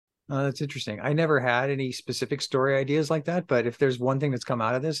That's interesting. I never had any specific story ideas like that, but if there's one thing that's come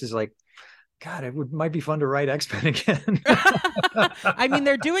out of this is like, God, might be fun to write X-Men again. I mean,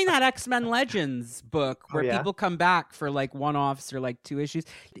 they're doing that X-Men Legends book where yeah? people come back for like one-offs or like 2 issues.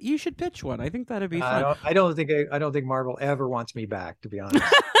 You should pitch one. I think that'd be fun. I don't think Marvel ever wants me back, to be honest.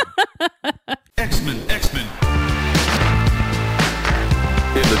 X-Men.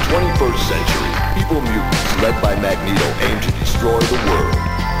 In the 21st century, evil mutants led by Magneto aim to destroy the world.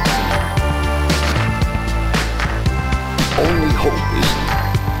 The only hope is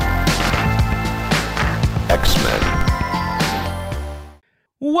X-Men.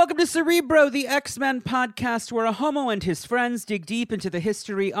 Welcome to Cerebro, the X-Men podcast where a homo and his friends dig deep into the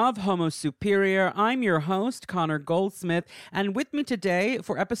history of Homo Superior. I'm your host, Connor Goldsmith, and with me today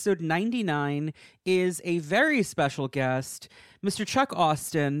for episode 99 is a very special guest, Mr. Chuck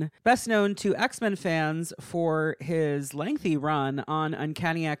Austen, best known to X-Men fans for his lengthy run on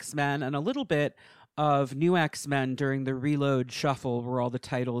Uncanny X-Men and a little bit of New X-Men during the Reload Shuffle where all the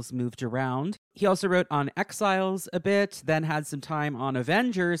titles moved around. He also wrote on Exiles a bit, then had some time on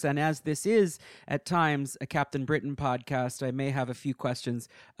Avengers, and as this is at times a Captain Britain podcast, I may have a few questions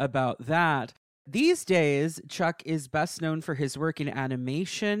about that. These days, Chuck is best known for his work in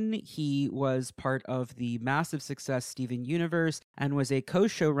animation. He was part of the massive success Steven Universe and was a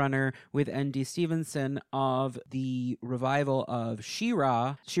co-showrunner with N.D. Stevenson of the revival of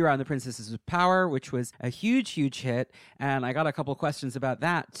She-Ra and the Princesses of Power, which was a huge hit. And I got a couple questions about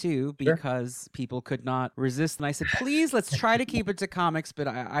that too, because people could not resist. And I said, please, let's try to keep it to comics, but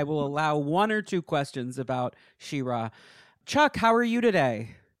I will allow 1 or 2 questions about She-Ra. Chuck, how are you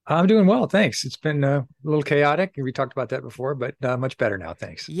today? I'm doing well, thanks. It's been a little chaotic. We talked about that before, but much better now,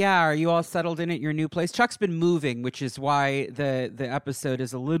 thanks. Yeah, are you all settled in at your new place? Chuck's been moving, which is why the episode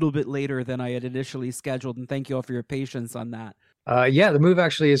is a little bit later than I had initially scheduled, and thank you all for your patience on that. Yeah, the move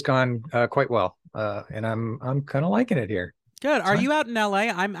actually has gone quite well, and I'm kind of liking it here. Good. Are you out in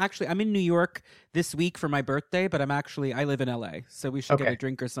LA? I'm in New York this week for my birthday, but I live in LA, so we should get a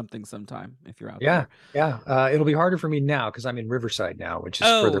drink or something sometime if you're out there. Yeah. It'll be harder for me now because I'm in Riverside now, which is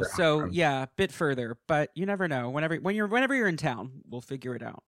further out. So yeah, a bit further, but you never know. Whenever you're in town, we'll figure it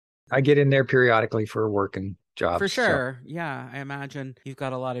out. I get in there periodically for work and jobs. For sure. So. Yeah, I imagine you've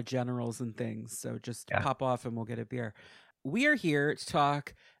got a lot of generals and things, so just pop off and we'll get a beer. We are here to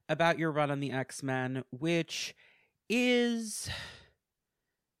talk about your run on the X-Men, which is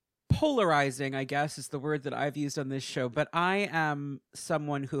polarizing, I guess, is the word that I've used on this show, but I am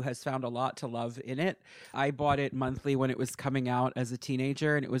someone who has found a lot to love in it. I bought it monthly when it was coming out as a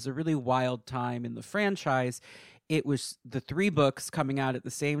teenager, and it was a really wild time in the franchise. It was the 3 books coming out at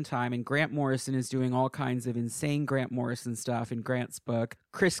the same time, and Grant Morrison is doing all kinds of insane Grant Morrison stuff in Grant's book.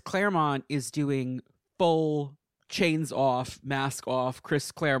 Chris Claremont is doing full chains off, mask off,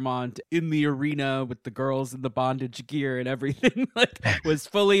 Chris Claremont in the arena with the girls in the bondage gear and everything, was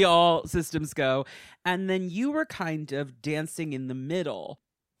fully all systems go. And then you were kind of dancing in the middle,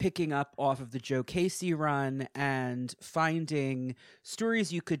 picking up off of the Joe Casey run and finding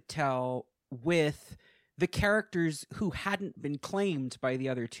stories you could tell with the characters who hadn't been claimed by the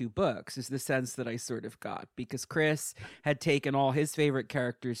other 2 books, is the sense that I sort of got, because Chris had taken all his favorite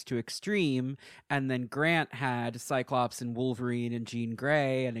characters to extreme, and then Grant had Cyclops and Wolverine and Jean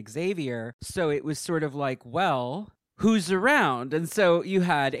Grey and Xavier. So it was sort of like, well, who's around? And so you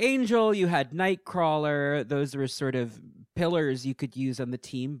had Angel, you had Nightcrawler, those were sort of pillars you could use on the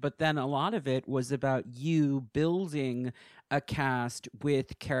team, but then a lot of it was about you building a cast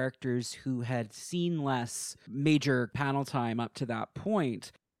with characters who had seen less major panel time up to that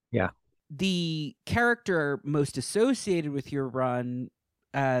point. Yeah. The character most associated with your run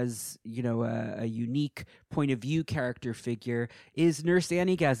as, a unique point of view character figure is Nurse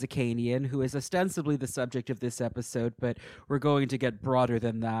Annie Ghazikhanian, who is ostensibly the subject of this episode, but we're going to get broader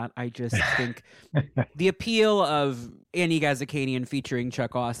than that. I just think the appeal of Annie Ghazikhanian featuring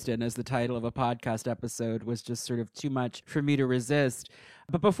Chuck Austen as the title of a podcast episode was just sort of too much for me to resist.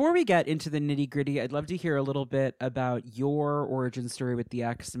 But before we get into the nitty-gritty, I'd love to hear a little bit about your origin story with the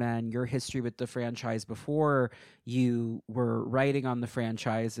X-Men, your history with the franchise before you were writing on the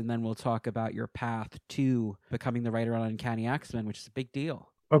franchise, and then we'll talk about your path to becoming the writer on Uncanny X-Men, which is a big deal.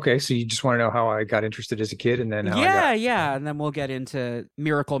 Okay, so you just want to know how I got interested as a kid, and then how and then we'll get into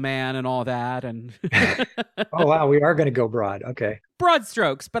Miracle Man and all that. And oh wow, we are going to go broad. Okay, broad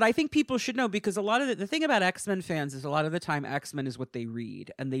strokes, but I think people should know, because a lot of the thing about X-Men fans is a lot of the time X-Men is what they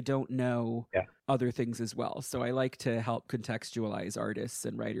read, and they don't know other things as well. So I like to help contextualize artists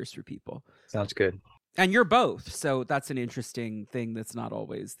and writers for people. Sounds good. And you're both, so that's an interesting thing that's not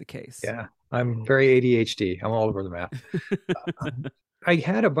always the case. Yeah, I'm very ADHD. I'm all over the map. I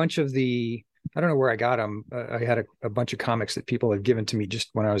had a bunch of I don't know where I got them. I had a bunch of comics that people had given to me just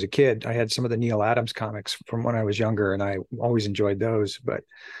when I was a kid. I had some of the Neil Adams comics from when I was younger, and I always enjoyed those. But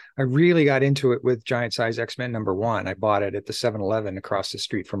I really got into it with Giant Size X-Men #1. I bought it at the 7-Eleven across the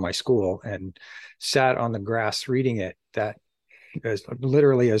street from my school and sat on the grass reading it. That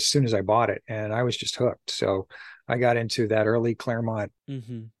literally as soon as I bought it, and I was just hooked. So I got into that early Claremont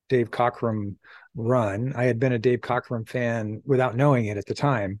Dave Cockrum run. I had been a Dave Cockrum fan without knowing it at the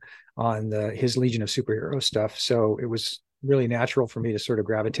time on his Legion of Superhero stuff. So it was really natural for me to sort of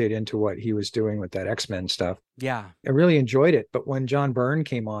gravitate into what he was doing with that X-Men stuff. Yeah. I really enjoyed it. But when John Byrne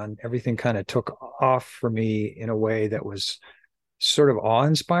came on, everything kind of took off for me in a way that was sort of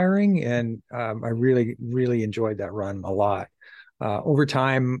awe-inspiring. And I really, really enjoyed that run a lot. Over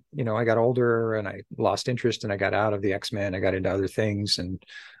time, I got older and I lost interest and I got out of the X-Men. I got into other things, and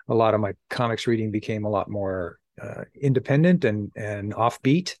a lot of my comics reading became a lot more independent and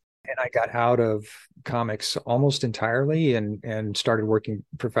offbeat. And I got out of comics almost entirely and started working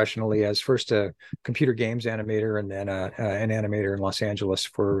professionally as first a computer games animator and then an animator in Los Angeles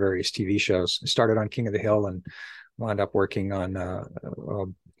for various TV shows. I started on King of the Hill and wound up working on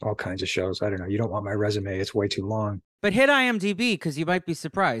all kinds of shows. I don't know. You don't want my resume. It's way too long. But hit IMDb because you might be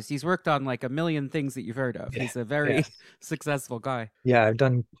surprised. He's worked on like a million things that you've heard of. He's a very successful guy. Yeah,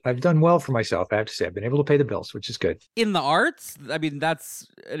 I've done well for myself. I have to say, I've been able to pay the bills, which is good. In the arts, I mean, that's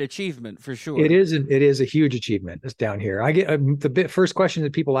an achievement for sure. It is a huge achievement. It's down here. I get the first question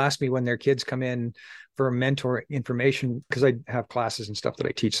that people ask me when their kids come in for mentor information, because I have classes and stuff that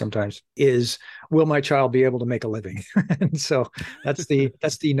I teach sometimes, is will my child be able to make a living? And so that's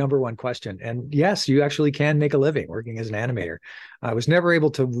the number one question. And yes, you actually can make a living working as an animator. I was never able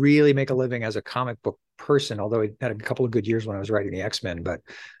to really make a living as a comic book person, although I had a couple of good years when I was writing the X-Men. But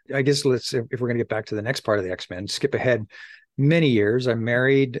I guess if we're going to get back to the next part of the X-Men, skip ahead many years. I'm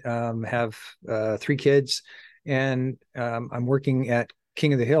married, have 3 kids, and I'm working at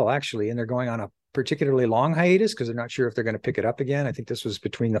King of the Hill actually, and they're going on a particularly long hiatus because they're not sure if they're going to pick it up again. I think this was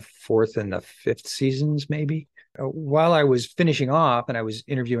between the 4th and the 5th seasons, maybe. While I was finishing off and I was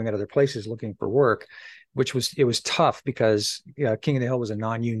interviewing at other places looking for work, it was tough because King of the Hill was a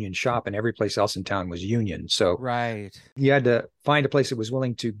non-union shop and every place else in town was union. So right, you had to find a place that was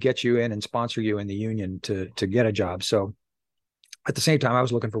willing to get you in and sponsor you in the union to get a job. So at the same time, I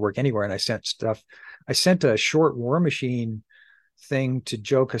was looking for work anywhere, and I sent stuff. I sent a short War Machine thing to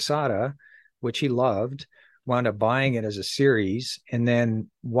Joe Quesada, which he loved, wound up buying it as a series. And then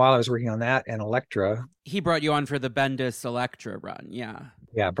while I was working on that and Elektra. He brought you on for the Bendis Elektra run. Yeah.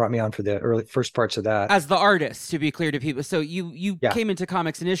 Yeah, brought me on for the first parts of that. As the artist, to be clear to people. So you came into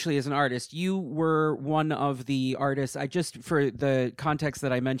comics initially as an artist. You were one of the artists. For the context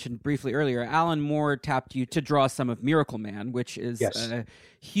that I mentioned briefly earlier, Alan Moore tapped you to draw some of Miracle Man, which is a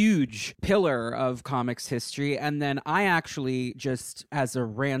huge pillar of comics history. And then I actually, just as a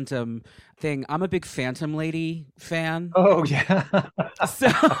random thing, I'm a big Phantom Lady fan. Oh, yeah. So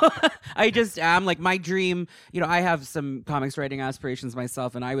I just am like, my dream, I have some comics writing aspirations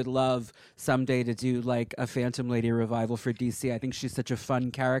myself, and I would love someday to do like a Phantom Lady revival for DC. I think she's such a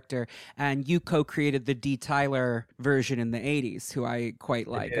fun character. And you co-created the Dee Tyler version in the 80s, who I quite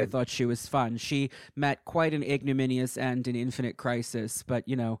like. I thought she was fun. She met quite an ignominious end in Infinite Crisis, but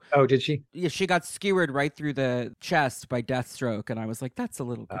Oh, did she? Yeah, she got skewered right through the chest by Deathstroke, and I was like, that's a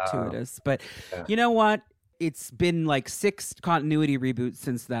little gratuitous. But you know what? It's been like 6 continuity reboots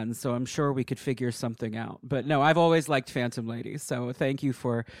since then, so I'm sure we could figure something out. But no, I've always liked Phantom Lady, so thank you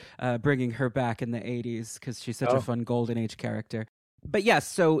for bringing her back in the 80s, because she's such a fun Golden Age character. But yes,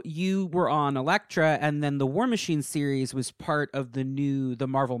 so you were on Elektra, and then the War Machine series was part of the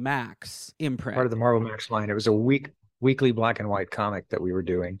Marvel Max imprint. Part of the Marvel Max line. It was a weekly black and white comic that we were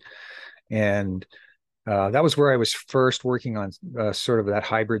doing. And that was where I was first working on sort of that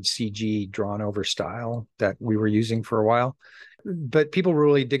hybrid CG drawn over style that we were using for a while. But people were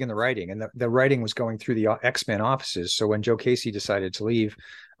really digging the writing, and the writing was going through the X-Men offices. So when Joe Casey decided to leave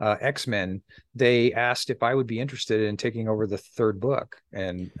X-Men, they asked if I would be interested in taking over the 3rd book,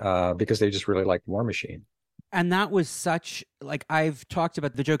 and because they just really liked War Machine. And that was such, like, I've talked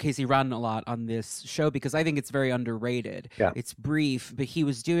about the Joe Casey run a lot on this show because I think it's very underrated. Yeah. It's brief, but he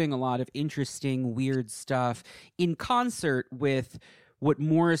was doing a lot of interesting, weird stuff in concert with what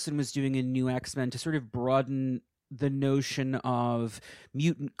Morrison was doing in New X-Men to sort of broaden the notion of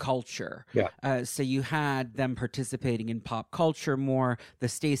mutant culture. Yeah. So you had them participating in pop culture more. The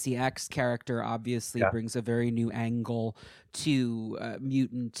Stacey X character obviously brings a very new angle to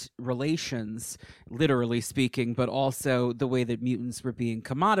mutant relations, literally speaking, but also the way that mutants were being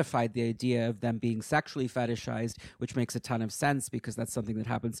commodified, the idea of them being sexually fetishized, which makes a ton of sense because that's something that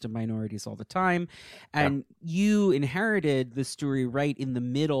happens to minorities all the time. And you inherited the story right in the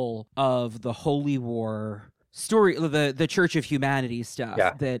middle of the Holy War story, the Church of Humanity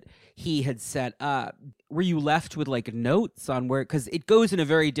stuff that he had set up. Were you left with like notes on where, because it goes in a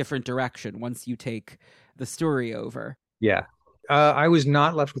very different direction once you take the story over? Yeah. I was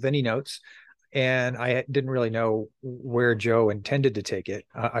not left with any notes, and I didn't really know where Joe intended to take it.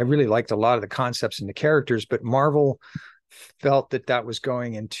 I really liked a lot of the concepts and the characters, but Marvel felt that was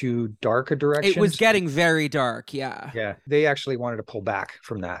going in too dark a direction. It was getting very dark. Yeah. Yeah. They actually wanted to pull back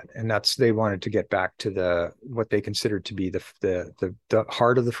from that. And they wanted to get back to what they considered to be the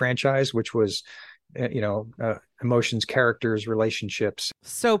heart of the franchise, which was, emotions, characters, relationships.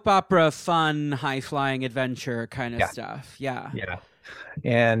 Soap opera, fun, high-flying adventure kind of stuff. Yeah. Yeah.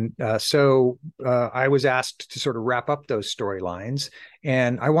 And so I was asked to sort of wrap up those storylines,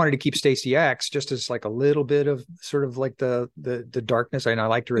 and I wanted to keep Stacey X just as like a little bit of sort of like the darkness. And I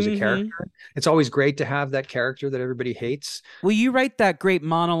liked her as a character. It's always great to have that character that everybody hates. Well, you write that great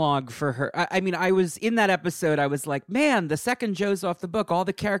monologue for her. I mean, I was in that episode, I was like, man, the second Joe's off the book, all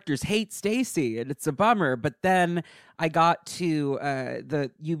the characters hate Stacey, and it's a bummer. But then I got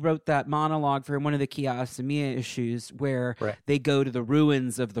to you wrote that monologue for one of the Chaos and Mia issues where they go to the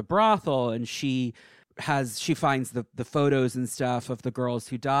ruins of the brothel, and she finds the photos and stuff of the girls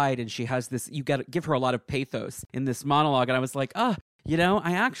who died, and she has this, you give her a lot of pathos in this monologue. And I was like, I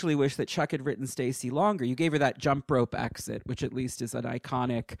actually wish that Chuck had written Stacey longer. You gave her that jump rope exit, which at least is an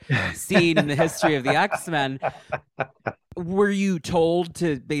iconic scene in the history of the X-Men. Were you told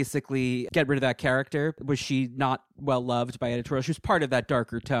to basically get rid of that character? Was she not well loved by editorial? She was part of that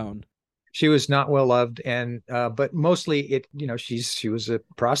darker tone. She was not well loved, and but mostly she was a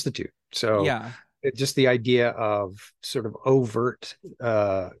prostitute. So just the idea of sort of overt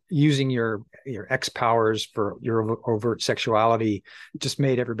using your X powers for your overt sexuality just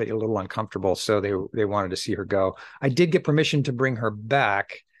made everybody a little uncomfortable. So they wanted to see her go. I did get permission to bring her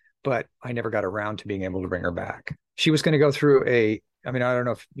back, but I never got around to being able to bring her back. She was going to go through I don't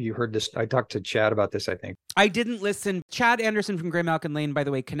know if you heard this. I talked to Chad about this, I think. I didn't listen. Chad Anderson from Grey Malkin Lane, by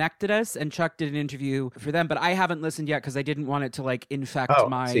the way, connected us, and Chuck did an interview for them, but I haven't listened yet because I didn't want it to infect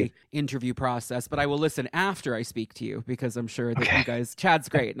my interview process. But I will listen after I speak to you, because I'm sure that you guys, Chad's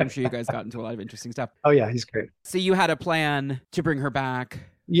great, and I'm sure you guys got into a lot of interesting stuff. Oh yeah, he's great. So you had a plan to bring her back.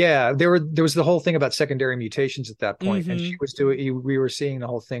 Yeah, there was the whole thing about secondary mutations at that point, and she was we were seeing the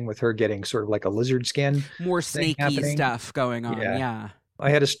whole thing with her getting sort of like a lizard skin, more snaky stuff going on. Yeah. I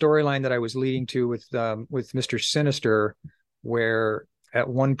had a storyline that I was leading to with Mr. Sinister, where at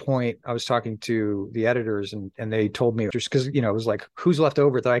one point I was talking to the editors, and they told me, just because it was like, who's left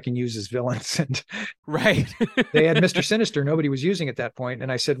over that I can use as villains, and they had Mr. Sinister, nobody was using at that point,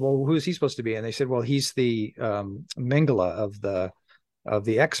 and I said, well, who's he supposed to be? And they said, well, he's the Mengele of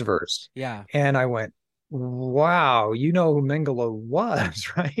the X-verse. Yeah. And I went, wow, you know who Mengele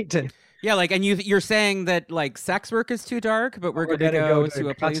was, right? And and you're saying that sex work is too dark, but we're going to go to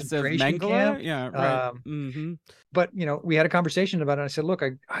a place of Mengele. Camp. Yeah, right. But we had a conversation about it. And I said, look,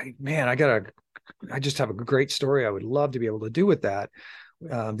 I just have a great story I would love to be able to do with that.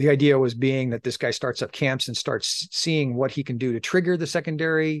 The idea was being that this guy starts up camps and starts seeing what he can do to trigger the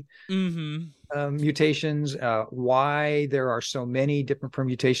secondary mutations, why there are so many different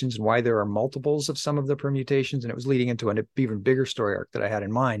permutations, and why there are multiples of some of the permutations. And it was leading into an even bigger story arc that I had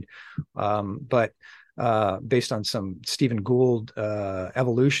in mind. But based on some Stephen Gould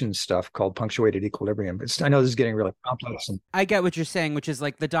evolution stuff called punctuated equilibrium. I know this is getting really complex. I get what you're saying, which is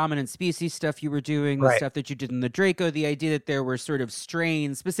the dominant species stuff you were doing, the stuff that you did in the Draco, the idea that there were sort of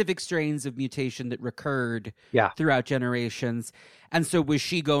specific strains of mutation that recurred throughout generations. And so was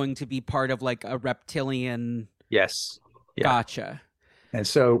she going to be part of a reptilian? Yes. Yeah. Gotcha. And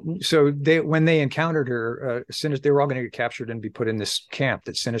so when they encountered her, Sinister, they were all going to get captured and be put in this camp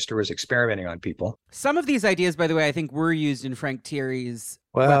that Sinister was experimenting on people. Some of these ideas, by the way, I think were used in Frank Thierry's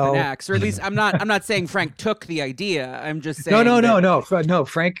Weapon X, or at least I'm not saying Frank took the idea. I'm just saying no.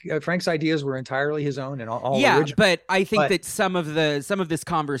 Frank's ideas were entirely his own and all original. But I think that some of this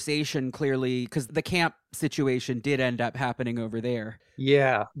conversation clearly, because the camp situation did end up happening over there.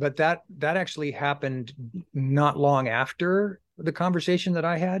 Yeah, but that actually happened not long after the conversation that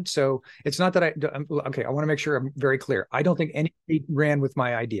I had. So it's not that okay, I want to make sure I'm very clear. I don't think anybody ran with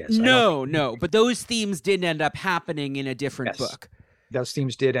my ideas. No, but those themes didn't end up happening in a different book. Those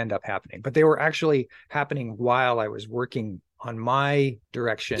themes did end up happening, but they were actually happening while I was working on my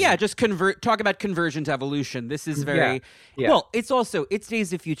direction. Yeah, just talk about conversion to evolution. This is very well, it's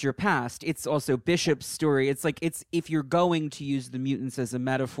Days of Future Past. It's also Bishop's story. It's like, if you're going to use the mutants as a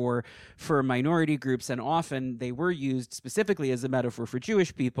metaphor for minority groups, and often they were used specifically as a metaphor for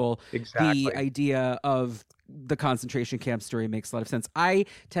Jewish people, the idea of the concentration camp story makes a lot of sense. I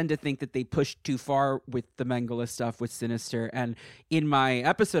tend to think that they pushed too far with the Mengele stuff with Sinister. And in my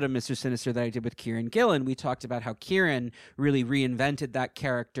episode of Mr. Sinister that I did with Kieran Gillen, we talked about how Kieran really reinvented that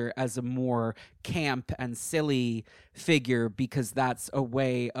character as a more camp and silly figure, because that's a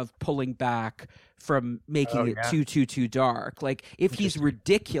way of pulling back from making it too dark. Like, if he's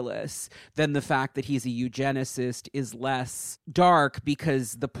ridiculous, then the fact that he's a eugenicist is less dark,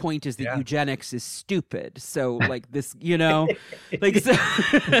 because the point is that eugenics is stupid. So like this, like,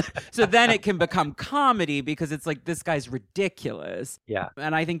 so then it can become comedy, because it's like, this guy's ridiculous. Yeah.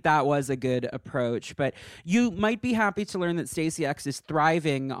 And I think that was a good approach. But you might be happy to learn that Stacey X is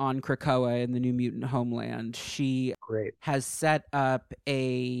thriving on Krakoa in the New Mutant homeland. She has set up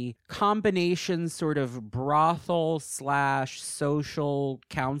a combination sort of brothel / social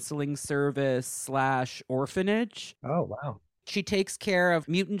counseling service / orphanage. Oh, wow. She takes care of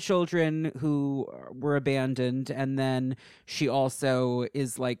mutant children who were abandoned, and then she also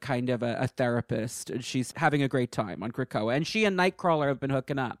is like kind of a therapist. She's having a great time on Krakoa, and she and Nightcrawler have been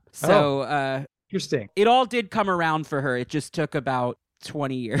hooking up. So interesting. It all did come around for her. It just took about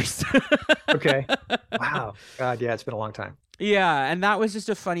 20 years. Okay. Wow. God, yeah, it's been a long time. Yeah, and that was just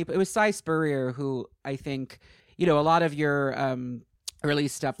it was Cy Spurrier, who I think, a lot of your early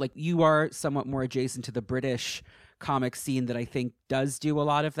stuff, like, you are somewhat more adjacent to the British comic scene that I think does do a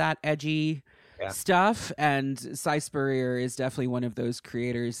lot of that edgy stuff. And Cy Spurrier is definitely one of those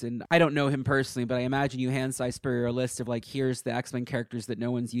creators. And I don't know him personally, but I imagine you hand Cy Spurrier a list of like, here's the X-Men characters that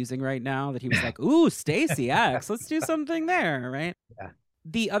no one's using right now, that he was like, ooh, Stacey X, let's do something there, right? Yeah.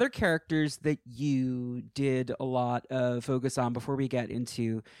 The other characters that you did a lot of focus on before we get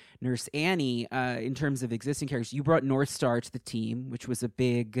into Nurse Annie, in terms of existing characters, you brought North Star to the team, which was a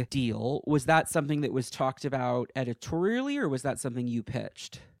big deal. Was that something that was talked about editorially, or was that something you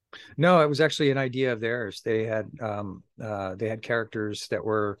pitched? No, it was actually an idea of theirs. They had characters that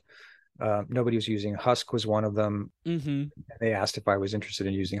were nobody was using. Husk was one of them. Mm-hmm. They asked if I was interested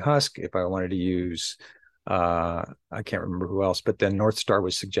in using Husk, if I wanted to use I can't remember who else, but then North Star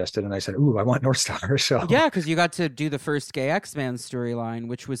was suggested, and I said, ooh, I want North Star. So yeah, because you got to do the first gay X-Man storyline,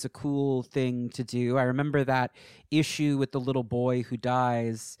 which was a cool thing to do. I remember that issue with the little boy who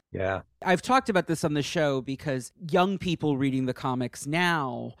dies. Yeah. I've talked about this on the show because young people reading the comics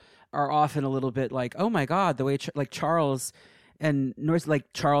now are often a little bit like, oh my God, the way Charles and North,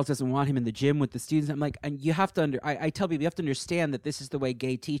 like, Charles doesn't want him in the gym with the students. I'm like, and you have to I tell people, you have to understand that this is the way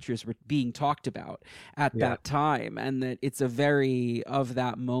gay teachers were being talked about at that time, and that it's a very of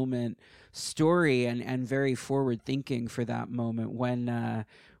that moment story, and very forward thinking for that moment when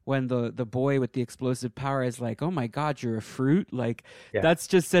the boy with the explosive power is like, oh my God, you're a fruit. Like, that's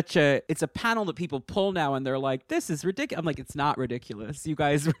just it's a panel that people pull now, and they're like, this is ridiculous. I'm like, it's not ridiculous. You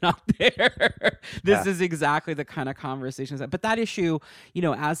guys were not there. This is exactly the kind of conversations. But that issue,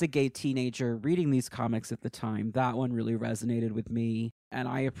 as a gay teenager reading these comics at the time, that one really resonated with me, and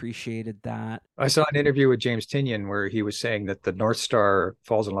I appreciated that. I saw an interview with James Tynion where he was saying that the North Star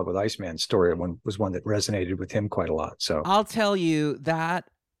falls in love with Iceman story was one that resonated with him quite a lot. So I'll tell you that,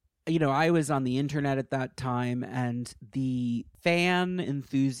 I was on the internet at that time, and the fan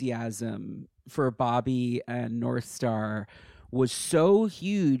enthusiasm for Bobby and North Star was so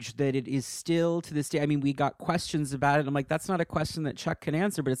huge that it is still to this day. I mean, we got questions about it. I'm like, that's not a question that Chuck can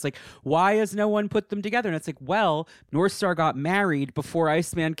answer, but it's like, why has no one put them together? And it's like, well, North Star got married before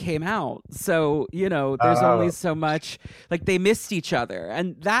Iceman came out. So, there's only so much, like, they missed each other.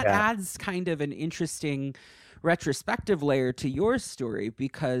 And that adds kind of an interesting retrospective layer to your story,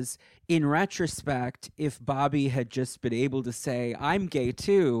 because in retrospect, if Bobby had just been able to say, I'm gay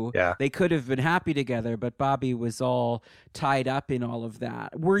too, they could have been happy together, but Bobby was all tied up in all of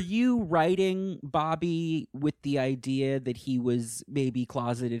that. Were you writing Bobby with the idea that he was maybe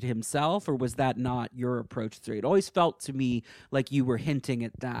closeted himself, or was that not your approach to it? It always felt to me like you were hinting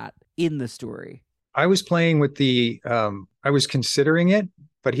at that in the story. I was playing with I was considering it,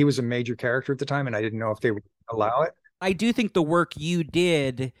 but he was a major character at the time, and I didn't know if they would allow it. I do think the work you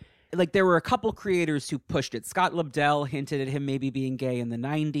did like there were a couple creators who pushed it. Scott Lobdell hinted at him maybe being gay in the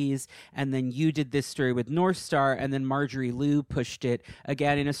 90s, and then you did this story with North Star, and then Marjorie Liu pushed it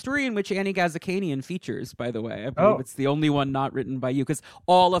again in a story in which Annie Ghazikhanian features, by the way. I believe it's the only one not written by you, because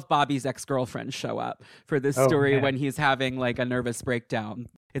all of Bobby's ex-girlfriends show up for this story when he's having like a nervous breakdown.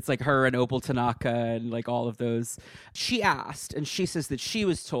 It's like her and Opal Tanaka and like all of those. She asked, and she says that she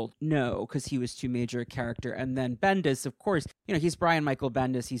was told no because he was too major a character. And then Bendis, of course, you know, he's Brian Michael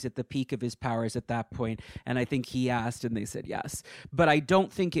Bendis. He's at the peak of his powers at that point. And I think he asked and they said yes. But I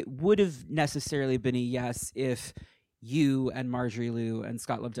don't think it would have necessarily been a yes if you and Marjorie Liu and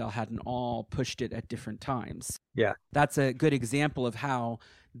Scott Lobdell hadn't all pushed it at different times. Yeah. That's a good example of how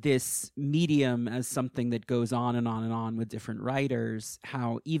this medium as something that goes on and on and on with different writers,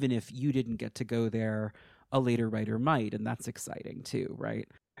 how even if you didn't get to go there, a later writer might. And that's exciting too, right?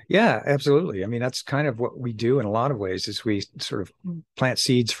 Yeah, absolutely. I mean, that's kind of what we do in a lot of ways, is we sort of plant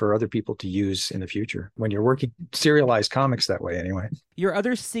seeds for other people to use in the future when you're working serialized comics that way anyway. Your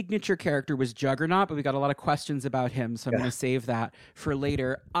other signature character was Juggernaut, but we got a lot of questions about him, so I'm going to save that for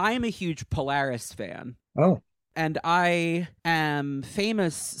later. I'm a huge Polaris fan. Oh. And I am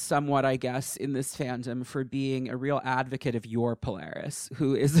famous somewhat, I guess, in this fandom for being a real advocate of your Polaris,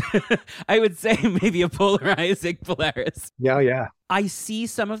 who is, I would say, maybe a polarizing Polaris. Yeah. I see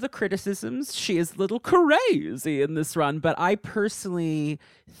some of the criticisms. She is a little crazy in this run, but I personally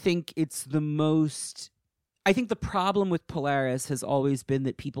think it's the most... I think the problem with Polaris has always been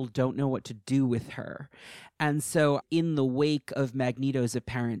that people don't know what to do with her. And so in the wake of Magneto's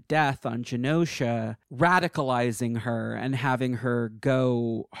apparent death on Genosha, radicalizing her and having her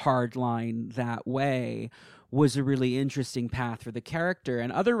go hardline that way was a really interesting path for the character.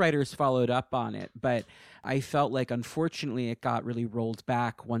 And other writers followed up on it, but I felt like, unfortunately, it got really rolled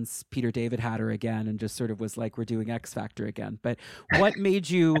back once Peter David had her again and just sort of was like, we're doing X Factor again. But what made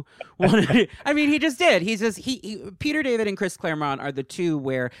you want to... I mean, he just did. Peter David and Chris Claremont are the two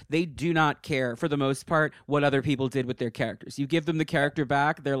where they do not care, for the most part, what other people did with their characters. You give them the character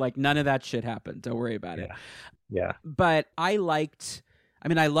back, they're like, none of that shit happened. Don't worry about it. Yeah. But I loved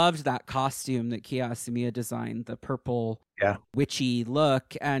that costume that Kiyoshimiya designed, the purple witchy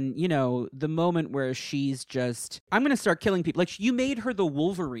look. And, you know, the moment where she's just, I'm going to start killing people. Like, you made her the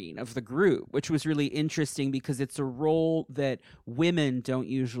Wolverine of the group, which was really interesting because it's a role that women don't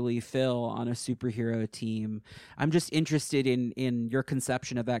usually fill on a superhero team. I'm just interested in your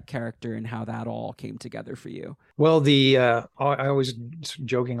conception of that character and how that all came together for you. Well, I always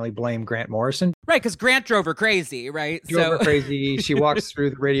jokingly blame Grant Morrison. Right, because Grant drove her crazy, right? Drove her crazy. She walks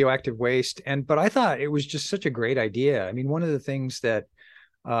through the radioactive waste. But I thought it was just such a great idea. I mean, one of the things that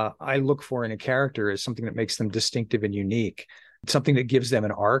I look for in a character is something that makes them distinctive and unique, something that gives them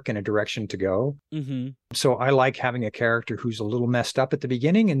an arc and a direction to go. Mm-hmm. So I like having a character who's a little messed up at the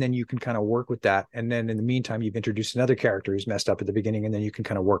beginning, and then you can kind of work with that. And then in the meantime, you've introduced another character who's messed up at the beginning, and then you can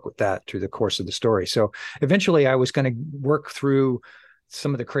kind of work with that through the course of the story. So eventually I was going to work through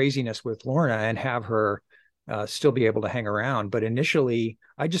some of the craziness with Lorna and have her still be able to hang around. But initially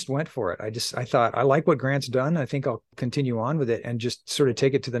I just went for it. I thought, I like what Grant's done. I think I'll continue on with it and just sort of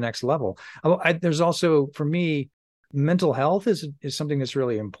take it to the next level. There's also, for me, mental health is something that's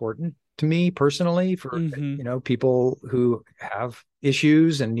really important to me personally, for you know, people who have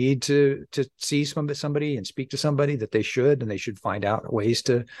issues and need to see somebody and speak to somebody, that they should find out ways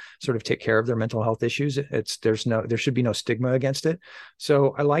to sort of take care of their mental health issues. There should be no stigma against it.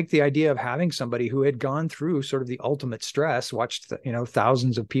 So I like the idea of having somebody who had gone through sort of the ultimate stress, watched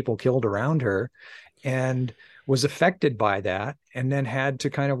thousands of people killed around her, and was affected by that, and then had to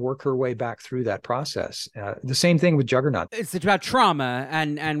kind of work her way back through that process. The same thing with Juggernaut. It's about trauma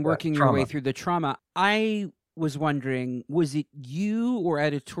and working your way through the trauma. I was wondering, was it you or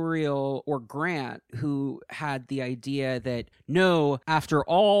editorial or Grant who had the idea that, no, after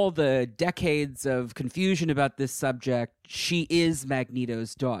all the decades of confusion about this subject, she is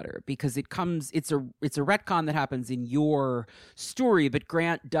Magneto's daughter? Because it's a retcon that happens in your story, but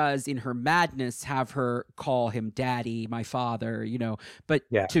Grant does, in her madness, have her call him daddy, my father, but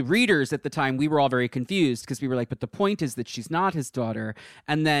to readers at the time, we were all very confused because we were like, but the point is that she's not his daughter.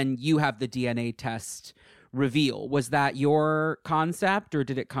 And then you have the DNA test reveal. Was that your concept, or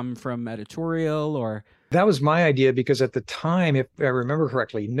did it come from editorial? Or that was my idea, because at the time, if I remember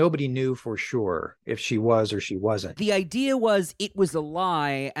correctly, nobody knew for sure if she was or she wasn't. The idea was it was a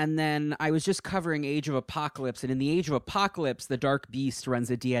lie, and then I was just covering Age of Apocalypse, and in the Age of Apocalypse, the Dark Beast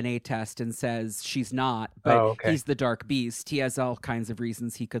runs a DNA test and says she's not, but he's the Dark Beast. He has all kinds of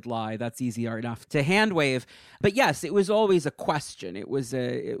reasons he could lie. That's easy enough to hand wave. But yes, it was always a question. It was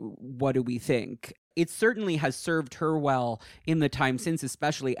what do we think? it certainly has served her well in the time since,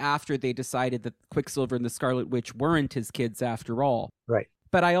 especially after they decided that Quicksilver and the Scarlet Witch weren't his kids after all. Right.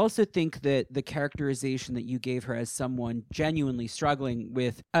 But I also think that the characterization that you gave her as someone genuinely struggling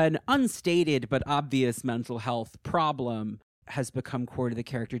with an unstated but obvious mental health problem has become core to the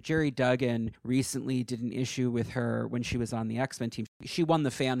character. Jerry Duggan recently did an issue with her when she was on the X-Men team. She won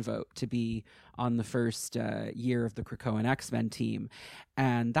the fan vote to be on the first year of the Krakoan X-Men team.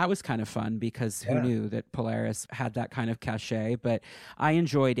 And that was kind of fun because who knew that Polaris had that kind of cachet? But I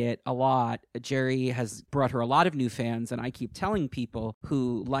enjoyed it a lot. Jerry has brought her a lot of new fans, and I keep telling people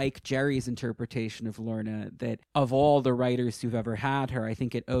who like Jerry's interpretation of Lorna that of all the writers who've ever had her, I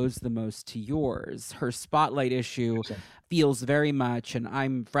think it owes the most to yours. Her spotlight issue feels very much, and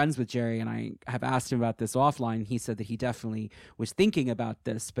I'm friends with Jerry, and I have asked him about this offline. He said that he definitely was thinking about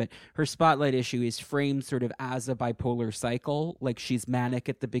this, but her spotlight issue is framed sort of as a bipolar cycle. Like she's manic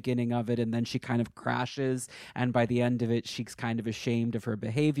at the beginning of it, and then she kind of crashes, and by the end of it, she's kind of ashamed of her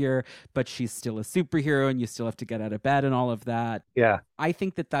behavior, but she's still a superhero, and you still have to get out of bed and all of that. Yeah. I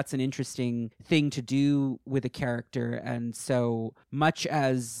think that that's an interesting thing to do with a character, and so much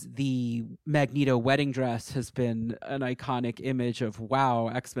as the Magneto wedding dress has been an iconic image of, wow,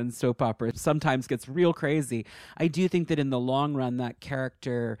 X-Men soap opera sometimes gets real crazy, I do think that in the long run, that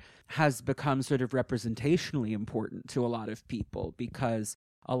character has become sort of representationally important to a lot of people, because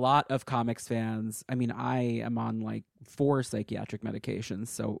a lot of comics fans, I mean, I am on like 4 psychiatric medications,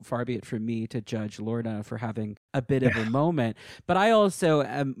 so far be it from me to judge Lorna for having a bit of a moment. But I also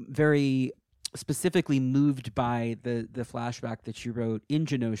am very specifically moved by the flashback that you wrote in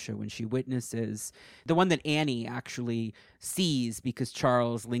Genosha when she witnesses, the one that Annie actually sees because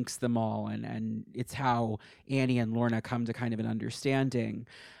Charles links them all, and it's how Annie and Lorna come to kind of an understanding.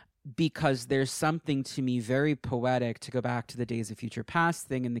 Because there's something to me very poetic, to go back to the Days of Future Past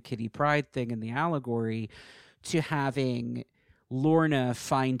thing and the Kitty Pryde thing and the allegory, to having Lorna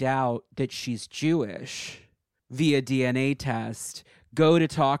find out that she's Jewish via DNA test, go to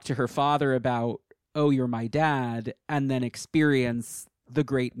talk to her father about, oh, you're my dad, and then experience the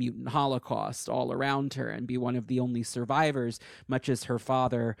great mutant Holocaust all around her and be one of the only survivors, much as her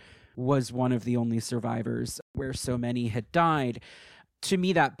father was one of the only survivors where so many had died. To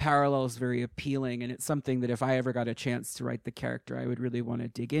me, that parallel is very appealing, and it's something that if I ever got a chance to write the character, I would really want to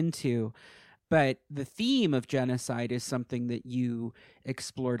dig into. But the theme of genocide is something that you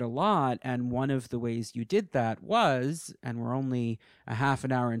explored a lot, and one of the ways you did that was, and we're only a half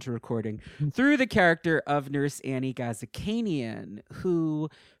an hour into recording, through the character of Nurse Annie Ghazikhanian, who,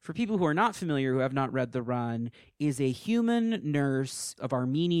 for people who are not familiar, who have not read the run, is a human nurse of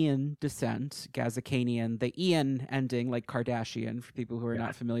Armenian descent. Ghazikhanian, the Ian ending, like Kardashian, for people who are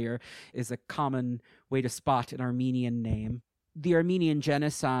not familiar, is a common way to spot an Armenian name. The Armenian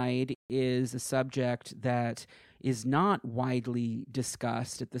genocide is a subject that is not widely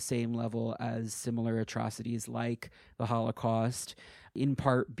discussed at the same level as similar atrocities like the Holocaust, in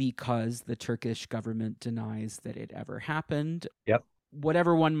part because the Turkish government denies that it ever happened. Yep.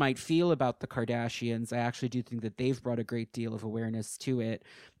 Whatever one might feel about the Kardashians, I actually do think that they've brought a great deal of awareness to it.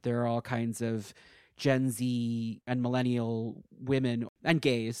 There are all kinds of Gen Z and millennial women and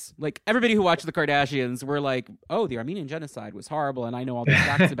gays, like everybody who watched the Kardashians, were like, oh, the Armenian genocide was horrible, and I know all the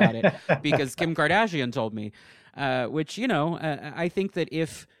facts about it because Kim Kardashian told me. Which, you know, I think that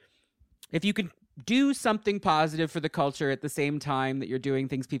if you can do something positive for the culture at the same time that you're doing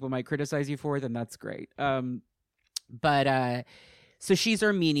things people might criticize you for, then that's great. So she's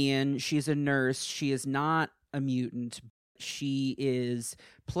Armenian, she's a nurse, she is not a mutant. She is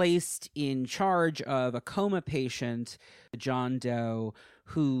placed in charge of a coma patient, John Doe,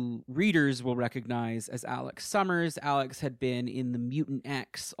 who readers will recognize as Alex Summers. Alex had been in the Mutant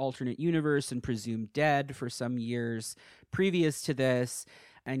X alternate universe and presumed dead for some years previous to this,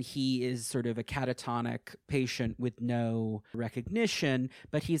 and he is sort of a catatonic patient with no recognition,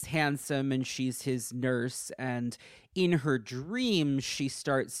 but he's handsome and she's his nurse, and in her dreams she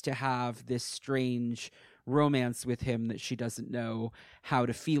starts to have this strange romance with him that she doesn't know how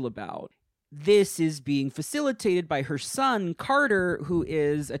to feel about. This is being facilitated by her son, Carter, who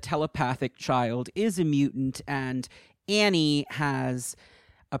is a telepathic child, is a mutant, and Annie has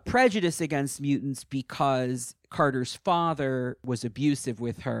a prejudice against mutants because Carter's father was abusive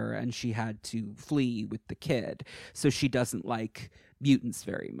with her and she had to flee with the kid. So she doesn't like mutants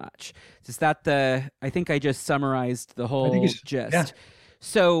very much. Is that I think I just summarized the whole gist. Yeah.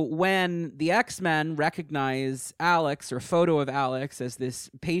 So when the X-Men recognize Alex, or a photo of Alex, as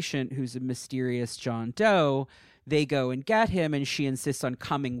this patient who's a mysterious John Doe, they go and get him, and she insists on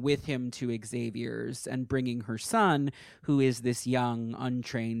coming with him to Xavier's and bringing her son, who is this young,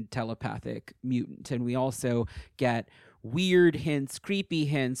 untrained telepathic mutant. And we also get weird hints, creepy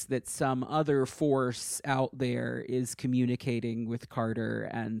hints that some other force out there is communicating with Carter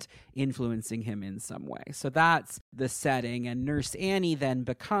and influencing him in some way. So that's the setting. And Nurse Annie then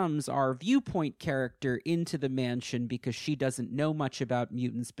becomes our viewpoint character into the mansion because she doesn't know much about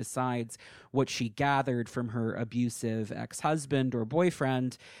mutants besides what she gathered from her abusive ex-husband or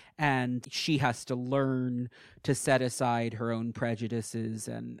boyfriend. And she has to learn to set aside her own prejudices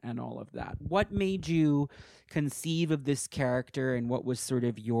and all of that. What made you conceive of this character, and what was sort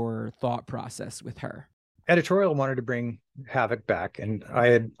of your thought process with her? Editorial wanted to bring Havoc back, and I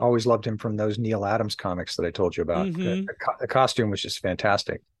had always loved him from those Neil Adams comics that I told you about. Mm-hmm. The costume was just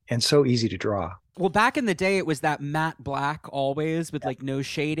fantastic and so easy to draw. Well, back in the day, it was that matte black always with like no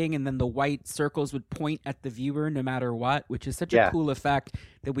shading, and then the white circles would point at the viewer no matter what, which is such a cool effect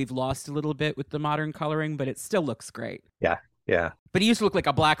that we've lost a little bit with the modern coloring, but it still looks great. Yeah. But he used to look like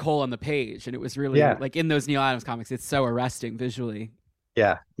a black hole on the page, and it was really like in those Neil Adams comics, it's so arresting visually.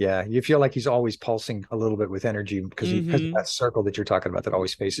 Yeah. You feel like he's always pulsing a little bit with energy because because of that circle that you're talking about that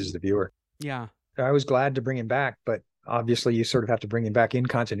always faces the viewer. Yeah. I was glad to bring him back, but obviously you sort of have to bring him back in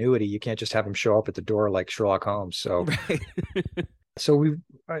continuity. You can't just have him show up at the door like Sherlock Holmes. So, so we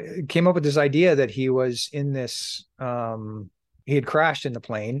came up with this idea that he was in this, he had crashed in the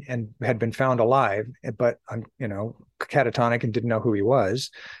plane and had been found alive, but, catatonic and didn't know who he was.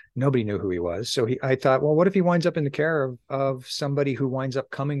 Nobody knew who he was. So I thought, well, what if he winds up in the care of somebody who winds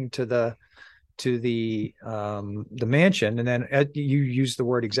up coming to the mansion? And then you used the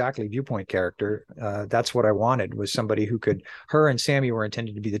word exactly, viewpoint character. That's what I wanted, was somebody who could, her and Sammy were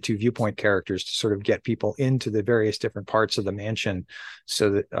intended to be the two viewpoint characters to sort of get people into the various different parts of the mansion so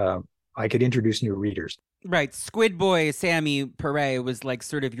that I could introduce new readers. Right. Squid Boy Sammy Perret was like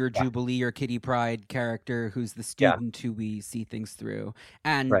sort of your Jubilee or Kitty Pryde character who's the student who we see things through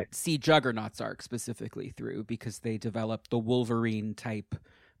and see Juggernaut's arc specifically through, because they developed the Wolverine type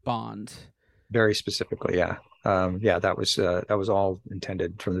bond. Very specifically, that was all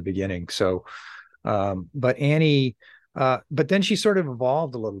intended from the beginning. So, but Annie, but then she sort of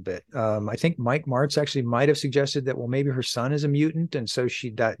evolved a little bit. I think Mike Martz actually might have suggested that, well, maybe her son is a mutant, and so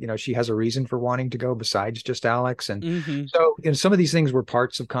she has a reason for wanting to go besides just Alex. And so, some of these things were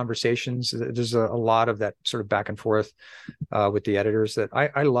parts of conversations. There's a lot of that sort of back and forth with the editors that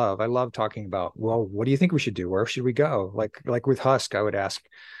I love. I love talking about, well, what do you think we should do? Where should we go? Like with Husk, I would ask,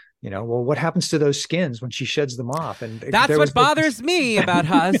 well, what happens to those skins when she sheds them off? And that's what bothers me about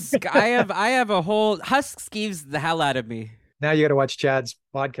Husk. I have a whole Husk skeeves the hell out of me. Now you got to watch Chad's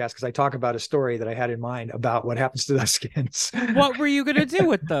podcast, because I talk about a story that I had in mind about what happens to those skins. What were you going to do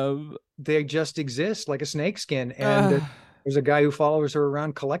with them? They just exist like a snake skin, and there's a guy who follows her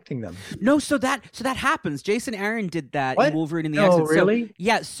around collecting them. No, so that happens. Jason Aaron did that in Wolverine and the X-Men. Oh, really?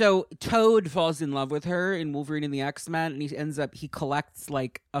 So Toad falls in love with her in Wolverine and the X-Men, and he collects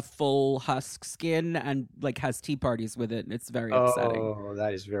like a full Husk skin and like has tea parties with it, and it's very upsetting. Oh,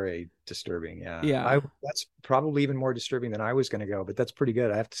 that is very disturbing. Yeah. That's probably even more disturbing than I was going to go, but that's pretty good,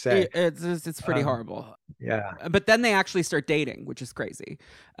 I have to say. It's pretty horrible. Yeah. But then they actually start dating, which is crazy.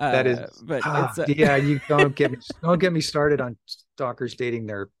 That is. But you don't get me started on stalkers dating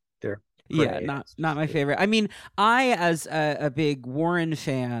their prey. Not my favorite. I mean, I, as a big Warren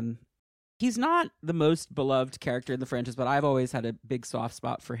fan, he's not the most beloved character in the franchise, but I've always had a big soft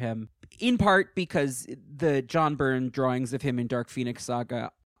spot for him, in part because the John Byrne drawings of him in Dark Phoenix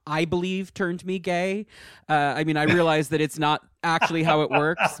Saga, I believe, turned me gay. I mean, I realize that it's not actually how it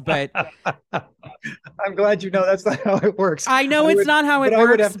works, but I'm glad that's not how it works. I know it's not how it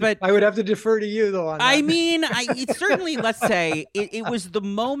works, but I would have to defer to you, though, on that. I mean, it's certainly, let's say, it was the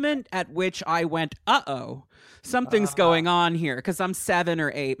moment at which I went, uh-oh, something's going on here, because I'm 7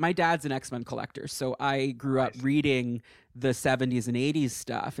 or 8. My dad's an X-Men collector, so I grew up reading the 70s and 80s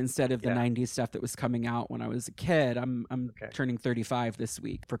stuff instead of the 90s stuff that was coming out when I was a kid. I'm turning 35 this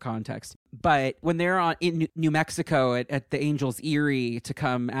week, for context. But when they're in New Mexico at the Angels Eyrie to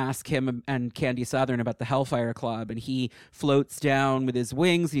come ask him and Candy Southern about the Hellfire Club, and he floats down with his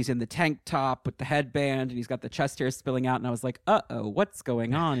wings, and he's in the tank top with the headband, and he's got the chest hair spilling out, and I was like, uh-oh, what's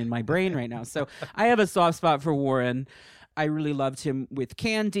going on in my brain right now? So I have a soft spot for Warren. I really loved him with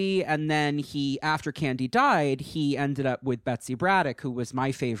Candy, and then after Candy died, he ended up with Betsy Braddock, who was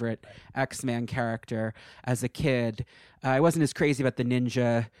my favorite X-Man character as a kid. I wasn't as crazy about the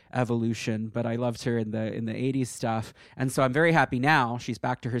ninja evolution, but I loved her in the 80s stuff. And so I'm very happy now. She's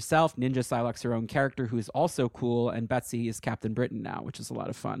back to herself. Ninja Psylocke's her own character, who is also cool. And Betsy is Captain Britain now, which is a lot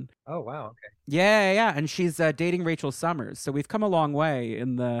of fun. Oh, wow. Okay. Yeah. And she's dating Rachel Summers. So we've come a long way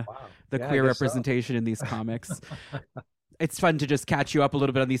in the queer representation in these comics. It's fun to just catch you up a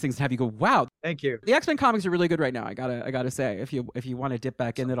little bit on these things and have you go, wow. Thank you. The X-Men comics are really good right now. I gotta say, if you want to dip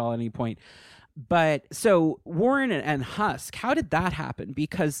back in at all at any point. But so Warren and Husk, how did that happen?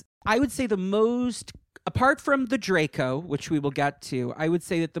 Because I would say the most, apart from the Draco, which we will get to, I would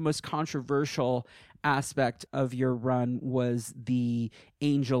say that the most controversial aspect of your run was the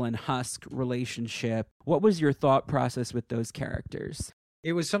Angel and Husk relationship. What was your thought process with those characters?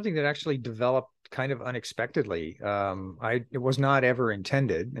 It was something that actually developed kind of unexpectedly. It was not ever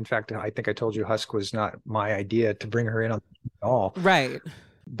intended. In fact, I think I told you Husk was not my idea to bring her in at all. Right.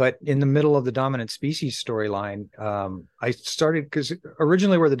 But in the middle of the dominant species storyline, I started, because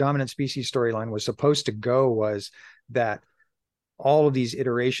originally where the dominant species storyline was supposed to go was that all of these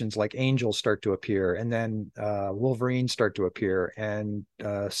iterations like Angels start to appear, and then Wolverine start to appear, and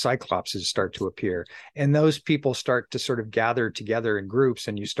Cyclopses start to appear. And those people start to sort of gather together in groups,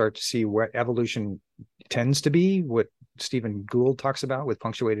 and you start to see what evolution tends to be. What Stephen Gould talks about with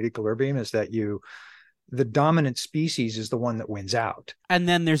punctuated equilibrium is that the dominant species is the one that wins out. And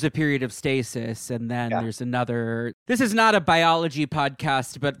then there's a period of stasis, and then there's another. This is not a biology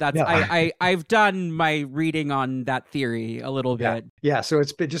podcast, but that's I've done my reading on that theory a little bit. Yeah. So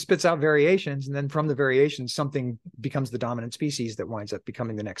it just spits out variations, and then from the variations, something becomes the dominant species that winds up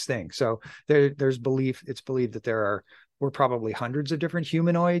becoming the next thing. So it's believed that were probably hundreds of different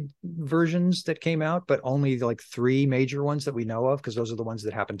humanoid versions that came out, but only like 3 major ones that we know of, because those are the ones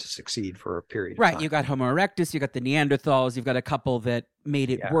that happened to succeed for a period of time. You got Homo erectus, you got the Neanderthals, you've got a couple that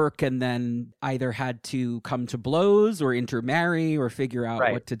made it work and then either had to come to blows or intermarry or figure out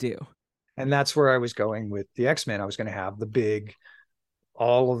what to do. And that's where I was going with the X-Men. I was going to have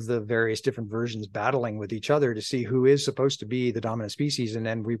all of the various different versions battling with each other to see who is supposed to be the dominant species. And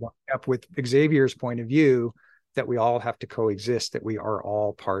then we wound up with Xavier's point of view that we all have to coexist, that we are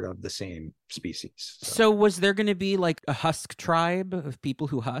all part of the same species. So was there going to be like a Husk tribe of people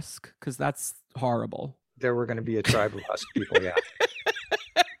who husk? Because that's horrible. There were going to be a tribe of Husk people, yeah.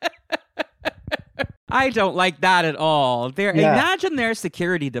 I don't like that at all. Imagine their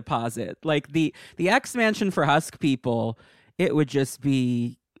security deposit. Like the X Mansion for Husk people, it would just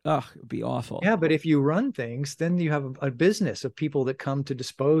be... it would be awful. Yeah, but if you run things, then you have a business of people that come to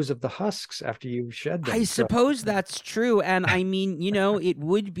dispose of the husks after you shed them. I suppose that's true. And I mean, it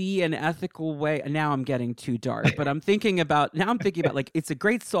would be an ethical way. Now I'm getting too dark, but I'm thinking about like, it's a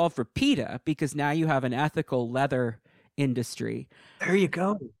great solve for PETA, because now you have an ethical leather industry. There you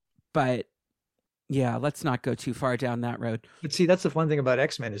go. But yeah, let's not go too far down that road. But see, that's the fun thing about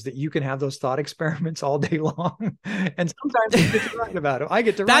X-Men is that you can have those thought experiments all day long. And sometimes you get to write about it. I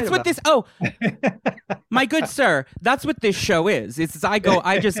get to write about it. Oh, my good sir, that's what this show is.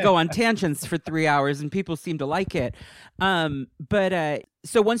 I just go on tangents for 3 hours and people seem to like it.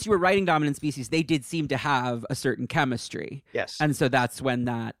 So once you were writing Dominant Species, they did seem to have a certain chemistry. Yes. And so that's when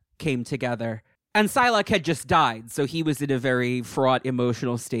that came together. And Psylocke had just died, so he was in a very fraught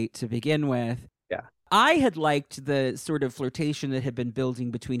emotional state to begin with. I had liked the sort of flirtation that had been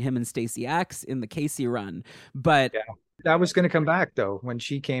building between him and Stacey X in the Casey run, but that was going to come back though when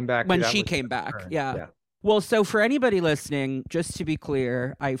she came back. Yeah. Well, so for anybody listening, just to be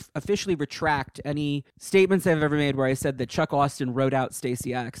clear, I officially retract any statements I've ever made where I said that Chuck Austen wrote out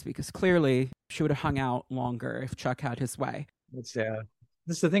Stacey X, because clearly she would have hung out longer if Chuck had his way.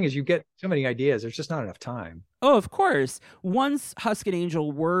 This is the thing, is you get so many ideas. There's just not enough time. Oh, of course. Once Husk and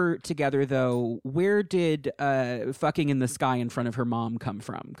Angel were together, though, where did fucking in the sky in front of her mom come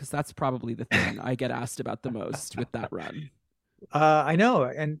from? Because that's probably the thing I get asked about the most with that run. I know.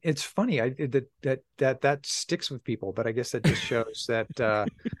 And it's funny that sticks with people. But I guess that just shows that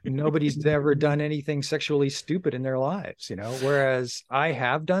nobody's ever done anything sexually stupid in their lives, whereas I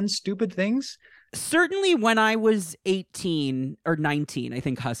have done stupid things. Certainly when I was 18 or 19, I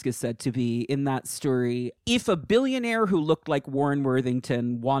think Husk is said to be in that story. If a billionaire who looked like Warren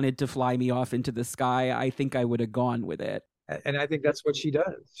Worthington wanted to fly me off into the sky, I think I would have gone with it. And I think that's what she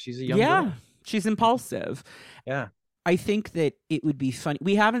does. She's a young girl. She's impulsive. Yeah. I think that it would be funny.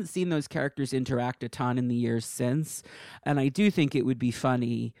 We haven't seen those characters interact a ton in the years since. And I do think it would be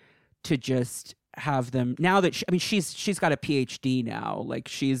funny to just have them now that she's got a PhD now, like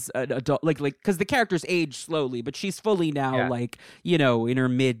she's an adult, like because the characters age slowly, but she's fully now in her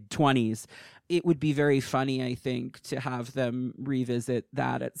mid-20s. it would be very funny, I think, to have them revisit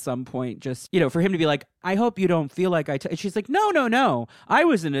that at some point. Just, for him to be like, I hope you don't feel like and she's like, no. I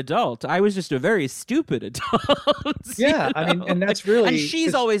was an adult. I was just a very stupid adult. Yeah. I mean, and that's really. And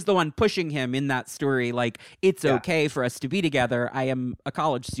she's always the one pushing him in that story. Like, it's okay for us to be together. I am a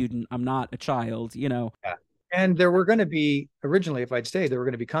college student. I'm not a child, Yeah. And there were going to be, originally, if I'd stayed, there were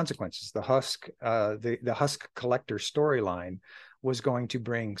going to be consequences. The Husk, the Husk collector storyline was going to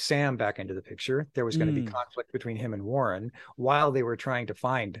bring Sam back into the picture. There was going to be conflict between him and Warren while they were trying to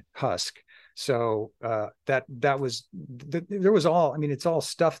find Husk. So there was all, I mean, it's all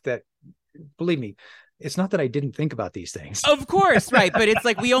stuff that, believe me, it's not that I didn't think about these things. Of course, right. But it's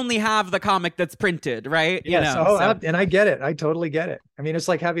like we only have the comic that's printed, right? Yes. And I get it. I totally get it. I mean, it's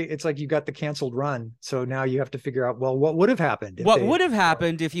like you got the canceled run. So now you have to figure out, well, what would have happened?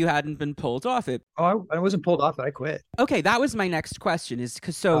 If you hadn't been pulled off it? Oh, I wasn't pulled off it. I quit. Okay, that was my next question is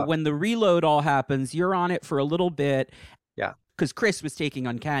because when the reload all happens, you're on it for a little bit. Yeah. Because Chris was taking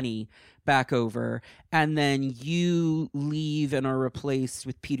Uncanny back over, and then you leave and are replaced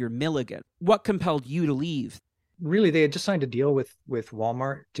with Peter Milligan. What compelled you to leave? Really, they had just signed a deal with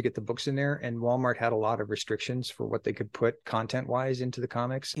Walmart to get the books in there, and Walmart had a lot of restrictions for what they could put content-wise into the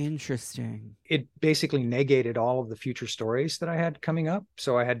comics. Interesting. It basically negated all of the future stories that I had coming up.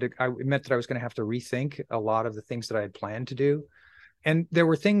 So it meant that I was going to have to rethink a lot of the things that I had planned to do. And there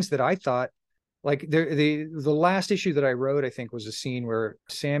were things that I thought, like the last issue that I wrote, I think, was a scene where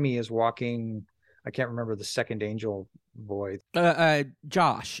Sammy is walking. I can't remember the second angel boy.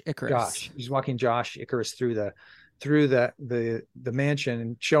 Josh Icarus. Josh. He's walking Josh Icarus through the mansion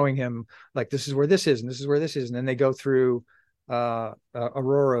and showing him like, this is where this is and this is where this is, and then they go through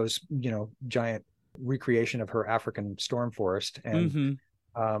Aurora's giant recreation of her African storm forest, and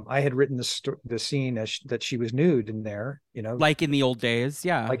I had written the scene that she was nude in there, like in the old days.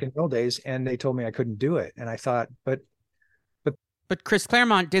 Yeah. Like in the old days. And they told me I couldn't do it. And I thought, but Chris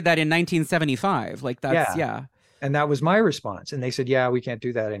Claremont did that in 1975. Like that's, yeah. And that was my response. And they said, yeah, we can't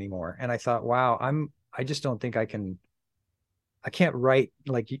do that anymore. And I thought, wow, I just don't think I can't write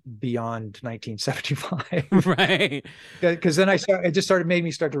like beyond 1975. Right. Because then it just made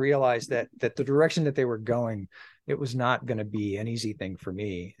me start to realize that the direction that they were going, it was not going to be an easy thing for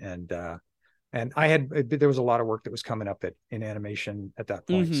me. And there was a lot of work that was coming up in animation at that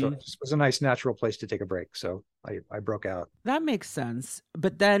point. So it was a nice natural place to take a break. So I broke out. That makes sense.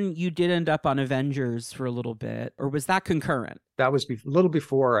 But then you did end up on Avengers for a little bit, or was that concurrent? That was a little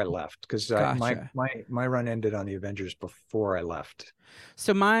before I left, because Gotcha. my run ended on the Avengers before I left.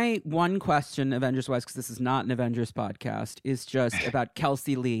 So my one question, Avengers-wise, because this is not an Avengers podcast, is just about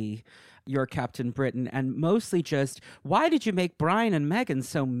Kelsey Lee, your Captain Britain, and mostly just, why did you make Brian and Megan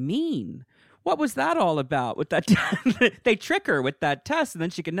so mean? What was that all about with that? They trick her with that test, and then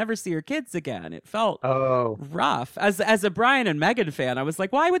she could never see her kids again. It felt rough. As a Brian and Megan fan, I was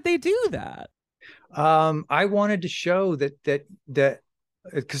like, why would they do that? I wanted to show that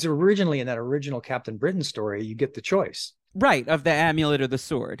because originally in that original Captain Britain story, you get the choice, right, of the amulet or the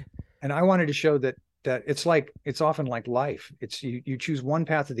sword. And I wanted to show that it's often like life. It's you choose one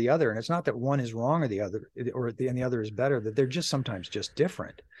path or the other, and it's not that one is wrong or the other, and the other is better. That they're just sometimes just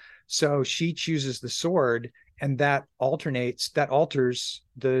different. So she chooses the sword, and that alters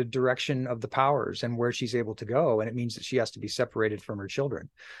the direction of the powers and where she's able to go. And it means that she has to be separated from her children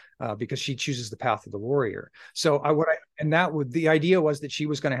because she chooses the path of the warrior. So the idea was that she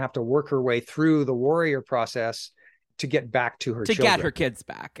was going to have to work her way through the warrior process to get back to her children. To get her kids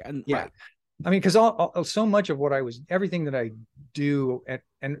back. And yeah. Right. I mean, because so much of everything that I do,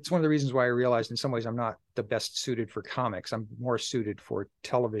 and it's one of the reasons why I realized in some ways I'm not the best suited for comics. I'm more suited for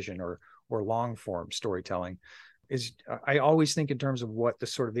television or long form storytelling. Is I always think in terms of what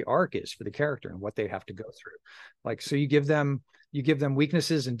the arc is for the character and what they have to go through. Like, so you give them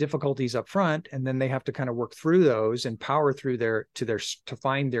weaknesses and difficulties up front, and then they have to kind of work through those and power through to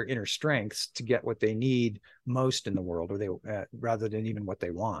find their inner strengths to get what they need most in the world, or rather than even what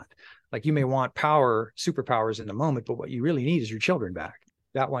they want. Like, you may want superpowers in the moment, but what you really need is your children back.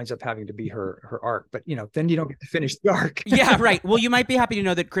 That winds up having to be her arc, but then you don't get to finish the arc. Yeah, right. Well, you might be happy to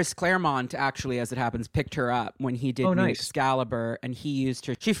know that Chris Claremont actually, as it happens, picked her up when he did New Excalibur, and he used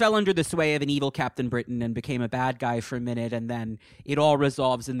her. She fell under the sway of an evil Captain Britain and became a bad guy for a minute, and then it all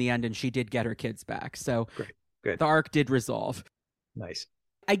resolves in the end, and she did get her kids back. So great, good. The arc did resolve. Nice.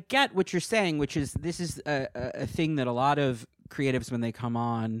 I get what you're saying, which is this is a thing that a lot of creatives, when they come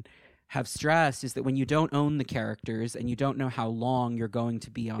on, have stressed, is that when you don't own the characters and you don't know how long you're going to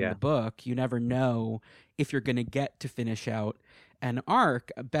be on the book, you never know if you're going to get to finish out an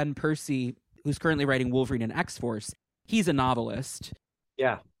arc. Ben Percy, who's currently writing Wolverine and X-Force, he's a novelist.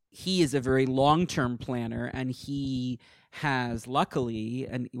 Yeah. he is a very long-term planner, and he has luckily,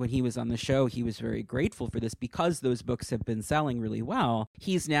 and when he was on the show, he was very grateful for this because those books have been selling really well.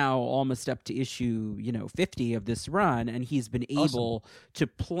 He's now almost up to issue, 50 of this run, and he's been able to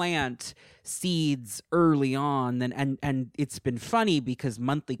plant seeds early on. And it's been funny because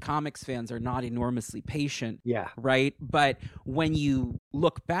monthly comics fans are not enormously patient. Yeah. Right. But when you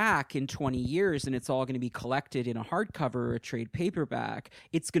look back in 20 years and it's all going to be collected in a hardcover or a trade paperback,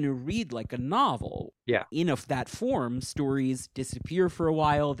 it's going to read like a novel. Yeah. In that form, stories disappear for a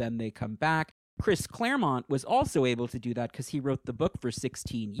while, then they come back. Chris Claremont was also able to do that because he wrote the book for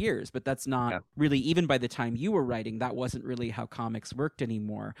 16 years, but that's not really, even by the time you were writing, that wasn't really how comics worked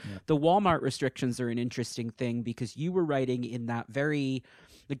anymore. Yeah. The Walmart restrictions are an interesting thing because you were writing in that very,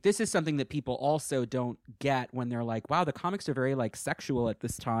 like, this is something that people also don't get when they're like, wow, the comics are very like sexual at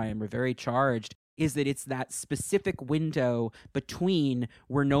this time or very charged, is that it's that specific window between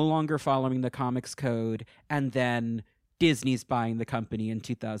we're no longer following the comics code and then Disney's buying the company in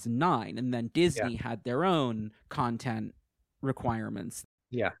 2009, and then Disney had their own content requirements.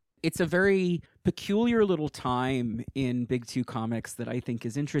 Yeah. It's a very peculiar little time in Big Two Comics that I think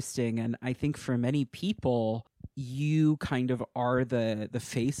is interesting, and I think for many people, you kind of are the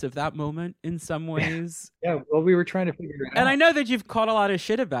face of that moment in some ways. Yeah, well, we were trying to figure it out. And I know that you've caught a lot of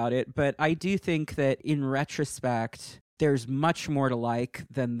shit about it, but I do think that in retrospect, there's much more to like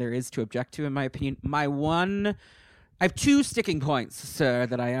than there is to object to, in my opinion. I have two sticking points, sir,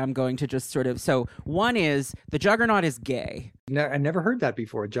 that I am going to just sort of... So one is the Juggernaut is gay. No, I never heard that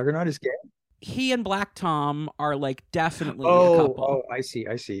before. Juggernaut is gay? He and Black Tom are like definitely a couple. Oh, I see.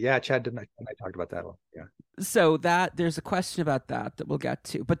 Yeah, Chad and I talked about that. Yeah. So there's a question about that we'll get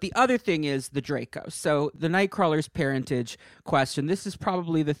to. But the other thing is the Draco. So the Nightcrawler's parentage question, this is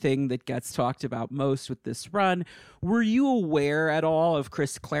probably the thing that gets talked about most with this run. Were you aware at all of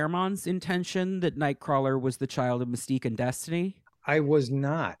Chris Claremont's intention that Nightcrawler was the child of Mystique and Destiny? I was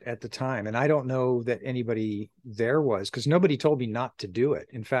not at the time, and I don't know that anybody there was, because nobody told me not to do it.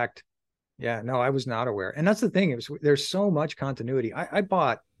 In fact, I was not aware. And that's the thing, there's so much continuity. I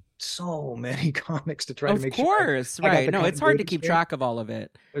bought so many comics to try to make sure. Of course, right. No, it's hard to keep track of all of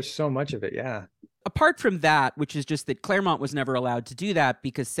it. There's so much of it, yeah. Apart from that, which is just that Claremont was never allowed to do that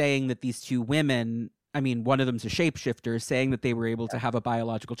because saying that these two women, I mean, one of them's a shapeshifter, saying that they were able to have a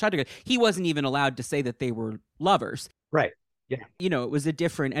biological child together, he wasn't even allowed to say that they were lovers. Right. Yeah. It was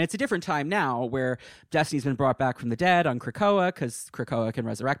it's a different time now where Destiny's been brought back from the dead on Krakoa because Krakoa can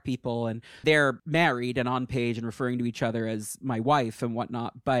resurrect people, and they're married and on page and referring to each other as my wife and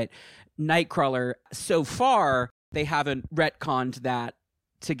whatnot. But Nightcrawler, so far, they haven't retconned that.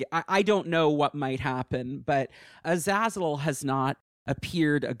 I don't know what might happen, but Azazel has not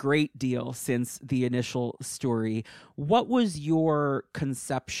appeared a great deal since the initial story. What was your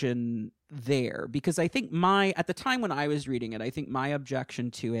conception there? Because I think at the time when I was reading it, I think my objection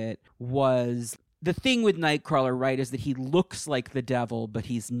to it was the thing with Nightcrawler, right, is that he looks like the devil, but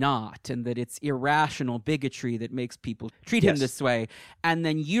he's not, and that it's irrational bigotry that makes people treat him this way. And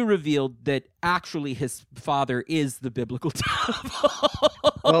then you revealed that actually his father is the biblical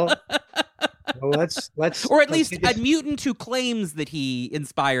devil. Well, let's or at least a mutant who claims that he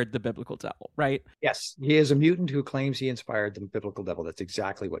inspired the biblical devil, right? Yes, he is a mutant who claims he inspired the biblical devil. That's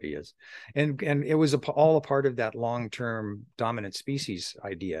exactly what he is, and it was all a part of that long-term dominant species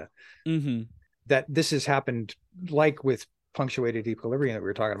idea. Mm-hmm. That this has happened, like with punctuated equilibrium that we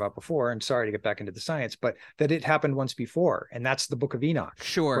were talking about before, and sorry to get back into the science, but that it happened once before, and that's the Book of Enoch,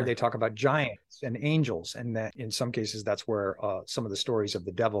 where they talk about giants and angels, and that in some cases that's where some of the stories of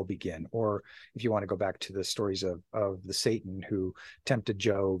the devil begin. Or if you want to go back to the stories of the Satan who tempted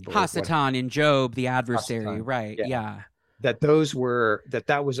Job, Hasatan in Job, the adversary, Hasatan. Right? Yeah. That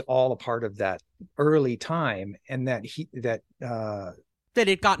was all a part of that early time, and that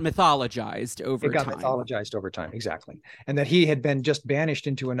it got mythologized over time. Exactly. And that he had been just banished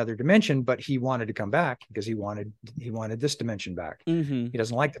into another dimension, but he wanted to come back because he wanted this dimension back. Mm-hmm. He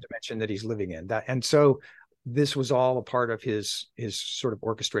doesn't like the dimension that he's living in. And so this was all a part of his sort of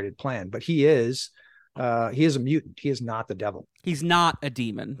orchestrated plan. But he is a mutant. He is not the devil. He's not a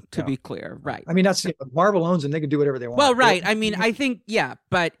demon, to be clear. Right. I mean, that's Marvel owns and they can do whatever they want. Well, right. I mean, I think,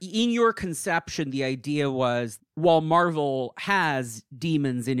 but in your conception, the idea was, while Marvel has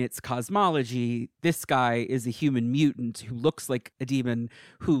demons in its cosmology, this guy is a human mutant who looks like a demon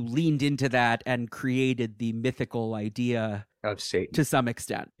who leaned into that and created the mythical idea of Satan to some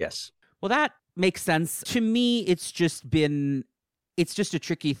extent. Yes. Well, that makes sense. To me, it's just a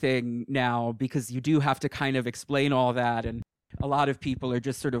tricky thing now because you do have to kind of explain all that, and a lot of people are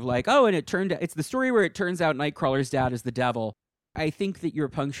just sort of like, oh, and it's the story where it turns out Nightcrawler's dad is the devil. I think that your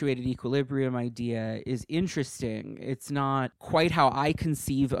punctuated equilibrium idea is interesting. It's not quite how I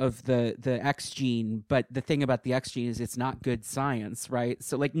conceive of the X gene, but the thing about the X gene is it's not good science, right?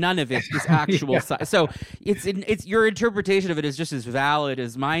 So like none of it is actual science. So it's your interpretation of it is just as valid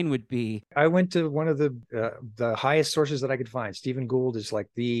as mine would be. I went to one of the highest sources that I could find. Stephen Gould is like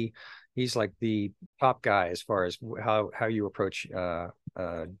he's like the top guy as far as how you approach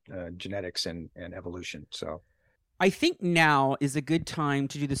genetics and evolution. So I think now is a good time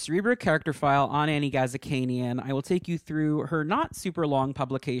to do the Cerebro character file on Annie Ghazikhanian. I will take you through her not super long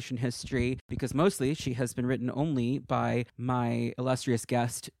publication history, because mostly she has been written only by my illustrious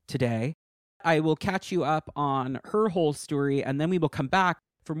guest today. I will catch you up on her whole story, and then we will come back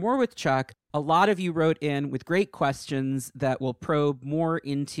for more with Chuck. A lot of you wrote in with great questions that will probe more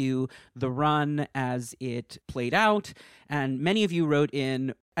into the run as it played out, and many of you wrote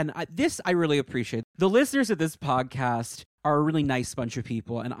in, and this I really appreciate. The listeners of this podcast are a really nice bunch of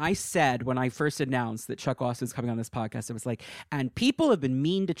people, and I said when I first announced that Chuck Austin's coming on this podcast, it was like, and people have been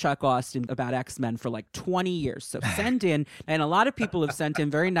mean to Chuck Austin about X-Men for like 20 years, so send in, and a lot of people have sent in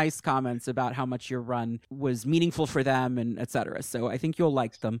very nice comments about how much your run was meaningful for them, and etc. So I think you'll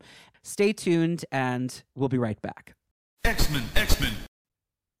like them. Stay tuned, and we'll be right back. X-Men.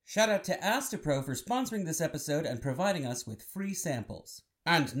 Shout out to Astapro for sponsoring this episode and providing us with free samples.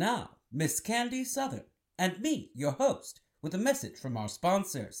 And now, Miss Candy Southern, and me, your host, with a message from our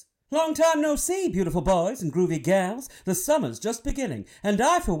sponsors. Long time no see, beautiful boys and groovy gals. The summer's just beginning, and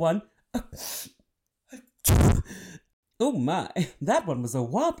I, for one... Oh my, that one was a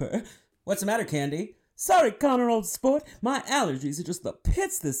whopper. What's the matter, Candy? Sorry, Connor, old sport. My allergies are just the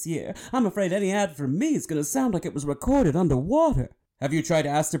pits this year. I'm afraid any ad from me is going to sound like it was recorded underwater. Have you tried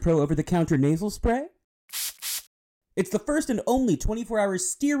Astapro over-the-counter nasal spray? It's the first and only 24-hour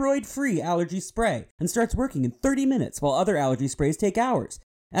steroid-free allergy spray and starts working in 30 minutes while other allergy sprays take hours.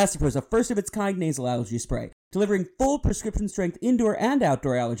 Astapro is a first-of-its-kind nasal allergy spray, delivering full prescription-strength indoor and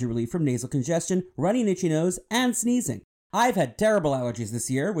outdoor allergy relief from nasal congestion, runny and itchy nose, and sneezing. I've had terrible allergies this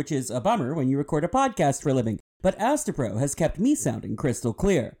year, which is a bummer when you record a podcast for a living, but Astapro has kept me sounding crystal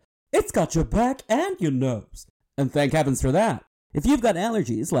clear. It's got your back and your nose. And thank heavens for that. If you've got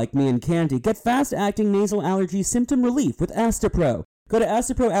allergies like me and Candy, get fast-acting nasal allergy symptom relief with Astapro. Go to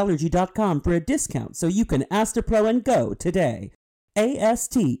astaproallergy.com for a discount so you can Astapro and go today. ASTEPRO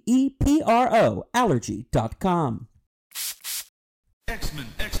allergy.com. X-Men.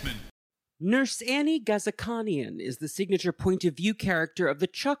 Nurse Annie Ghazikhanian is the signature point-of-view character of the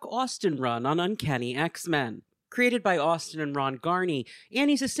Chuck Austen run on Uncanny X-Men. Created by Austen and Ron Garney,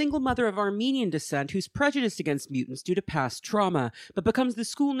 Annie's a single mother of Armenian descent who's prejudiced against mutants due to past trauma, but becomes the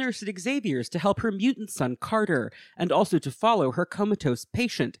school nurse at Xavier's to help her mutant son Carter, and also to follow her comatose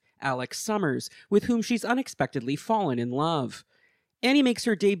patient, Alex Summers, with whom she's unexpectedly fallen in love. Annie makes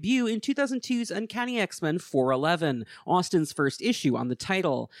her debut in 2002's Uncanny X-Men 411, Austen's first issue on the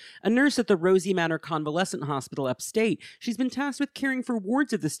title. A nurse at the Rosie Manor Convalescent Hospital upstate, she's been tasked with caring for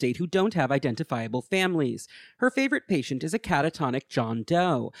wards of the state who don't have identifiable families. Her favorite patient is a catatonic John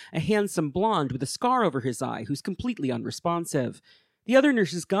Doe, a handsome blonde with a scar over his eye who's completely unresponsive. The other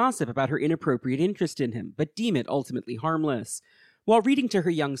nurses gossip about her inappropriate interest in him, but deem it ultimately harmless. While reading to her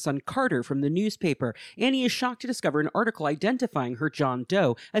young son Carter from the newspaper, Annie is shocked to discover an article identifying her John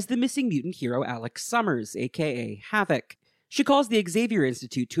Doe as the missing mutant hero Alex Summers, aka Havoc. She calls the Xavier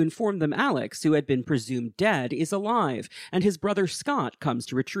Institute to inform them Alex, who had been presumed dead, is alive, and his brother Scott comes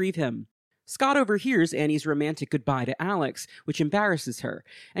to retrieve him. Scott overhears Annie's romantic goodbye to Alex, which embarrasses her,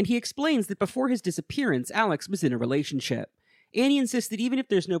 and he explains that before his disappearance, Alex was in a relationship. Annie insists that even if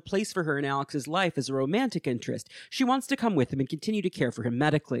there's no place for her in Alex's life as a romantic interest, she wants to come with him and continue to care for him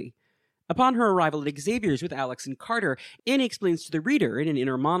medically. Upon her arrival at Xavier's with Alex and Carter, Annie explains to the reader in an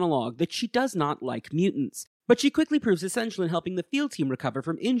inner monologue that she does not like mutants, but she quickly proves essential in helping the field team recover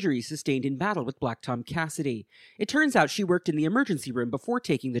from injuries sustained in battle with Black Tom Cassidy. It turns out she worked in the emergency room before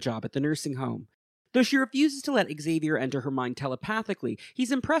taking the job at the nursing home. Though she refuses to let Xavier enter her mind telepathically,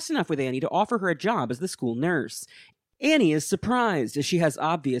 he's impressed enough with Annie to offer her a job as the school nurse. Annie is surprised as she has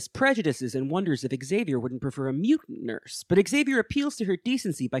obvious prejudices and wonders if Xavier wouldn't prefer a mutant nurse, but Xavier appeals to her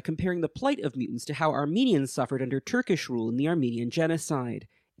decency by comparing the plight of mutants to how Armenians suffered under Turkish rule in the Armenian genocide.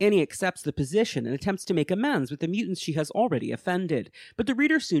 Annie accepts the position and attempts to make amends with the mutants she has already offended, but the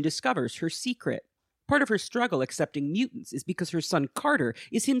reader soon discovers her secret. Part of her struggle accepting mutants is because her son Carter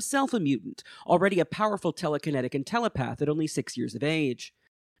is himself a mutant, already a powerful telekinetic and telepath at only 6 years of age.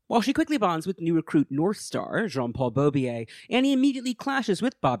 While she quickly bonds with new recruit North Star, Jean-Paul Beaubier, Annie immediately clashes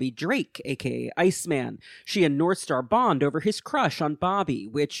with Bobby Drake, aka Iceman. She and North Star bond over his crush on Bobby,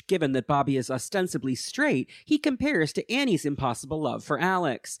 which, given that Bobby is ostensibly straight, he compares to Annie's impossible love for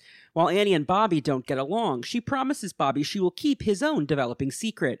Alex. While Annie and Bobby don't get along, she promises Bobby she will keep his own developing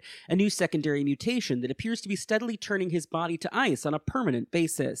secret, a new secondary mutation that appears to be steadily turning his body to ice on a permanent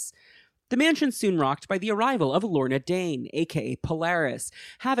basis. The mansion's soon rocked by the arrival of Lorna Dane, aka Polaris,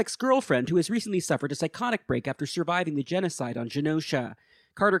 Havoc's girlfriend who has recently suffered a psychotic break after surviving the genocide on Genosha.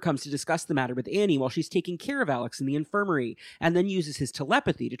 Carter comes to discuss the matter with Annie while she's taking care of Alex in the infirmary, and then uses his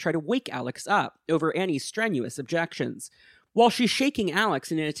telepathy to try to wake Alex up over Annie's strenuous objections. While she's shaking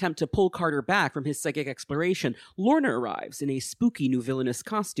Alex in an attempt to pull Carter back from his psychic exploration, Lorna arrives in a spooky new villainous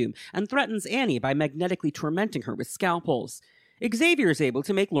costume and threatens Annie by magnetically tormenting her with scalpels. Xavier is able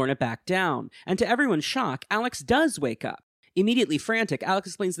to make Lorna back down, and to everyone's shock, Alex does wake up. Immediately frantic, Alex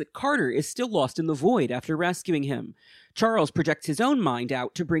explains that Carter is still lost in the void after rescuing him. Charles projects his own mind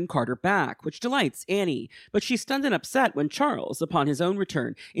out to bring Carter back, which delights Annie, but she's stunned and upset when Charles, upon his own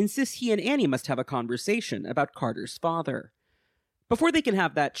return, insists he and Annie must have a conversation about Carter's father. Before they can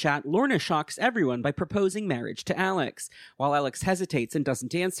have that chat, Lorna shocks everyone by proposing marriage to Alex. While Alex hesitates and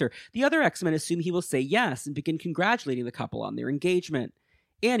doesn't answer, the other X-Men assume he will say yes and begin congratulating the couple on their engagement.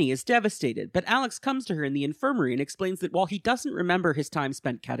 Annie is devastated, but Alex comes to her in the infirmary and explains that while he doesn't remember his time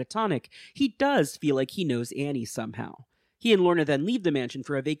spent catatonic, he does feel like he knows Annie somehow. He and Lorna then leave the mansion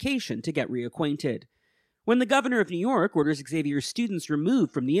for a vacation to get reacquainted. When the governor of New York orders Xavier's students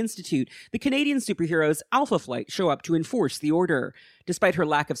removed from the institute, the Canadian superheroes Alpha Flight show up to enforce the order. Despite her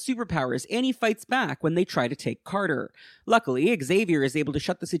lack of superpowers, Annie fights back when they try to take Carter. Luckily, Xavier is able to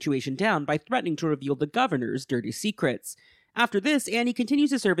shut the situation down by threatening to reveal the governor's dirty secrets. After this, Annie continues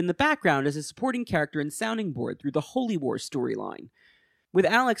to serve in the background as a supporting character and sounding board through the Holy War storyline. With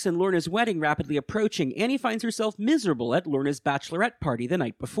Alex and Lorna's wedding rapidly approaching, Annie finds herself miserable at Lorna's bachelorette party the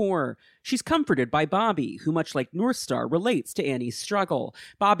night before. She's comforted by Bobby, who, much like North Star, relates to Annie's struggle.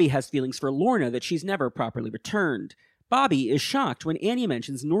 Bobby has feelings for Lorna that she's never properly returned. Bobby is shocked when Annie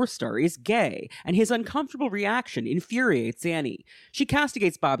mentions North Star is gay, and his uncomfortable reaction infuriates Annie. She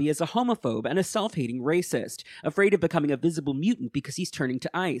castigates Bobby as a homophobe and a self-hating racist, afraid of becoming a visible mutant because he's turning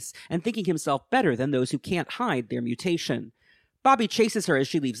to ice, and thinking himself better than those who can't hide their mutation. Bobby chases her as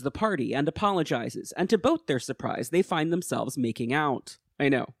she leaves the party and apologizes, and to both their surprise, they find themselves making out. I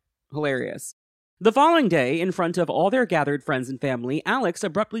know. Hilarious. The following day, in front of all their gathered friends and family, Alex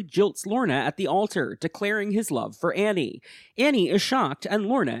abruptly jilts Lorna at the altar, declaring his love for Annie. Annie is shocked, and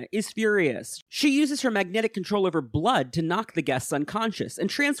Lorna is furious. She uses her magnetic control over blood to knock the guests unconscious, and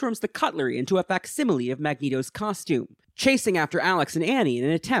transforms the cutlery into a facsimile of Magneto's costume, chasing after Alex and Annie in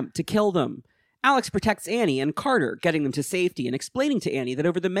an attempt to kill them. Alex protects Annie and Carter, getting them to safety and explaining to Annie that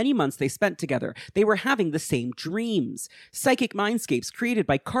over the many months they spent together, they were having the same dreams. Psychic mindscapes created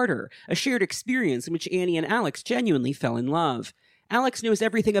by Carter, a shared experience in which Annie and Alex genuinely fell in love. Alex knows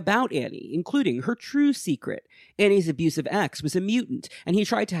everything about Annie, including her true secret. Annie's abusive ex was a mutant, and he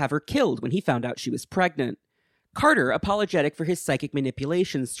tried to have her killed when he found out she was pregnant. Carter, apologetic for his psychic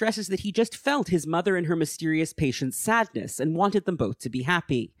manipulation, stresses that he just felt his mother and her mysterious patient's sadness and wanted them both to be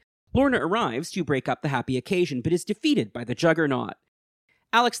happy. Lorna arrives to break up the happy occasion, but is defeated by the Juggernaut.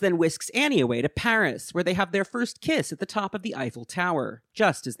 Alex then whisks Annie away to Paris, where they have their first kiss at the top of the Eiffel Tower,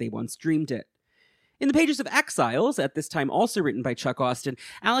 just as they once dreamed it. In the pages of Exiles, at this time also written by Chuck Austen,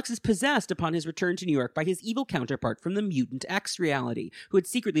 Alex is possessed upon his return to New York by his evil counterpart from the Mutant X reality, who had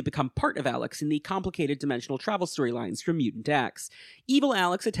secretly become part of Alex in the complicated dimensional travel storylines from Mutant X. Evil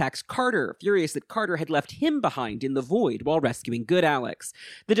Alex attacks Carter, furious that Carter had left him behind in the void while rescuing good Alex.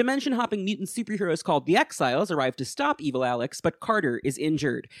 The dimension-hopping mutant superheroes called the Exiles arrive to stop evil Alex, but Carter is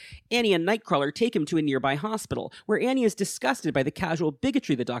injured. Annie and Nightcrawler take him to a nearby hospital, where Annie is disgusted by the casual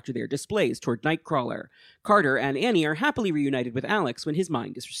bigotry the doctor there displays toward Nightcrawler. Carter and Annie are happily reunited with Alex when his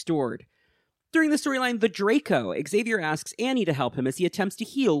mind is restored. During the storyline The Draco, Xavier asks Annie to help him as he attempts to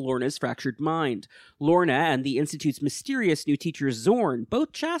heal Lorna's fractured mind. Lorna and the Institute's mysterious new teacher Zorn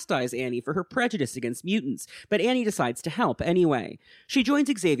both chastise Annie for her prejudice against mutants, but Annie decides to help anyway. She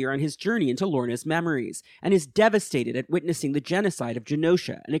joins Xavier on his journey into Lorna's memories, and is devastated at witnessing the genocide of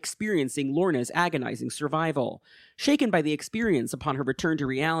Genosha and experiencing Lorna's agonizing survival. Shaken by the experience upon her return to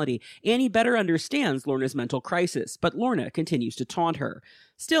reality, Annie better understands Lorna's mental crisis, but Lorna continues to taunt her.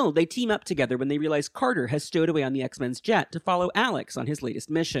 Still, they team up together when they realize Carter has stowed away on the X-Men's jet to follow Alex on his latest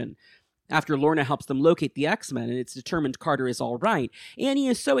mission. After Lorna helps them locate the X-Men and it's determined Carter is all right, Annie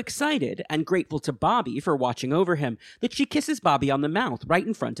is so excited and grateful to Bobby for watching over him that she kisses Bobby on the mouth right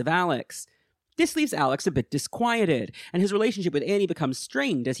in front of Alex. This leaves Alex a bit disquieted, and his relationship with Annie becomes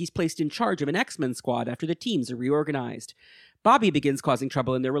strained as he's placed in charge of an X-Men squad after the teams are reorganized. Bobby begins causing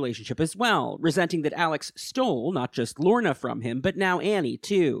trouble in their relationship as well, resenting that Alex stole not just Lorna from him, but now Annie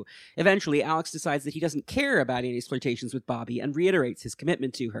too. Eventually, Alex decides that he doesn't care about Annie's flirtations with Bobby and reiterates his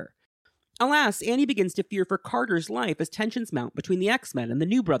commitment to her. Alas, Annie begins to fear for Carter's life as tensions mount between the X-Men and the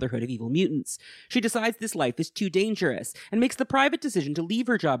new Brotherhood of Evil Mutants. She decides this life is too dangerous, and makes the private decision to leave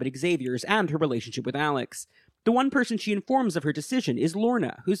her job at Xavier's and her relationship with Alex. The one person she informs of her decision is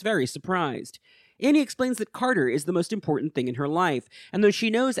Lorna, who's very surprised. Annie explains that Carter is the most important thing in her life, and though she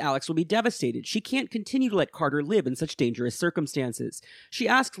knows Alex will be devastated, she can't continue to let Carter live in such dangerous circumstances. She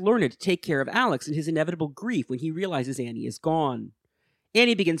asks Lorna to take care of Alex in his inevitable grief when he realizes Annie is gone.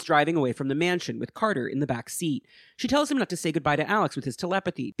 Annie begins driving away from the mansion, with Carter in the back seat. She tells him not to say goodbye to Alex with his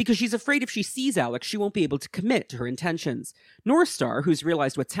telepathy, because she's afraid if she sees Alex, she won't be able to commit to her intentions. Northstar, who's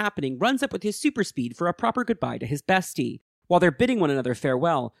realized what's happening, runs up with his super speed for a proper goodbye to his bestie. While they're bidding one another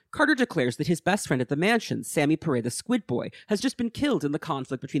farewell, Carter declares that his best friend at the mansion, Sammy Perret the Squid Boy, has just been killed in the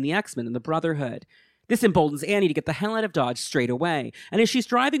conflict between the X-Men and the Brotherhood. This emboldens Annie to get the hell out of Dodge straight away, and as she's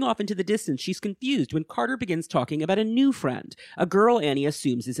driving off into the distance, she's confused when Carter begins talking about a new friend, a girl Annie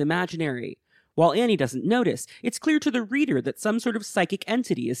assumes is imaginary. While Annie doesn't notice, it's clear to the reader that some sort of psychic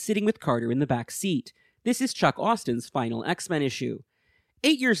entity is sitting with Carter in the back seat. This is Chuck Austen's final X-Men issue.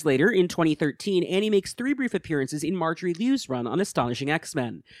 8 years later, in 2013, Annie makes 3 brief appearances in Marjorie Liu's run on Astonishing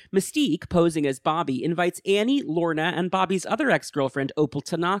X-Men. Mystique, posing as Bobby, invites Annie, Lorna, and Bobby's other ex-girlfriend, Opal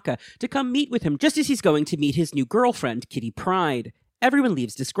Tanaka, to come meet with him just as he's going to meet his new girlfriend, Kitty Pryde. Everyone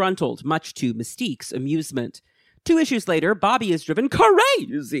leaves disgruntled, much to Mystique's amusement. 2 issues later, Bobby is driven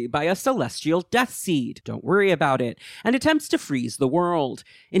crazy by a celestial death seed, don't worry about it, and attempts to freeze the world.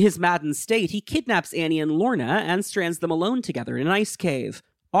 In his maddened state, he kidnaps Annie and Lorna and strands them alone together in an ice cave.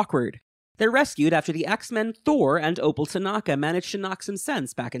 Awkward. They're rescued after the X-Men Thor and Opal Tanaka manage to knock some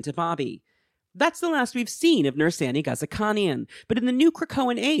sense back into Bobby. That's the last we've seen of Nurse Annie Ghazikhanian, but in the new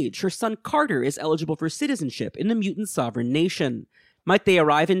Krakoan age, her son Carter is eligible for citizenship in the mutant sovereign nation. Might they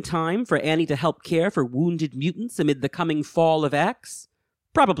arrive in time for Annie to help care for wounded mutants amid the coming fall of X?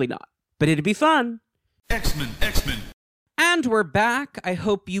 Probably not, but it'd be fun. X-Men. And we're back. I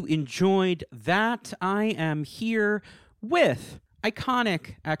hope you enjoyed that. I am here with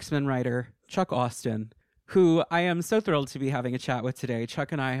iconic X-Men writer Chuck Austen, who I am so thrilled to be having a chat with today.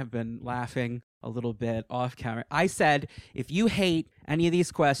 Chuck and I have been laughing a little bit off camera. I said, if you hate any of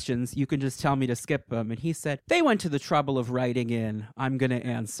these questions, you can just tell me to skip them. And he said, they went to the trouble of writing in, I'm going to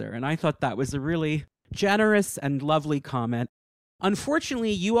answer. And I thought that was a really generous and lovely comment.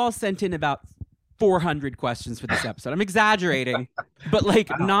 Unfortunately, you all sent in about 400 questions for this episode. I'm exaggerating, but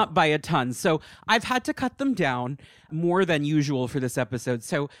not by a ton. So I've had to cut them down more than usual for this episode.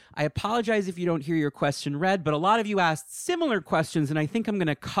 So I apologize if you don't hear your question read, but a lot of you asked similar questions, and I think I'm going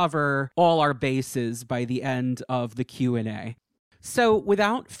to cover all our bases by the end of the Q&A. So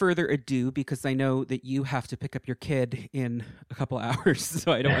without further ado, because I know that you have to pick up your kid in a couple hours,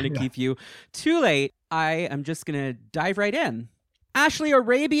 so I don't want to keep you too late, I am just going to dive right in. Ashley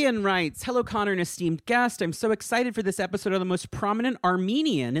Arabian writes, hello, Connor, an esteemed guest. I'm so excited for this episode of the most prominent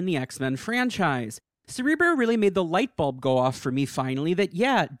Armenian in the X-Men franchise. Cerebro really made the light bulb go off for me finally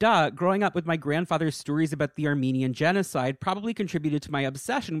that, growing up with my grandfather's stories about the Armenian genocide probably contributed to my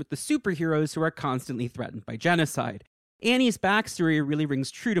obsession with the superheroes who are constantly threatened by genocide. Annie's backstory really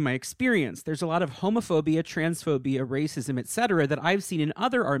rings true to my experience. There's a lot of homophobia, transphobia, racism, etc. that I've seen in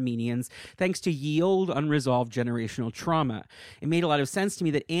other Armenians thanks to ye old unresolved generational trauma. It made a lot of sense to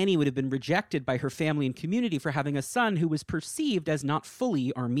me that Annie would have been rejected by her family and community for having a son who was perceived as not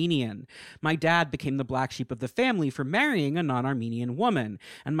fully Armenian. My dad became the black sheep of the family for marrying a non-Armenian woman,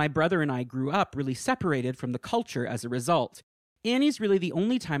 and my brother and I grew up really separated from the culture as a result. Annie's really the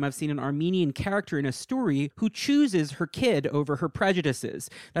only time I've seen an Armenian character in a story who chooses her kid over her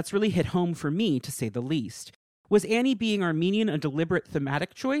prejudices. That's really hit home for me, to say the least. Was Annie being Armenian a deliberate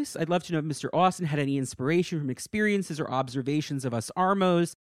thematic choice? I'd love to know if Mr. Austen had any inspiration from experiences or observations of us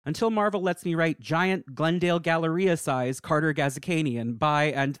Armos. Until Marvel lets me write giant Glendale Galleria size Carter Ghazikhanian. Bye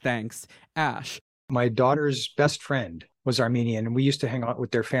and thanks. Ash. My daughter's best friend was Armenian, and we used to hang out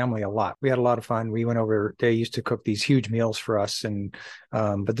with their family a lot. We had a lot of fun. We went over, they used to cook these huge meals for us. And,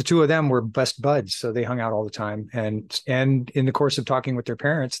 but the two of them were best buds. So they hung out all the time. And in the course of talking with their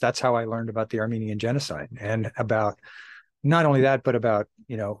parents, that's how I learned about the Armenian genocide and about not only that, but about,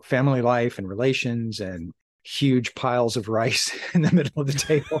 family life and relations and huge piles of rice in the middle of the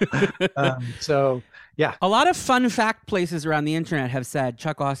table. So yeah. A lot of fun fact places around the internet have said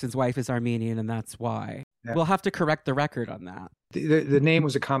Chuck Austen's wife is Armenian, and that's why. Yeah. We'll have to correct the record on that. The name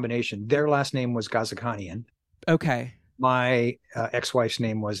was a combination. Their last name was Ghazikhanian. Okay. My ex-wife's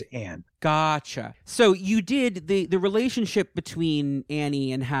name was Anne. Gotcha. So you did the relationship between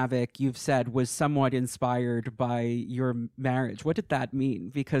Annie and Havoc, you've said, was somewhat inspired by your marriage. What did that mean?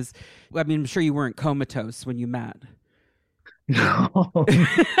 Because, I mean, I'm sure you weren't comatose when you met. No.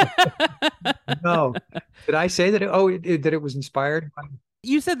 No. Did I say that? That it was inspired by?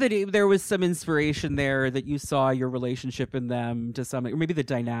 You said that there was some inspiration there, that you saw your relationship in them to some, or maybe the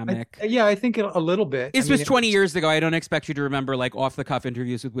dynamic. I think a little bit. This was 20 years ago. I don't expect you to remember like off the cuff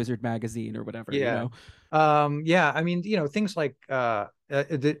interviews with Wizard Magazine or whatever. Yeah. You know? I mean, things like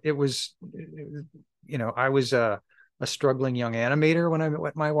it was, I was a struggling young animator when I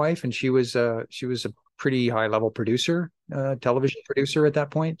met my wife, and she was a pretty high level producer, television producer at that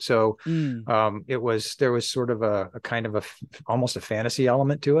point. So there was sort of a kind of almost a fantasy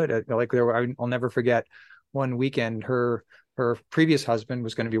element to it. I'll never forget one weekend, her previous husband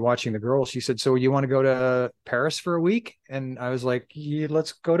was going to be watching the girls. She said, "So you want to go to Paris for a week?" And I was like, "Yeah,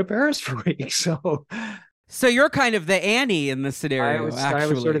 let's go to Paris for a week." So you're kind of the Annie in the scenario. I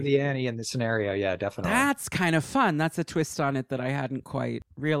was sort of the Annie in the scenario. Yeah, definitely. That's kind of fun. That's a twist on it that I hadn't quite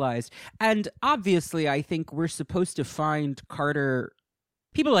realized. And obviously, I think we're supposed to find Carter.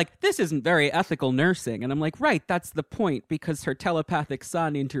 People are like, this isn't very ethical nursing. And I'm like, right, that's the point, because her telepathic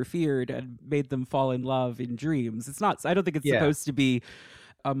son interfered and made them fall in love in dreams. It's not, I don't think it's supposed to be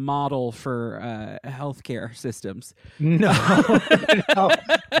a model for healthcare systems. No, no.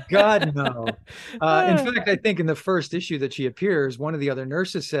 God, no. In fact, I think in the first issue that she appears, one of the other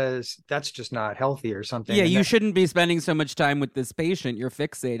nurses says, that's just not healthy or something. Yeah, you shouldn't be spending so much time with this patient. You're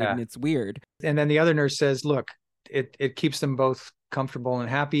fixated and it's weird. And then the other nurse says, look, it keeps them both comfortable and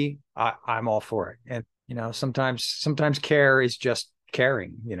happy. I'm all for it. And, sometimes care is just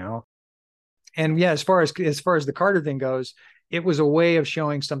caring, And yeah, as far as the Carter thing goes, it was a way of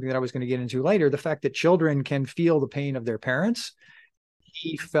showing something that I was going to get into later, the fact that children can feel the pain of their parents.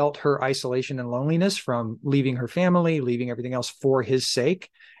 He felt her isolation and loneliness from leaving her family, leaving everything else for his sake.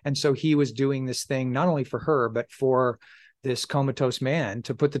 And so he was doing this thing, not only for her, but for this comatose man,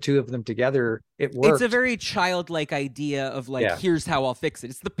 to put the two of them together. It worked. It's a very childlike idea of here's how I'll fix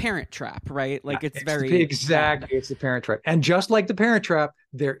it. It's the Parent Trap, right? It's very exactly. It's the Parent Trap. And just like the Parent Trap,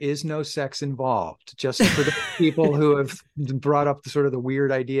 there is no sex involved. Just for the people who have brought up the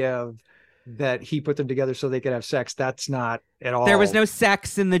weird idea of that he put them together so they could have sex. That's not at all. There was no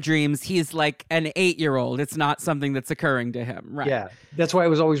sex in the dreams. He's like an 8-year-old. It's not something that's occurring to him. Right. Yeah. That's why it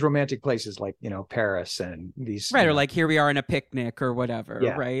was always romantic places like, Paris and these. Right. Or like here we are in a picnic or whatever.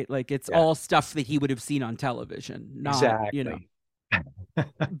 Yeah. Right. Like it's all stuff that he would have seen on television. Not, exactly.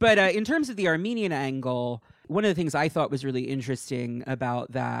 But in terms of the Armenian angle, one of the things I thought was really interesting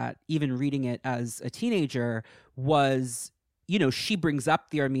about that, even reading it as a teenager, was she brings up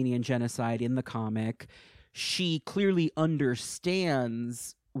the Armenian genocide in the comic. She clearly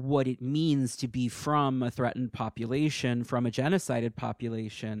understands what it means to be from a threatened population, from a genocided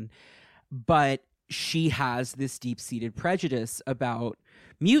population, but she has this deep-seated prejudice about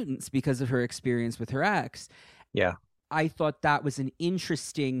mutants because of her experience with her ex. Yeah. I thought that was an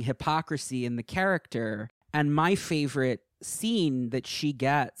interesting hypocrisy in the character. And my favorite scene that she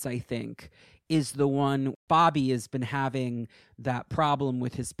gets, I think, is the one Bobby has been having that problem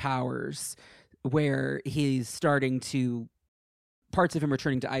with his powers where he's parts of him are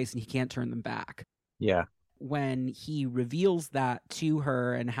turning to ice and he can't turn them back. Yeah. When he reveals that to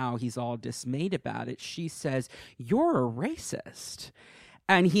her and how he's all dismayed about it, she says, "You're a racist."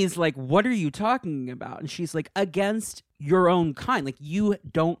 And he's like, "What are you talking about?" And she's like, "Against your own kind. Like, you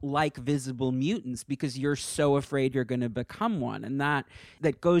don't like visible mutants because you're so afraid you're going to become one." And that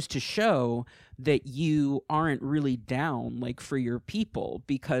goes to show that you aren't really down for your people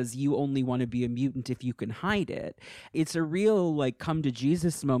because you only want to be a mutant if you can hide it. It's a real come to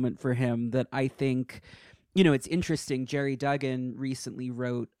Jesus moment for him that I think, it's interesting. Jerry Duggan recently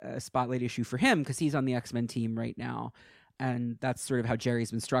wrote a spotlight issue for him because he's on the X-Men team right now. And that's sort of how Jerry's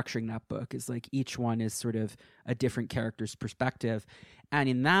been structuring that book, is each one is sort of a different character's perspective. And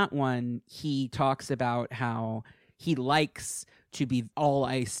in that one, he talks about how he likes to be all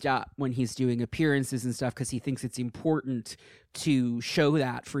iced up when he's doing appearances and stuff because he thinks it's important to show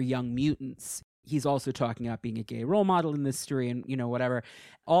that for young mutants. He's also talking about being a gay role model in this story and, whatever.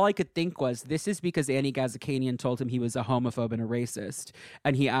 All I could think was, this is because Annie Ghazikhanian told him he was a homophobe and a racist.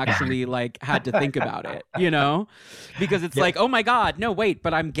 And he actually, had to think about it, Because it's oh my God, no, wait,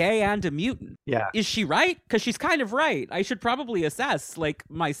 but I'm gay and a mutant. Yeah. Is she right? Because she's kind of right. I should probably assess,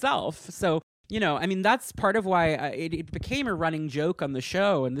 myself. So I mean, that's part of why it became a running joke on the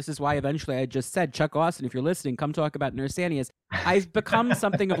show. And this is why eventually I just said, Chuck Austen, if you're listening, come talk about Nurse Annie. I've become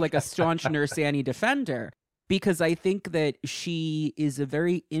something of like a staunch Nurse Annie defender, because I think that she is a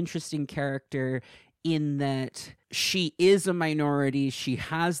very interesting character in that she is a minority. She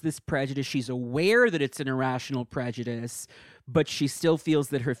has this prejudice. She's aware that it's an irrational prejudice, but she still feels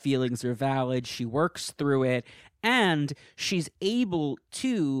that her feelings are valid. She works through it. And she's able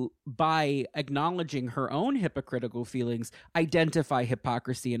to, by acknowledging her own hypocritical feelings, identify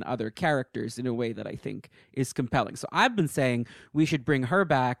hypocrisy in other characters in a way that I think is compelling. So I've been saying we should bring her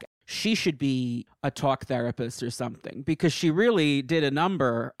back. She should be a talk therapist or something, because she really did a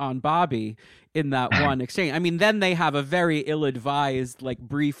number on Bobby in that one exchange. I mean, then they have a very ill-advised, like,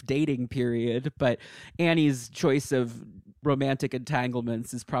 brief dating period, but Annie's choice of romantic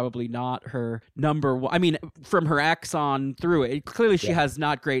entanglements is probably not her number one. I mean, from her ex on through it, clearly she has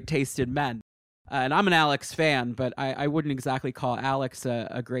not great taste in men. And I'm an Alex fan, but I wouldn't exactly call Alex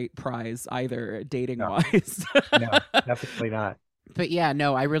a great prize either, dating-wise. No, definitely not. But yeah,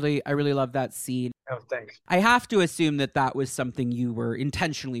 no, I really love that scene. Oh, thanks. I have to assume that was something you were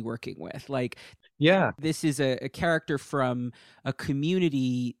intentionally working with. Like, yeah, this is a character from a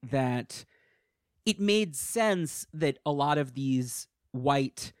community that it made sense that a lot of these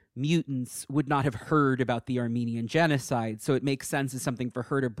white mutants would not have heard about the Armenian genocide. So it makes sense as something for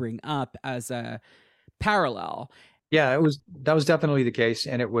her to bring up as a parallel. Yeah, that was definitely the case.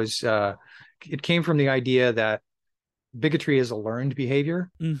 And it came from the idea that bigotry is a learned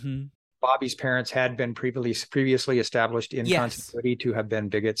behavior. Mm-hmm. Bobby's parents had been previously established in continuity to have been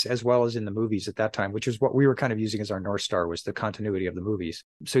bigots, as well as in the movies at that time, which is what we were kind of using as our North Star, was the continuity of the movies.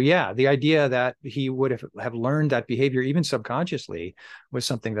 So yeah, the idea that he would have learned that behavior, even subconsciously, was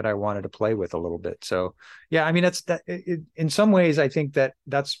something that I wanted to play with a little bit. So yeah, I mean, in some ways, I think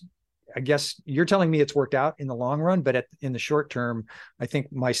that's, I guess you're telling me it's worked out in the long run, but in the short term, I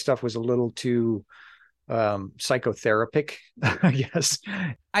think my stuff was a little too psychotherapic, I guess.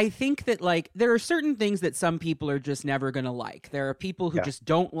 I think that, like, there are certain things that some people are just never going to like. There are people who just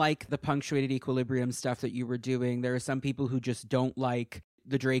don't like the punctuated equilibrium stuff that you were doing. There are some people who just don't like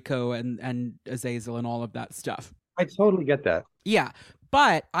the Draco and Azazel and all of that stuff. I totally get that. Yeah.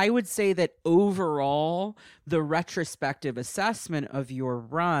 But I would say that overall, the retrospective assessment of your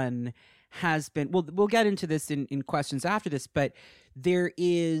run has been, we'll get into this in questions after this, but there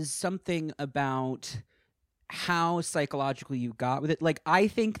is something about how psychological you got with it. Like, I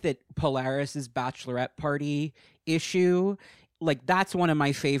think that Polaris's bachelorette party issue, like, that's one of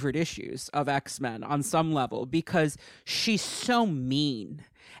my favorite issues of X-Men on some level, because she's so mean.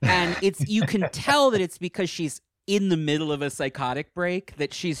 And you can tell that it's because she's in the middle of a psychotic break,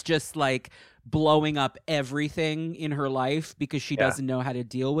 that she's just like blowing up everything in her life because she doesn't know how to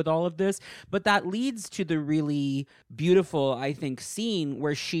deal with all of this. But that leads to the really beautiful, I think, scene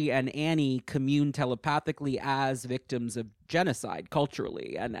where she and Annie commune telepathically as victims of genocide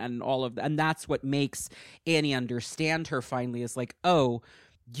culturally, and all of that. And that's what makes Annie understand her finally, is like, oh,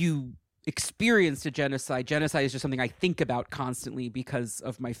 you experienced a genocide. Genocide is just something I think about constantly because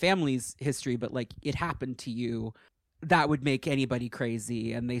of my family's history, but like, it happened to you. That would make anybody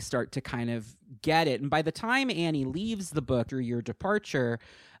crazy. And they start to kind of get it. And by the time Annie leaves the book through your departure,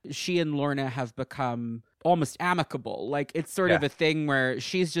 she and Lorna have become almost amicable. Like, it's sort of a thing where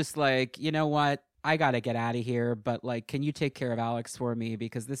she's just like, you know what? I got to get out of here, but like, can you take care of Alex for me?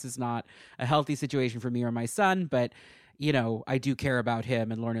 Because this is not a healthy situation for me or my son, but you know, I do care about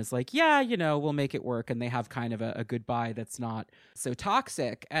him. And Lorna's like, yeah, you know, we'll make it work. And they have kind of a goodbye that's not so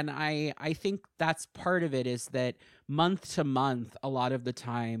toxic. And I think that's part of it, is that month to month, a lot of the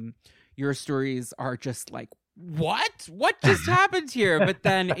time, your stories are just like, what just happened here? But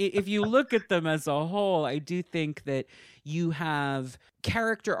then if you look at them as a whole, I do think that you have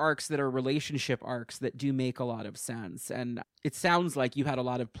character arcs that are relationship arcs that do make a lot of sense. And it sounds like you had a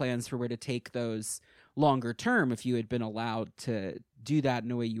lot of plans for where to take those longer term if you had been allowed to do that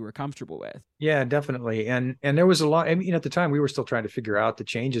in a way you were comfortable with. Yeah, definitely. And there was a lot, I mean, at the time we were still trying to figure out the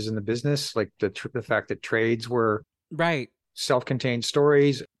changes in the business, like the fact that trades were self-contained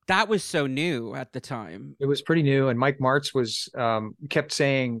stories. That was so new at the time. It was pretty new. And Mike Martz was kept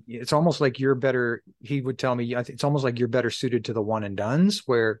saying, it's almost like you're better. He would tell me, I think it's almost like you're better suited to the one and dones,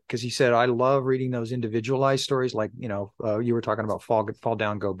 because he said, I love reading those individualized stories. Like, you know, you were talking about Fall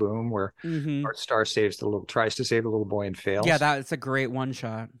Down, Go Boom, where Art Star tries to save the little boy and fails. Yeah, that's a great one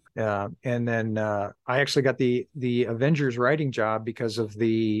shot. And then I actually got the Avengers writing job because of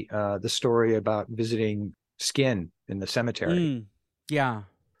the story about visiting Skin in the cemetery. Yeah.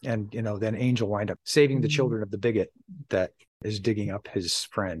 And, you know, then Angel wind up saving the children of the bigot that is digging up his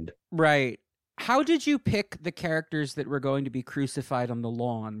friend. Right. How did you pick the characters that were going to be crucified on the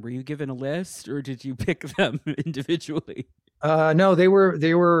lawn? Were you given a list, or did you pick them individually? No, they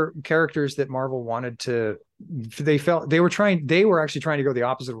were characters that Marvel wanted to. They felt they were actually trying to go the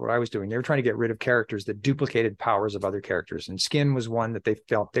opposite of what I was doing. They were trying to get rid of characters that duplicated powers of other characters, and Skin was one that they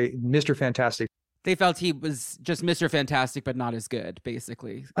felt Mr. Fantastic. They felt he was just Mr. Fantastic, but not as good,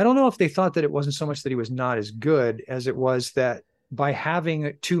 basically. I don't know if they thought that it wasn't so much that he was not as good as it was that by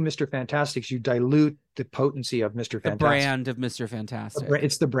having two Mr. Fantastics, you dilute the potency of Mr. Fantastic. The brand of Mr. Fantastic.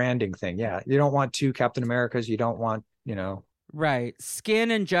 It's the branding thing. Yeah. You don't want two Captain Americas. You don't want, Right.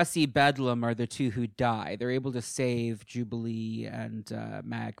 Skin and Jesse Bedlam are the two who die. They're able to save Jubilee and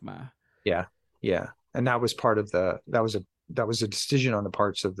Magma. Yeah. Yeah. And that was part of that was a decision on the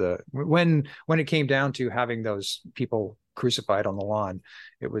parts of when it came down to having those people crucified on the lawn,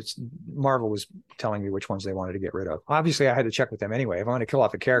 Marvel was telling me which ones they wanted to get rid of. Obviously I had to check with them anyway. If I want to kill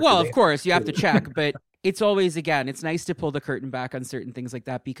off a character. Well, of course you have to check, but it's always, again, it's nice to pull the curtain back on certain things like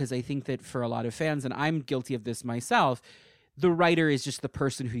that, because I think that for a lot of fans, and I'm guilty of this myself, the writer is just the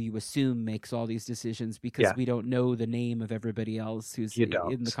person who you assume makes all these decisions, because we don't know the name of everybody else who's in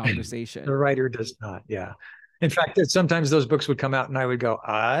the conversation. The writer does not. Yeah. In fact, sometimes those books would come out and I would go,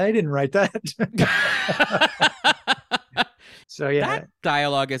 I didn't write that. So yeah, that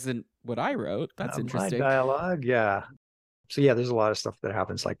dialogue isn't what I wrote. That's interesting. My dialogue. Yeah. So yeah, there's a lot of stuff that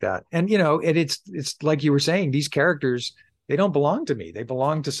happens like that. And, it's like you were saying, these characters, they don't belong to me. They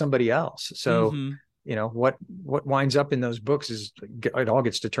belong to somebody else. So, what winds up in those books it all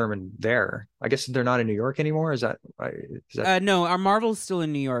gets determined there. I guess they're not in New York anymore. Is that no, our Marvel's still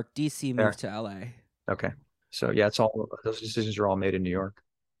in New York. DC moved to LA. Okay. So yeah, those decisions are all made in New York.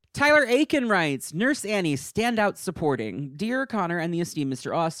 Tyler Aiken writes, Nurse Annie, standout supporting. Dear Connor and the esteemed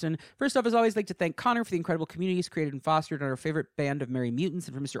Mr. Austen, first off, as always, I'd like to thank Connor for the incredible communities created and fostered on our favorite band of merry mutants.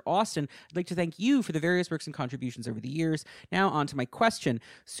 And for Mr. Austen, I'd like to thank you for the various works and contributions over the years. Now on to my question.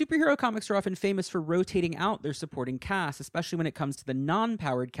 Superhero comics are often famous for rotating out their supporting cast, especially when it comes to the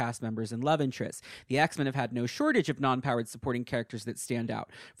non-powered cast members and love interests. The X-Men have had no shortage of non-powered supporting characters that stand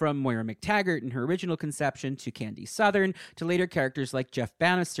out, from Moira McTaggart in her original conception to Candy Southern, to later characters like Jeff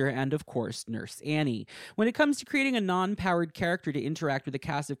Bannister, and of course, Nurse Annie. When it comes to creating a non-powered character to interact with a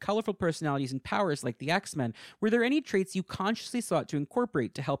cast of colorful personalities and powers like the X-Men, were there any traits you consciously sought to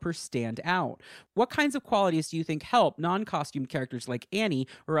incorporate to help her stand out? What kinds of qualities do you think help non-costume characters like Annie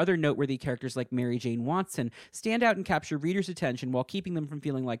or other noteworthy characters like Mary Jane Watson stand out and capture readers' attention while keeping them from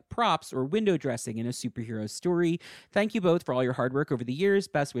feeling like props or window dressing in a superhero story? Thank you both for all your hard work over the years.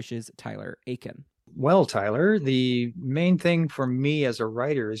 Best wishes, Tyler Aiken. Well, Tyler, the main thing for me as a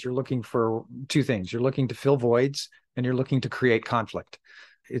writer is you're looking for two things. You're looking to fill voids and you're looking to create conflict.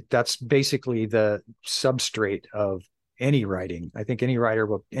 That's basically the substrate of any writing. I think any writer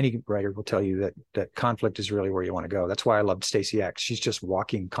will tell you that conflict is really where you want to go. That's why I loved Stacey X. She's just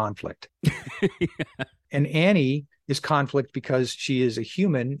walking conflict. Yeah. And Annie is conflict because she is a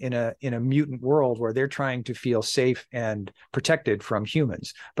human in a mutant world where they're trying to feel safe and protected from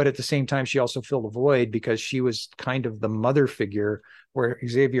humans. But at the same time, she also filled a void because she was kind of the mother figure, where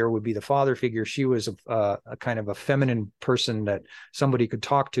Xavier would be the father figure. She was a kind of a feminine person that somebody could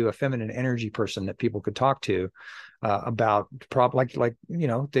talk to, a feminine energy person that people could talk to about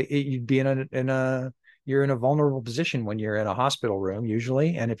you'd be you're in a vulnerable position when you're in a hospital room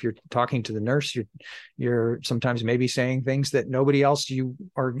usually. And if you're talking to the nurse, you're sometimes maybe saying things that nobody else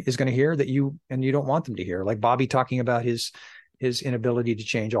is going to hear and you don't want them to hear, like Bobby talking about his inability to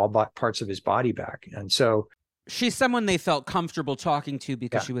change all parts of his body back. And so she's someone they felt comfortable talking to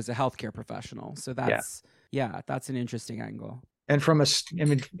because she was a healthcare professional. So that's an interesting angle. And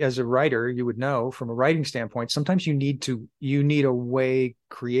as a writer, you would know from a writing standpoint, sometimes you need a way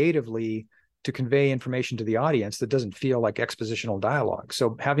creatively to convey information to the audience that doesn't feel like expositional dialogue.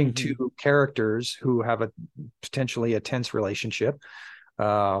 So having two characters who have potentially a tense relationship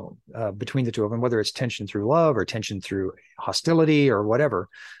between the two of them, whether it's tension through love or tension through hostility or whatever,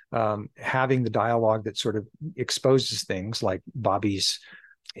 having the dialogue that sort of exposes things like his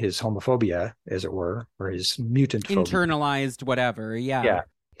homophobia, as it were, or his mutant phobia. Internalized whatever, yeah.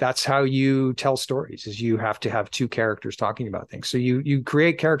 That's how you tell stories, is you have to have two characters talking about things. So you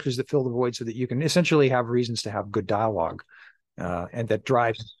create characters that fill the void so that you can essentially have reasons to have good dialogue and that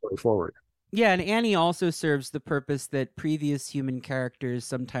drives the story forward. Yeah, and Annie also serves the purpose that previous human characters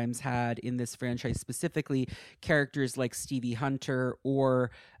sometimes had in this franchise, specifically characters like Stevie Hunter or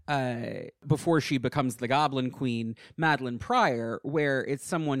before she becomes the Goblin Queen, Madeline Pryor, where it's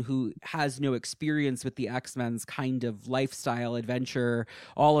someone who has no experience with the X-Men's kind of lifestyle, adventure,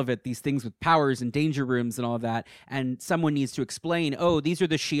 all of it, these things with powers and danger rooms and all of that. And someone needs to explain, oh, these are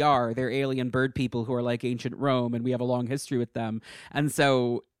the Shi'ar, they're alien bird people who are like ancient Rome, and we have a long history with them. And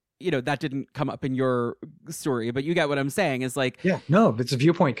so, that didn't come up in your story, but you get what I'm saying. Is like, yeah, no, it's a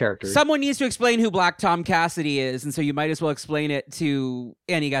viewpoint character. Someone needs to explain who Black Tom Cassidy is, and so you might as well explain it to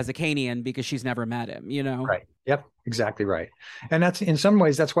Annie Ghazikhanian because she's never met him, Right. Yep, exactly right. And that's, in some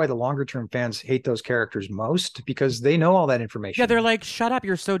ways, that's why the longer term fans hate those characters most, because they know all that information. Yeah, they're like, shut up,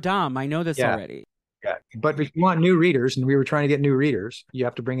 you're so dumb. I know this already. Yeah, but if you want new readers, and we were trying to get new readers, you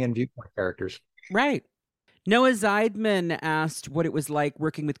have to bring in viewpoint characters. Right. Noah Zeidman asked what it was like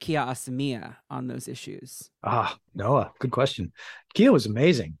working with Kia Asamiya on those issues. Noah, good question. Kia was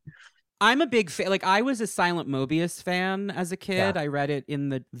amazing. I'm a big fan. Like, I was a Silent Mobius fan as a kid. Yeah. I read it in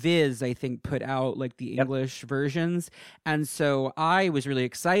the Viz, I think, put out like the English versions. And so I was really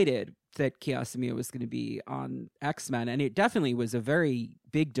excited that Kia Asamiya was going to be on X-Men. And it definitely was a very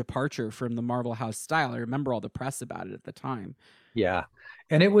big departure from the Marvel House style. I remember all the press about it at the time. Yeah.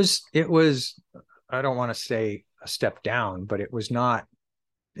 And it was, I don't want to say a step down, but it was not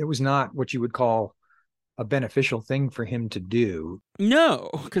what you would call a beneficial thing for him to do. No,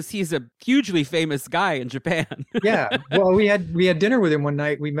 because he's a hugely famous guy in Japan. Yeah. Well, we had dinner with him one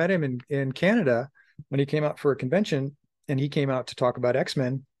night. We met him in Canada when he came out for a convention, and he came out to talk about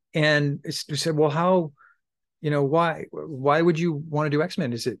X-Men. And we said, well, how, why would you want to do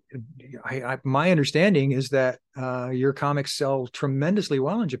X-Men? Is it, my understanding is that your comics sell tremendously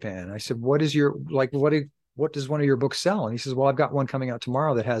well in Japan. I said, what does one of your books sell? And he says, well, I've got one coming out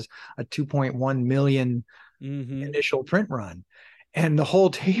tomorrow that has a 2.1 million initial print run. And the whole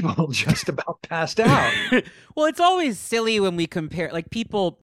table just about passed out. Well, it's always silly when we compare, like,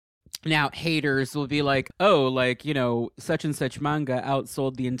 people now, haters will be like, oh, like, such and such manga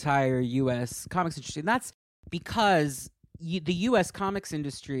outsold the entire U.S. comics industry. And that's because the U.S. comics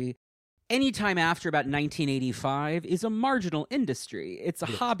industry, anytime after about 1985, is a marginal industry. It's a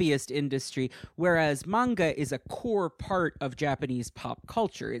hobbyist industry, whereas manga is a core part of Japanese pop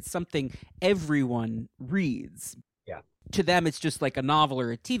culture. It's something everyone reads. Yeah. To them, it's just like a novel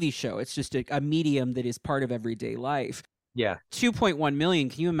or a TV show. It's just a medium that is part of everyday life. Yeah. 2.1 million.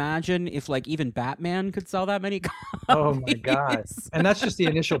 Can you imagine if like even Batman could sell that many copies? Oh my God. And that's just the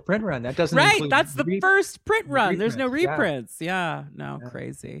initial print run. That doesn't right. include That's the first print run. There's no reprints. Yeah.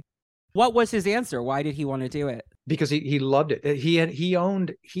 Crazy. What was his answer? Why did he want to do it? Because he loved it. He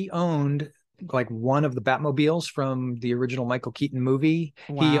owned like one of the Batmobiles from the original Michael Keaton movie.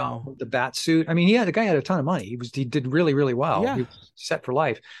 Wow. He owned the bat suit. I mean, the guy had a ton of money. He did really, really well. Yeah. He was set for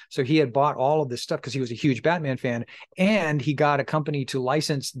life. So he had bought all of this stuff because he was a huge Batman fan, and he got a company to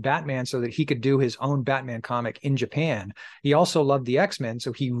license Batman so that he could do his own Batman comic in Japan. He also loved the X-Men,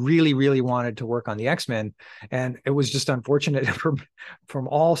 so he really, really wanted to work on the X-Men. And it was just unfortunate from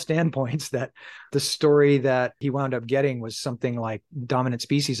all standpoints that the story that he wound up getting was something like Dominant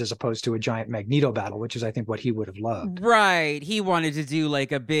Species as opposed to a giant Magneto battle, which is, I think, what he would have loved. Right. He wanted to do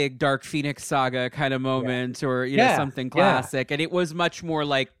like a big Dark Phoenix saga kind of moment, or something classic. And it was much more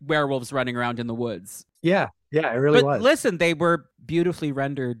like werewolves running around in the woods. Yeah, it really was. Listen, they were beautifully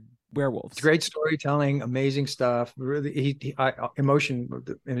rendered werewolves. It's great storytelling, amazing stuff. Really, emotion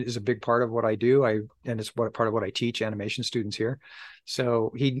is a big part of what I do. And it's part of what I teach animation students here.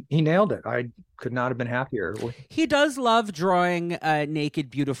 So he nailed it. I could not have been happier. He does love drawing a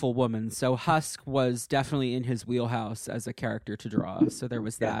naked, beautiful woman. So Husk was definitely in his wheelhouse as a character to draw. So there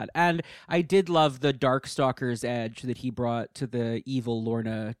was that. And I did love the Darkstalker's edge that he brought to the evil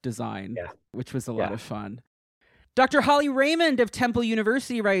Lorna design, which was a lot of fun. Dr. Holly Raymond of Temple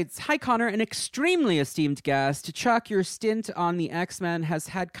University writes, hi, Connor, an extremely esteemed guest. Chuck, your stint on the X-Men has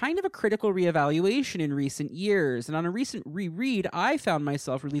had kind of a critical reevaluation in recent years. And on a recent reread, I found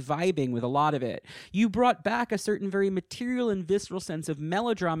myself really vibing with a lot of it. You brought back a certain very material and visceral sense of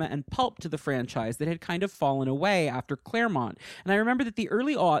melodrama and pulp to the franchise that had kind of fallen away after Claremont. And I remember that the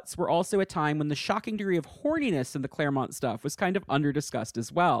early aughts were also a time when the shocking degree of horniness in the Claremont stuff was kind of under-discussed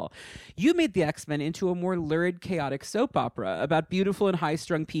as well. You made the X-Men into a more lurid, chaotic soap opera about beautiful and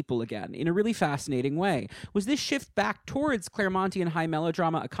high-strung people again, in a really fascinating way. Was this shift back towards Claremontian high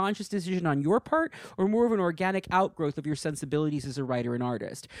melodrama a conscious decision on your part, or more of an organic outgrowth of your sensibilities as a writer and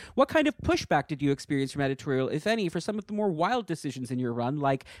artist? What kind of pushback did you experience from editorial, if any, for some of the more wild decisions in your run,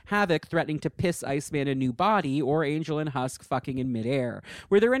 like Havoc threatening to piss Iceman a new body, or Angel and Husk fucking in midair?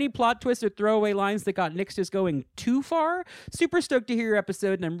 Were there any plot twists or throwaway lines that got nixed as going too far? Super stoked to hear your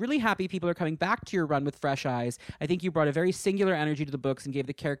episode, and I'm really happy people are coming back to your run with fresh eyes. I think you brought a very singular energy to the books and gave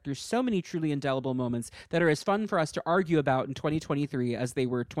the characters so many truly indelible moments that are as fun for us to argue about in 2023 as they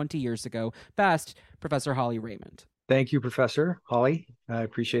were 20 years ago. Best, Professor Holly Raymond. Thank you, Professor Holly. I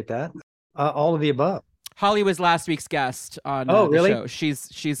appreciate that. All of the above. Holly was last week's guest on really? the show.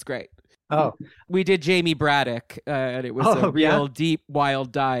 She's great. Oh, we did Jamie Braddock, and it was a real deep,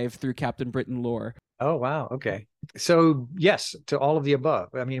 wild dive through Captain Britain lore. Oh, wow. Okay. So yes, to all of the above.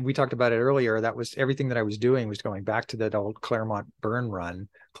 I mean, we talked about it earlier. That was everything that I was doing was going back to that old Claremont Byrne run,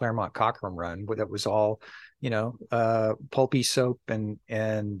 Claremont Cochrane run, that was all, pulpy soap and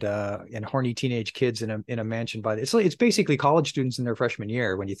horny teenage kids in a mansion it's basically college students in their freshman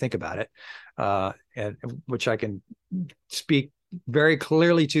year when you think about it, and which I can speak very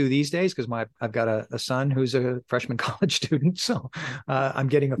clearly to these days because I've got a son who's a freshman college student, so I'm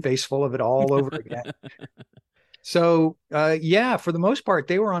getting a face full of it all over again. So for the most part,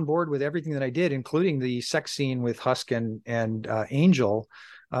 they were on board with everything that I did, including the sex scene with Husk and Angel,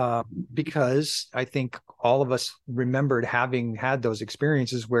 because I think all of us remembered having had those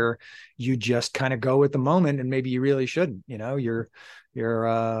experiences where you just kind of go with the moment, and maybe you really shouldn't. I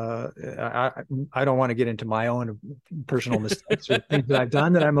don't want to get into my own personal mistakes or things that I've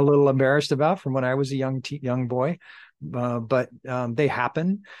done that I'm a little embarrassed about from when I was a young boy. But they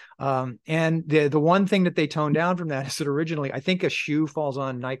happen. And the one thing that they toned down from that is that originally, I think a shoe falls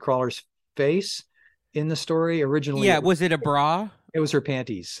on Nightcrawler's face in the story originally. Yeah. Was it a bra? It was her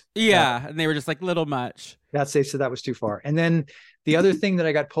panties. Yeah. And they were just like little much. So that was too far. And then the other thing that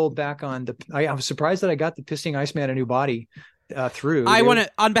I got pulled back on, I was surprised that I got the Pissing Iceman a new body through. I want to,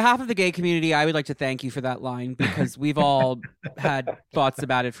 on behalf of the gay community, I would like to thank you for that line because we've all had thoughts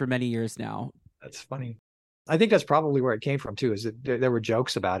about it for many years now. That's funny. I think that's probably where it came from too, is that there were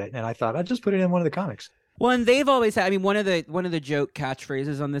jokes about it. And I thought I'd just put it in one of the comics. Well, and they've always had, one of the joke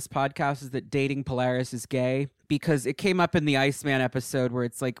catchphrases on this podcast is that dating Polaris is gay, because it came up in the Iceman episode where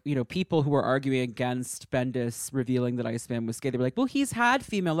it's like, people who were arguing against Bendis revealing that Iceman was gay, they were like, well, he's had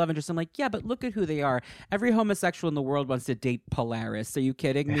female love interests. I'm like, yeah, but look at who they are. Every homosexual in the world wants to date Polaris. Are you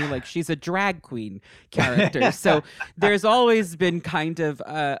kidding me? Like, she's a drag queen character. So there's always been kind of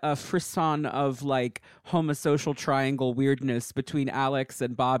a frisson of like homosocial triangle weirdness between Alex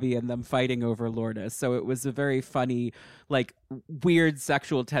and Bobby and them fighting over Lorna. So it was a very funny, like, weird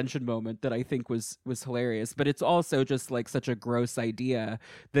sexual tension moment that I think was hilarious. But it's also just like such a gross idea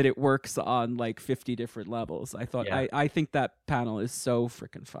that it works on like 50 different levels. I thought, I think that panel is so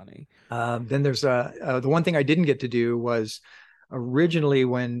freaking funny. Then there's the one thing I didn't get to do was originally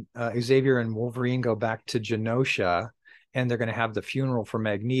when Xavier and Wolverine go back to Genosha and they're going to have the funeral for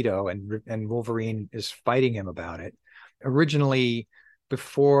Magneto, and Wolverine is fighting him about it. Originally,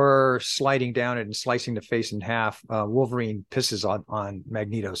 before sliding down it and slicing the face in half, Wolverine pisses on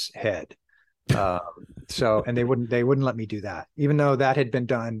Magneto's head. And they wouldn't let me do that, even though that had been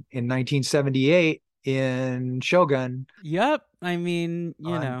done in 1978 in Shogun. Yep. I mean,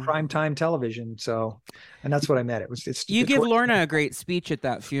 primetime television. So, and that's what I meant. You give Lorna a great speech at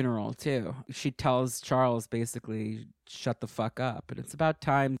that funeral too. She tells Charles basically, shut the fuck up. And it's about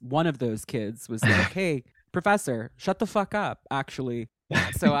time one of those kids was like, hey, Professor, shut the fuck up, actually.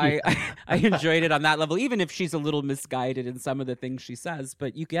 So I enjoyed it on that level, even if she's a little misguided in some of the things she says,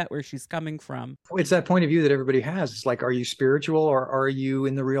 but you get where she's coming from. It's that point of view that everybody has. It's like, are you spiritual or are you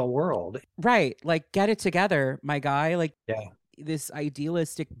in the real world? Right. Like, get it together, my guy. Like, this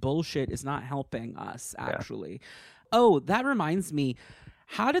idealistic bullshit is not helping us, actually. Yeah. Oh, that reminds me.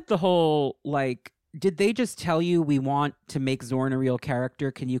 How did the whole, like, did they just tell you we want to make Zorn a real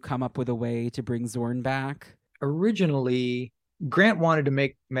character? Can you come up with a way to bring Zorn back? Originally, Grant wanted to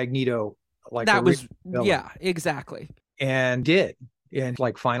make Magneto like that was villain. Yeah, exactly, and did in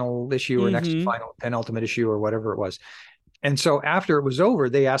like final issue or next final penultimate issue or whatever it was. And so after it was over,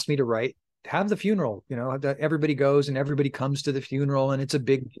 they asked me to have the funeral. Everybody goes and everybody comes to the funeral and it's a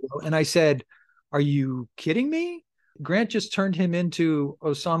big deal. And I said, "Are you kidding me? Grant just turned him into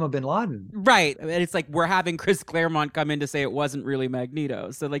Osama bin Laden." Right. And it's like, we're having Chris Claremont come in to say it wasn't really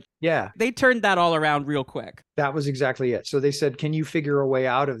Magneto. So like, yeah, they turned that all around real quick. That was exactly it. So they said, can you figure a way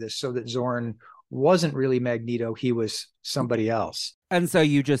out of this so that Zorn wasn't really Magneto? He was somebody else. And so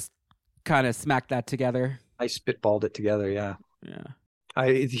you just kind of smacked that together. I spitballed it together. Yeah. Yeah.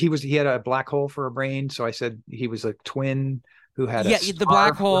 He had a black hole for a brain. So I said he was a twin who had the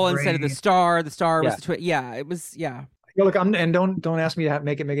black hole instead of the star. The star was the twin. Yeah, it was. Yeah. Look, and don't ask me to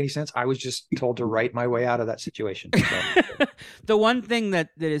make it make any sense. I was just told to write my way out of that situation. So. The one thing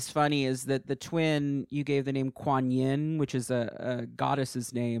that is funny is that the twin, you gave the name Kuan Yin, which is a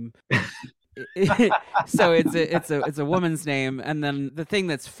goddess's name. So it's a woman's name. And then the thing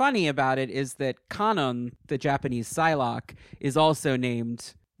that's funny about it is that Kanon, the Japanese Psylocke, is also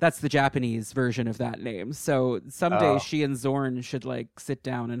named. That's the Japanese version of that name. So someday she and Zorn should like sit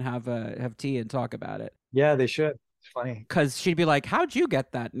down and have tea and talk about it. Yeah, they should. It's funny. Because she'd be like, how'd you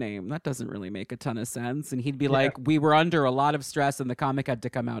get that name? That doesn't really make a ton of sense. And he'd be like, we were under a lot of stress and the comic had to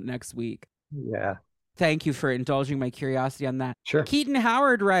come out next week. Yeah. Thank you for indulging my curiosity on that. Sure. Keaton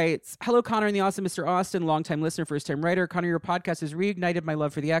Howard writes, hello, Connor and the awesome Mr. Austen, longtime listener, first-time writer. Connor, your podcast has reignited my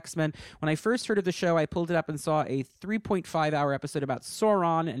love for the X-Men. When I first heard of the show, I pulled it up and saw a 3.5-hour episode about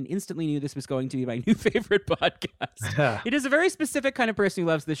Sauron and instantly knew this was going to be my new favorite podcast. It is a very specific kind of person who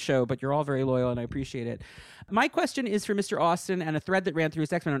loves this show, but you're all very loyal and I appreciate it. My question is for Mr. Austen and a thread that ran through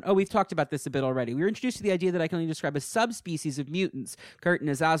his X-Men. We've talked about this a bit already. We were introduced to the idea that I can only describe a subspecies of mutants. Kurt and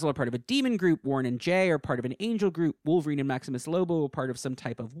Azazel are part of a demon group. Warren and Jay are part of an angel group. Wolverine and Maximus Lobo are part of some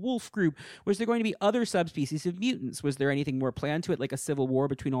type of wolf group. Was there going to be other subspecies of mutants? Was there anything more planned to it, like a civil war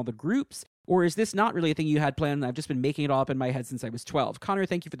between all the groups? Or is this not really a thing you had planned? I've just been making it all up in my head since I was 12. Connor,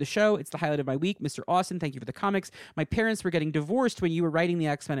 thank you for the show. It's the highlight of my week. Mr. Austen, thank you for the comics. My parents were getting divorced when you were writing the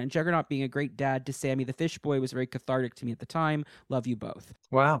X-Men, and Juggernaut being a great dad to Sammy the Fish Boy was very cathartic to me at the time. Love you both.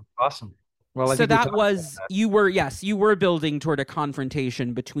 Wow. Awesome. Well, so that was, you were building toward a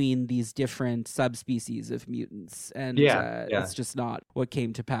confrontation between these different subspecies of mutants. And that's just not what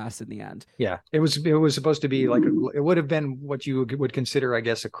came to pass in the end. Yeah, it was supposed to be like, it would have been what you would consider, I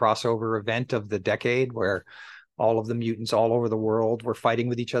guess, a crossover event of the decade where all of the mutants all over the world were fighting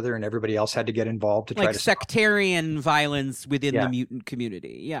with each other and everybody else had to get involved to try to sectarian violence within the mutant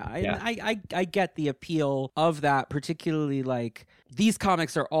community. Yeah. I get the appeal of that, particularly like these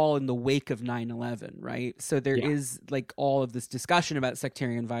comics are all in the wake of 9/11, right? So there is like all of this discussion about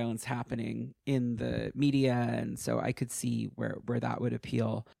sectarian violence happening in the media. And so I could see where that would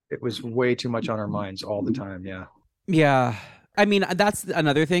appeal. It was way too much on our minds all the time. Yeah. Yeah. I mean, that's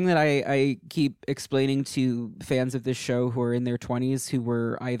another thing that I keep explaining to fans of this show who are in their 20s who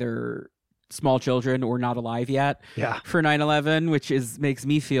were either small children or not alive yet for 9/11, which makes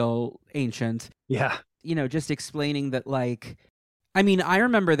me feel ancient. Yeah. You know, just explaining that, like, I mean, I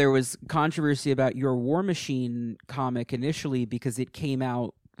remember there was controversy about your War Machine comic initially because it came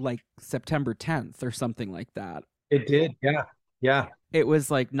out like September 10th or something like that. It did. Yeah. Yeah. It was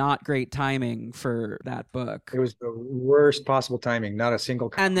like not great timing for that book. It was the worst possible timing. Not a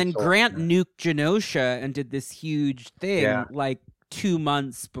single. And then Grant nuked Genosha and did this huge thing like 2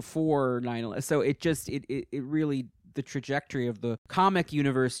 months before 9/11. So it really, the trajectory of the comic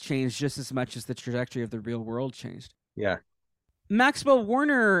universe changed just as much as the trajectory of the real world changed. Yeah. Maxwell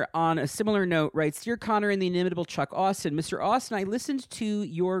Warner, on a similar note, writes, Dear Connor and the inimitable Chuck Austen, Mr. Austen, I listened to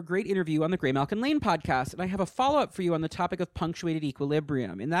your great interview on the Grey Malkin Lane podcast, and I have a follow-up for you on the topic of punctuated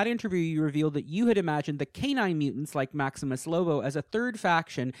equilibrium. In that interview, you revealed that you had imagined the canine mutants like Maximus Lobo as a third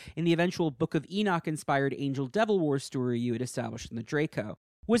faction in the eventual Book of Enoch-inspired Angel Devil War story you had established in the Draco.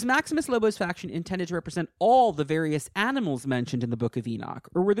 Was Maximus Lobo's faction intended to represent all the various animals mentioned in the Book of Enoch,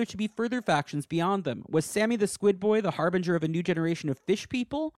 or were there to be further factions beyond them? Was Sammy the Squid Boy the harbinger of a new generation of fish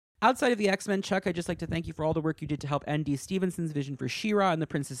people? Outside of the X-Men, Chuck, I'd just like to thank you for all the work you did to help N.D. Stevenson's vision for She-Ra and the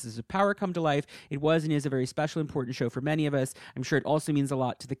Princesses of Power come to life. It was and is a very special, important show for many of us. I'm sure it also means a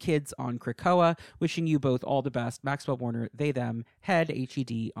lot to the kids on Krakoa. Wishing you both all the best. Maxwell Warner, they, them, head,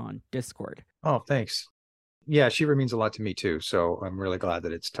 HED on Discord. Oh, thanks. Yeah, She-Ra means a lot to me too. So I'm really glad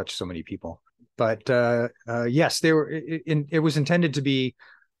that it's touched so many people. But yes, it was intended to be,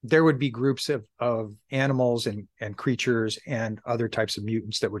 there would be groups of animals and creatures and other types of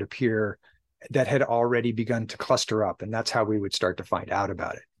mutants that would appear that had already begun to cluster up. And that's how we would start to find out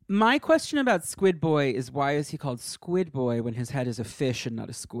about it. My question about Squid Boy is, why is he called Squid Boy when his head is a fish and not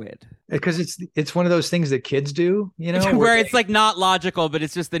a squid? Because it's one of those things that kids do, you know, where it's like not logical, but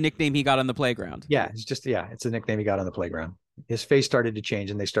it's just the nickname he got on the playground. Yeah, it's a nickname he got on the playground. His face started to change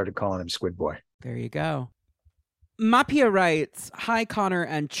and they started calling him Squid Boy. There you go. Mapia writes, Hi, Connor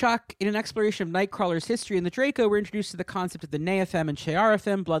and Chuck. In an exploration of Nightcrawler's history in the Draco, we're introduced to the concept of the Neophim and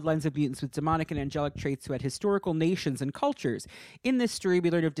Chearaphim, bloodlines of mutants with demonic and angelic traits who had historical nations and cultures. In this story,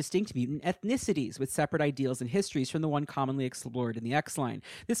 we learn of distinct mutant ethnicities with separate ideals and histories from the one commonly explored in the X-Line.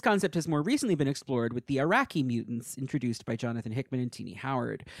 This concept has more recently been explored with the Iraqi mutants introduced by Jonathan Hickman and Teenie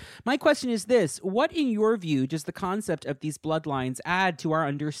Howard. My question is this: what, in your view, does the concept of these bloodlines add to our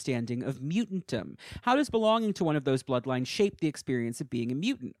understanding of mutantum? How does belonging to one of those bloodlines shape the experience of being a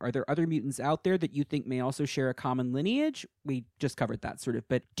mutant? Are there other mutants out there that you think may also share a common lineage? We just covered that sort of,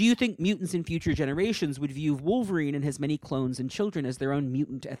 but do you think mutants in future generations would view Wolverine and his many clones and children as their own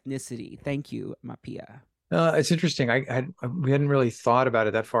mutant ethnicity? Thank you, Mapia. It's interesting. We hadn't really thought about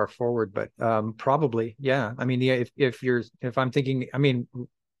it that far forward, but probably, yeah. I mean, yeah, if I'm thinking, I mean,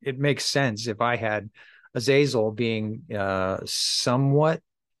 it makes sense if I had Azazel being somewhat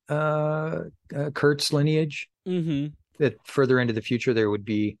Kurt's lineage, Mm-hmm. that further into the future there would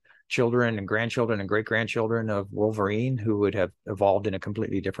be children and grandchildren and great grandchildren of Wolverine who would have evolved in a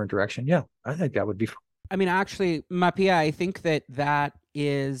completely different direction. Yeah, I think that would be. I mean, actually, Mapia, I think that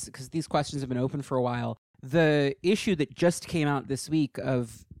is, because these questions have been open for a while, the issue that just came out this week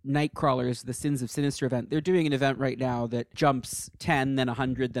of Nightcrawlers, the Sins of Sinister event. They're doing an event right now that jumps 10, then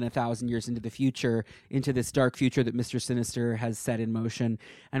 100, then 1,000 years into the future, into this dark future that Mr. Sinister has set in motion.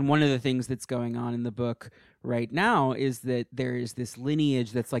 And one of the things that's going on in the book right now is that there is this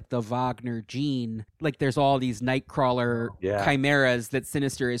lineage that's like the Wagner gene. Like there's all these Nightcrawler chimeras that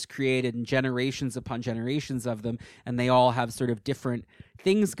Sinister has created, and generations upon generations of them, and they all have sort of different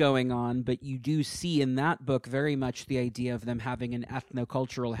things going on, but you do see in that book very much the idea of them having an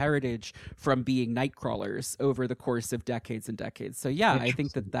ethnocultural heritage from being Nightcrawlers over the course of decades and decades. So yeah, I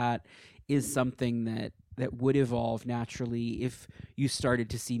think that is something that would evolve naturally if you started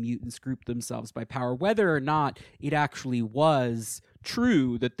to see mutants group themselves by power, whether or not it actually was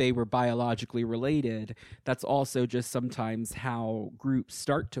true that they were biologically related. That's also just sometimes how groups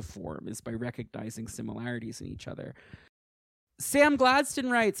start to form, is by recognizing similarities in each other. Sam Gladstone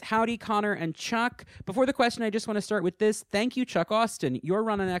writes, howdy, Connor and Chuck. Before the question, I just want to start with this. Thank you, Chuck Austen. Your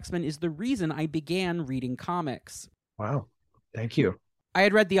run on X-Men is the reason I began reading comics. Wow. Thank you. I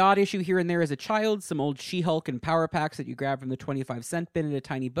had read the odd issue here and there as a child, some old She-Hulk and Power Packs that you grab from the 25-cent bin at a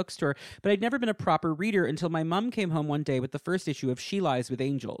tiny bookstore, but I'd never been a proper reader until my mom came home one day with the first issue of She Lies with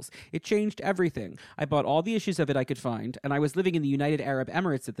Angels. It changed everything. I bought all the issues of it I could find, and I was living in the United Arab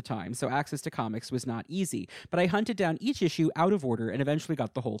Emirates at the time, so access to comics was not easy. But I hunted down each issue out of order and eventually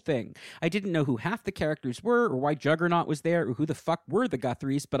got the whole thing. I didn't know who half the characters were, or why Juggernaut was there, or who the fuck were the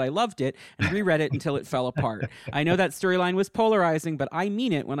Guthries, but I loved it and reread it until it fell apart. I know that storyline was polarizing, but I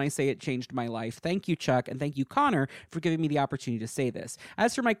mean it when I say it changed my life. Thank you, Chuck, and thank you, Connor, for giving me the opportunity to say this.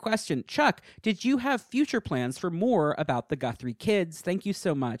 As for my question, Chuck, did you have future plans for more about the Guthrie kids? Thank you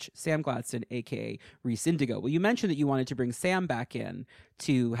so much, Sam Gladstone, a.k.a. Reese Indigo. Well, you mentioned that you wanted to bring Sam back in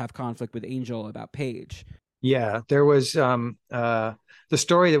to have conflict with Angel about Paige. Yeah, there was the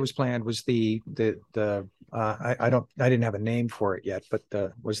story that was planned was I didn't have a name for it yet, but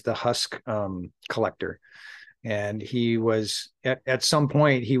was the Husk collector. And he was at some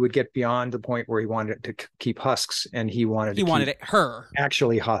point he would get beyond the point where he wanted to keep husks, and he wanted her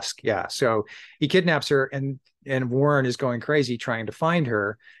actually husk. Yeah. So he kidnaps her, and Warren is going crazy trying to find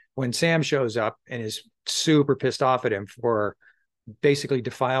her when Sam shows up and is super pissed off at him for basically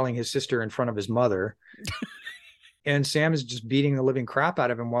defiling his sister in front of his mother. And Sam is just beating the living crap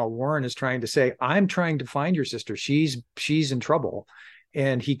out of him while Warren is trying to say, I'm trying to find your sister. She's in trouble.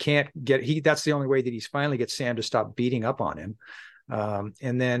 And he can't that's the only way that he's finally gets Sam to stop beating up on him.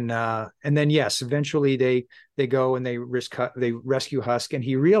 And then yes, eventually they go and they rescue Husk, and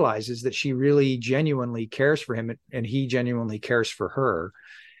he realizes that she really genuinely cares for him, and he genuinely cares for her.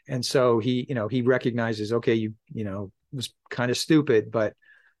 And so he recognizes, okay, you was kind of stupid, but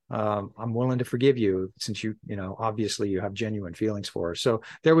I'm willing to forgive you since obviously you have genuine feelings for her. So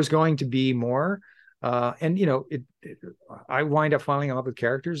there was going to be more. I wind up falling in love with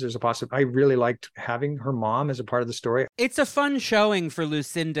characters. There's a possibility. I really liked having her mom as a part of the story. It's a fun showing for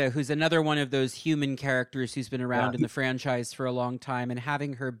Lucinda, who's another one of those human characters who's been around in the franchise for a long time, and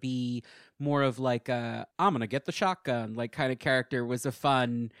having her be more of like a I'm gonna get the shotgun like kind of character was a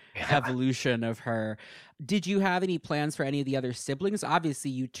fun evolution of her. Did you have any plans for any of the other siblings? Obviously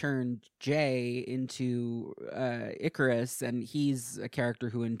you turned Jay into Icarus, and he's a character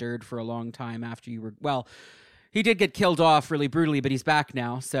who endured for a long time after you were he did get killed off really brutally, but he's back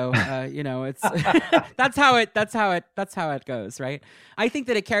now. So, it's that's how it goes, right? I think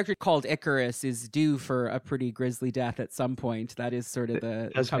that a character called Icarus is due for a pretty grisly death at some point. That is sort of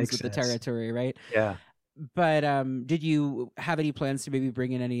comes with the territory, right? Yeah. But did you have any plans to maybe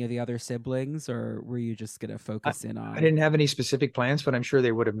bring in any of the other siblings, or were you just going to focus in on? I didn't have any specific plans, but I'm sure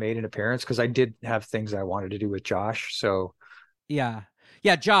they would have made an appearance because I did have things I wanted to do with Josh. So, yeah.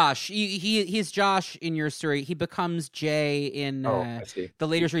 Yeah, Josh. He's Josh in your story. He becomes Jay in the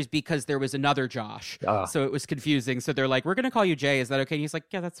later series because there was another Josh. So it was confusing. So they're like, we're going to call you Jay. Is that okay? And he's like,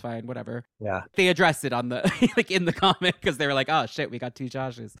 yeah, that's fine. Whatever. Yeah. They addressed it on the in the comic because they were like, oh, shit, we got two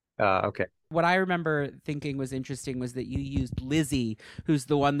Joshes. Okay. What I remember thinking was interesting was that you used Lizzie, who's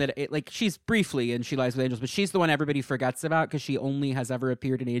the one that, she's briefly in She Lies with Angels, but she's the one everybody forgets about because she only has ever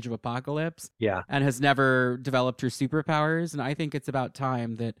appeared in Age of Apocalypse. Yeah. And has never developed her superpowers. And I think it's about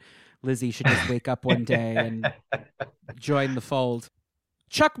time that Lizzie should just wake up one day and join the fold.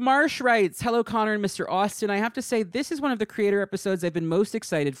 Chuck Marsh writes, hello, Connor and Mr. Austen. I have to say, this is one of the creator episodes I've been most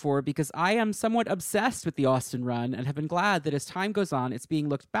excited for because I am somewhat obsessed with the Austen run and have been glad that as time goes on, it's being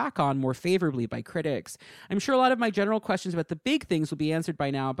looked back on more favorably by critics. I'm sure a lot of my general questions about the big things will be answered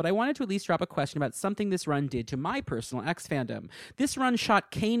by now, but I wanted to at least drop a question about something this run did to my personal X fandom. This run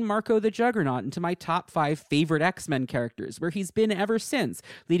shot Kane Marco the Juggernaut into my top 5 favorite X-Men characters, where he's been ever since,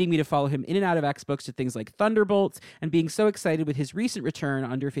 leading me to follow him in and out of X books to things like Thunderbolts, and being so excited with his recent return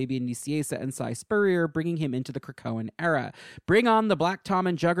under Fabian Nicieza and Cy Spurrier, bringing him into the Krakoan era. Bring on the Black Tom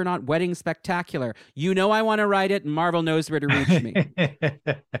and Juggernaut wedding spectacular. You know I want to write it, and Marvel knows where to reach me.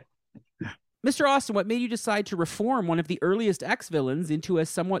 Mr. Austen, what made you decide to reform one of the earliest X-villains into a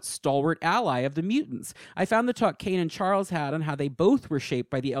somewhat stalwart ally of the mutants? I found the talk Kane and Charles had on how they both were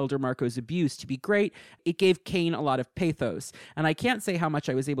shaped by the elder Marco's abuse to be great. It gave Kane a lot of pathos, and I can't say how much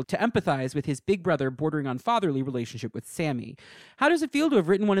I was able to empathize with his big brother bordering on fatherly relationship with Sammy. How does it feel to have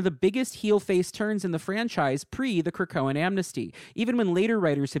written one of the biggest heel-face turns in the franchise pre the Krakoan amnesty? Even when later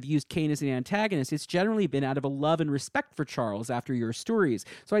writers have used Kane as an antagonist, it's generally been out of a love and respect for Charles after your stories,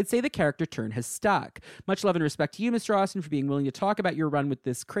 so I'd say the character turn has stuck. Much love and respect to you, Mr. Austen, for being willing to talk about your run with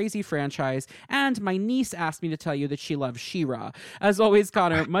this crazy franchise. And my niece asked me to tell you that she loves She-Ra. As always,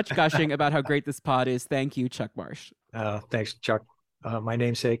 Connor, much gushing about how great this pod is. Thank you, Chuck Marsh. Thanks, Chuck. My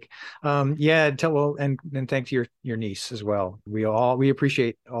namesake. And thanks to your niece as well. We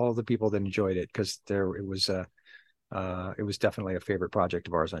appreciate all the people that enjoyed it because it was definitely a favorite project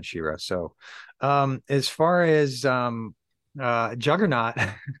of ours on She-Ra. So as far as Juggernaut,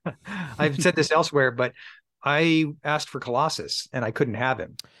 I've said this elsewhere, but I asked for Colossus and I couldn't have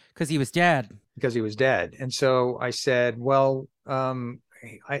him because he was dead. And so I said, well,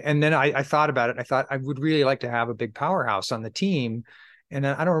 I thought about it. I thought I would really like to have a big powerhouse on the team. And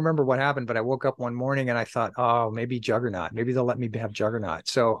I don't remember what happened, but I woke up one morning and I thought, oh, maybe Juggernaut. Maybe they'll let me have Juggernaut.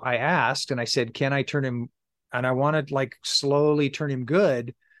 So I asked and I said, can I turn him? And I wanted to like slowly turn him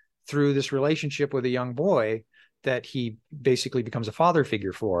good through this relationship with a young boy that he basically becomes a father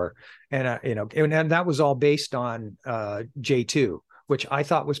figure for. And, and that was all based on J2, which I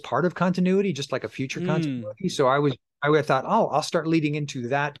thought was part of continuity, just like a future continuity. So I thought, I'll start leading into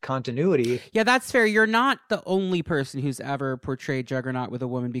that continuity. Yeah, that's fair. You're not the only person who's ever portrayed Juggernaut with a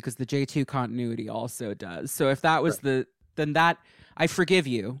woman because the J2 continuity also does. So if that was then I forgive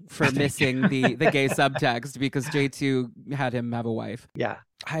you for missing the gay subtext because J2 had him have a wife. Yeah.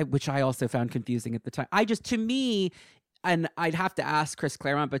 Which I also found confusing at the time. To me, and I'd have to ask Chris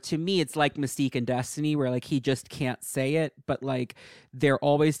Claremont, but to me, it's like Mystique and Destiny, where like he just can't say it, but like they're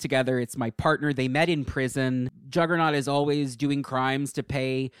always together. It's my partner. They met in prison. Juggernaut is always doing crimes to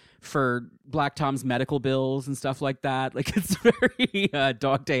pay for Black Tom's medical bills and stuff like that. Like it's very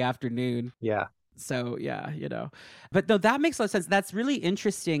Dog Day Afternoon. Yeah. So, yeah, But no, that makes a lot of sense. That's really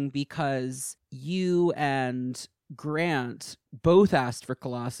interesting because you and Grant both asked for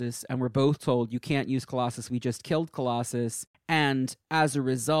Colossus and were both told you can't use Colossus. We just killed Colossus. And as a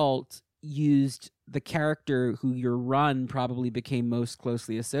result, used the character who your run probably became most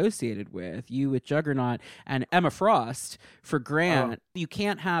closely associated with, you with Juggernaut, and Emma Frost for Grant. You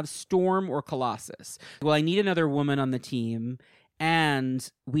can't have Storm or Colossus. Well, I need another woman on the team. And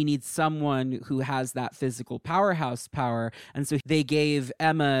we need someone who has that physical powerhouse power. And so they gave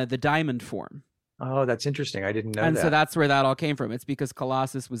Emma the diamond form. Oh, that's interesting. I didn't know and that. So that's where that all came from. It's because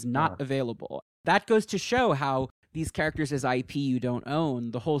Colossus was not available. That goes to show how these characters as IP you don't own,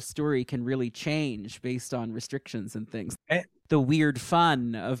 the whole story can really change based on restrictions and things. The weird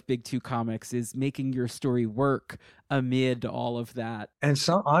fun of Big Two Comics is making your story work amid all of that. And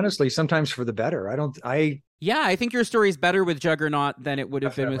so honestly, sometimes for the better. Yeah, I think your story's better with Juggernaut than it would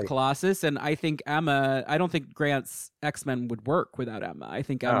have been with Colossus. And I think Emma, I don't think Grant's X-Men would work without Emma. I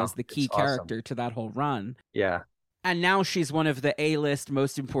think Emma's the key character to that whole run. Yeah. And now she's one of the A-list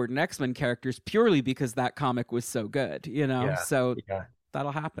most important X-Men characters purely because that comic was so good, Yeah. So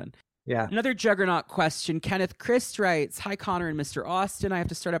that'll happen. Yeah. Another Juggernaut question. Kenneth Christ writes, hi, Connor and Mr. Austen. I have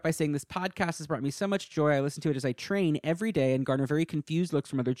to start out by saying this podcast has brought me so much joy. I listen to it as I train every day and garner very confused looks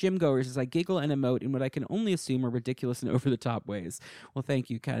from other gym goers as I giggle and emote in what I can only assume are ridiculous and over-the-top ways. Well,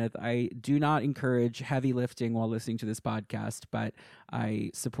 thank you, Kenneth. I do not encourage heavy lifting while listening to this podcast, but I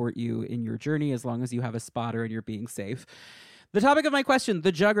support you in your journey as long as you have a spotter and you're being safe. The topic of my question,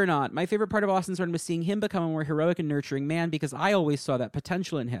 the Juggernaut. My favorite part of Austen's run was seeing him become a more heroic and nurturing man because I always saw that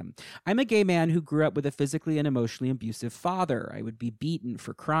potential in him. I'm a gay man who grew up with a physically and emotionally abusive father. I would be beaten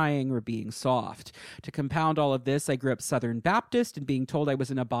for crying or being soft. To compound all of this, I grew up Southern Baptist and being told I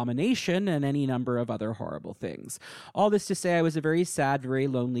was an abomination and any number of other horrible things. All this to say I was a very sad, very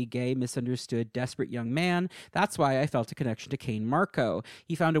lonely, gay, misunderstood, desperate young man. That's why I felt a connection to Cain Marco.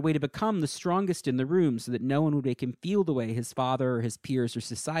 He found a way to become the strongest in the room so that no one would make him feel the way his father or his peers or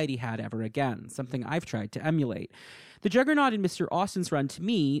society had ever again, something I've tried to emulate. The Juggernaut in Mr. Austen's run, to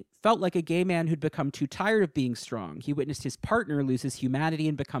me, felt like a gay man who'd become too tired of being strong. He witnessed his partner lose his humanity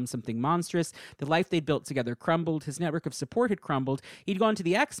and become something monstrous. The life they'd built together crumbled. His network of support had crumbled. He'd gone to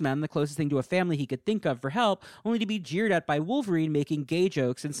the X-Men, the closest thing to a family he could think of, for help, only to be jeered at by Wolverine making gay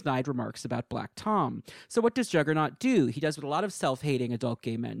jokes and snide remarks about Black Tom. So what does Juggernaut do? He does what a lot of self-hating adult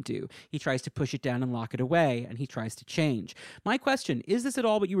gay men do. He tries to push it down and lock it away, and he tries to change. My question, is this at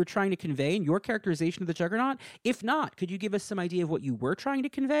all what you were trying to convey in your characterization of the Juggernaut? If not, could you give us some idea of what you were trying to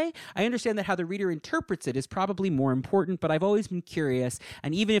convey? I understand that how the reader interprets it is probably more important, but I've always been curious,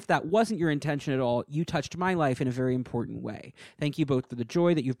 and even if that wasn't your intention at all, you touched my life in a very important way. Thank you both for the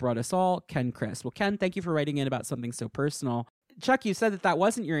joy that you've brought us all. Ken, Chris. Well, Ken, thank you for writing in about something so personal. Chuck, you said that that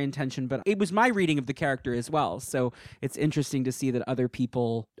wasn't your intention, but it was my reading of the character as well, so it's interesting to see that other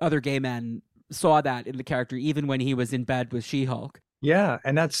people, other gay men, saw that in the character even when he was in bed with She-Hulk. Yeah,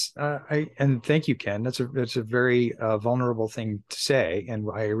 and that's and thank you, Ken. That's a very vulnerable thing to say, and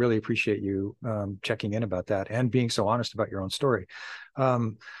I really appreciate you checking in about that and being so honest about your own story.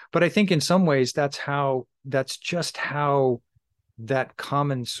 But I think in some ways that's just how that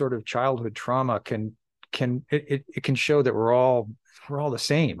common sort of childhood trauma can show that we're all the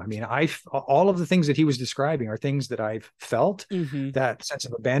same. I mean, all of the things that he was describing are things that I've felt. Mm-hmm. That sense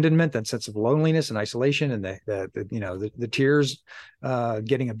of abandonment, that sense of loneliness and isolation, and the tears,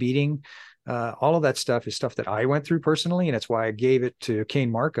 getting a beating. All of that stuff is stuff that I went through personally, and that's why I gave it to Cain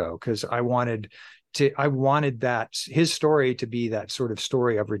Marco, because I wanted that his story to be that sort of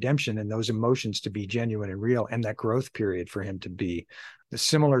story of redemption and those emotions to be genuine and real, and that growth period for him to be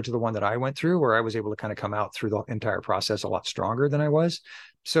similar to the one that I went through, where I was able to kind of come out through the entire process a lot stronger than I was.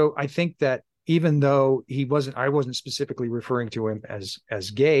 So I think that even though I wasn't specifically referring to him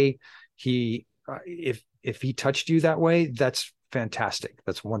as gay, if he touched you that way, that's fantastic.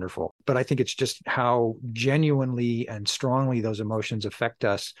 That's wonderful. But I think it's just how genuinely and strongly those emotions affect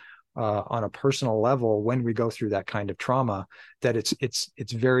us on a personal level when we go through that kind of trauma, that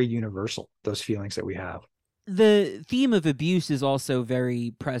it's very universal, those feelings that we have. The theme of abuse is also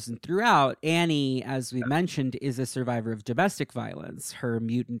very present throughout. Annie, as we mentioned, is a survivor of domestic violence. Her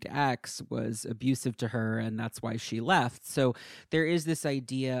mutant ex was abusive to her, and that's why she left. So there is this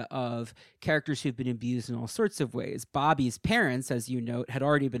idea of characters who've been abused in all sorts of ways. Bobby's parents, as you note, had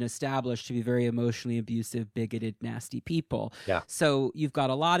already been established to be very emotionally abusive, bigoted, nasty people. Yeah. So you've got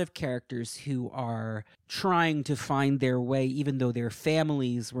a lot of characters who are trying to find their way, even though their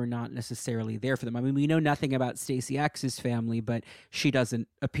families were not necessarily there for them. I mean, we know nothing about Stacey X's family, but she doesn't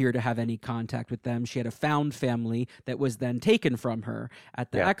appear to have any contact with them. She had a found family that was then taken from her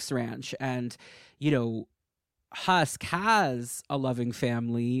at the X Ranch. And, Husk has a loving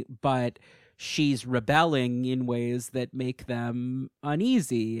family, but she's rebelling in ways that make them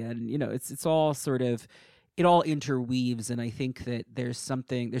uneasy. And, it's all sort of, it all interweaves. And I think that there's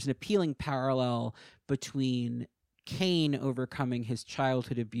an appealing parallel between Cain overcoming his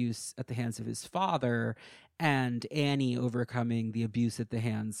childhood abuse at the hands of his father and Annie overcoming the abuse at the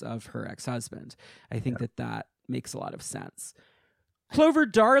hands of her ex-husband. I think that makes a lot of sense. Clover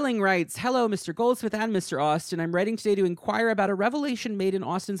Darling writes, "Hello, Mr. Goldsmith and Mr. Austen. I'm writing today to inquire about a revelation made in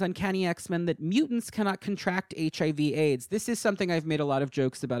Austen's Uncanny X-Men that mutants cannot contract HIV/AIDS. This is something I've made a lot of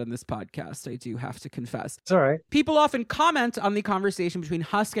jokes about in this podcast, I do have to confess. It's all right. People often comment on the conversation between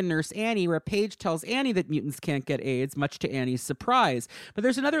Husk and Nurse Annie, where Paige tells Annie that mutants can't get AIDS, much to Annie's surprise. But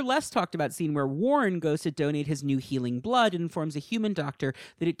there's another less talked about scene where Warren goes to donate his new healing blood and informs a human doctor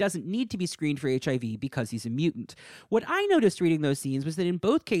that it doesn't need to be screened for HIV because he's a mutant. What I noticed reading those scenes was that in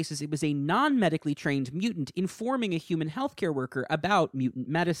both cases it was a non-medically trained mutant informing a human healthcare worker about mutant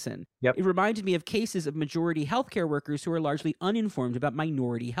medicine. Yep. It reminded me of cases of majority healthcare workers who are largely uninformed about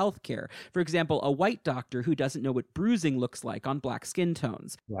minority healthcare. For example, a white doctor who doesn't know what bruising looks like on black skin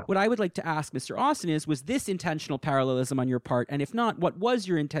tones. Yeah. What I would like to ask Mr. Austen is, was this intentional parallelism on your part? And if not, what was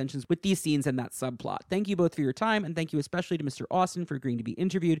your intentions with these scenes and that subplot? Thank you both for your time, and thank you especially to Mr. Austen for agreeing to be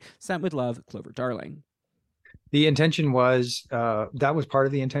interviewed. Sent with love, Clover Darling." The intention was, that was part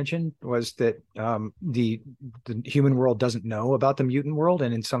of the intention, was that the human world doesn't know about the mutant world,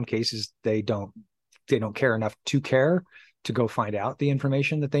 and in some cases they don't care enough to care. to go find out the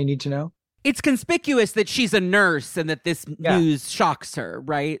information that they need to know. It's conspicuous that she's a nurse and that this news shocks her,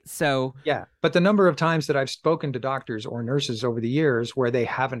 right? So yeah, but the number of times that I've spoken to doctors or nurses over the years where they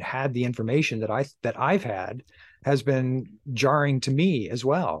haven't had the information that I've had has been jarring to me as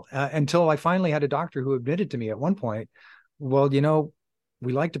well. Until I finally had a doctor who admitted to me at one point, well,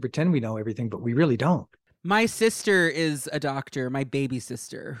 we like to pretend we know everything, but we really don't. My sister is a doctor, my baby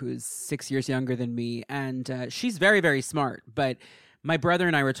sister, who's 6 years younger than me, and she's very, very smart, but my brother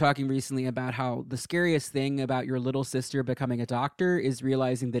and I were talking recently about how the scariest thing about your little sister becoming a doctor is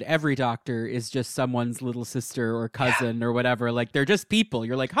realizing that every doctor is just someone's little sister or cousin or whatever. Like, they're just people.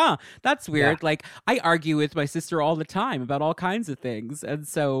 You're like, huh, that's weird. Yeah. Like, I argue with my sister all the time about all kinds of things. And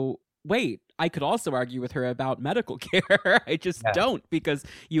so, wait, I could also argue with her about medical care. I just don't, because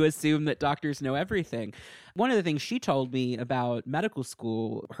you assume that doctors know everything. One of the things she told me about medical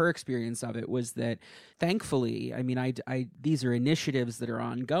school, her experience of it, was that thankfully, I mean, these are initiatives that are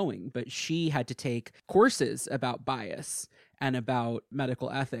ongoing, but she had to take courses about bias and about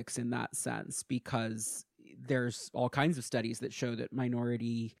medical ethics in that sense, because there's all kinds of studies that show that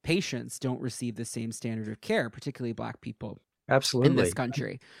minority patients don't receive the same standard of care, particularly Black people. Absolutely. In this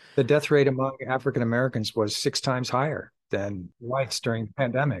country. The death rate among African Americans was 6 times higher than whites during the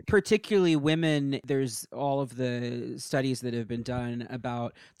pandemic. Particularly women, there's all of the studies that have been done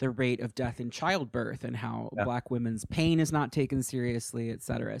about the rate of death in childbirth and how Black women's pain is not taken seriously, et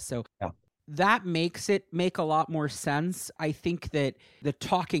cetera. So that makes it make a lot more sense. I think that the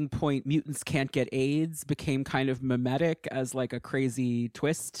talking point, mutants can't get AIDS, became kind of mimetic as like a crazy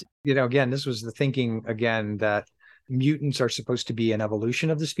twist. Again, this was the thinking again that mutants are supposed to be an evolution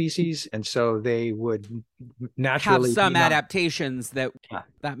of the species, and so they would naturally have some adaptations that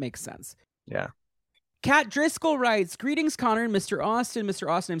makes sense. Yeah. Kat Driscoll writes, greetings, Connor and Mr. Austen. Mr.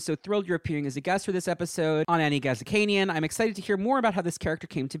 Austen, I'm so thrilled you're appearing as a guest for this episode on Any Ghazikhanian. I'm excited to hear more about how this character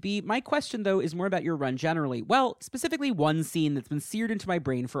came to be. My question, though, is more about your run generally. Well, specifically one scene that's been seared into my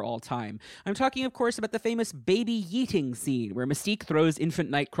brain for all time. I'm talking, of course, about the famous baby yeeting scene where Mystique throws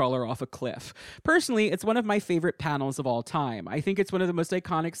infant Nightcrawler off a cliff. Personally, it's one of my favorite panels of all time. I think it's one of the most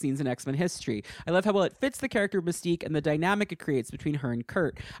iconic scenes in X-Men history. I love how well it fits the character of Mystique and the dynamic it creates between her and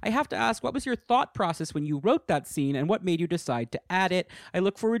Kurt. I have to ask, what was your thought process when you wrote that scene, and what made you decide to add it? I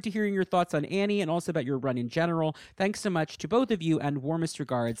look forward to hearing your thoughts on Annie and also about your run in general. Thanks so much to both of you, and warmest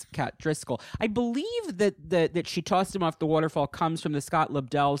regards, Kat Driscoll. I believe that she tossed him off the waterfall comes from the Scott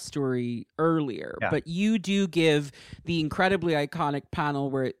Lobdell story earlier, but you do give the incredibly iconic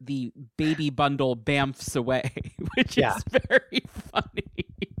panel where the baby bundle bamfs away, which is very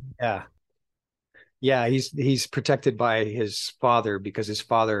funny. Yeah, he's protected by his father because his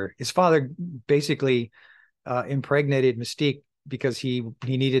father basically impregnated Mystique because he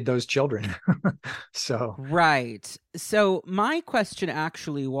needed those children. So right. So my question,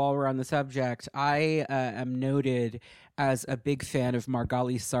 actually, while we're on the subject, I am noted as a big fan of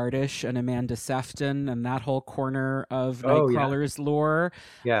Margali Sardish and Amanda Sefton and that whole corner of Nightcrawler's lore.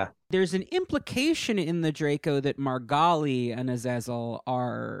 Yeah. There's an implication in the Draco that Margali and Azazel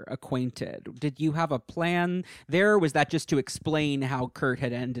are acquainted. Did you have a plan there, or was that just to explain how Kurt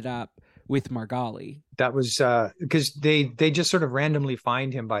had ended up with Margali? That was because they just sort of randomly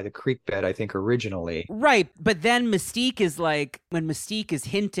find him by the creek bed, I think, originally. Right. But then Mystique is like, when Mystique is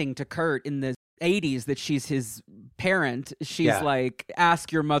hinting to Kurt in the 80s that she's his parent, she's like,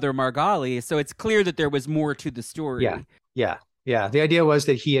 ask your mother Margali. So it's clear that there was more to the story. Yeah. The idea was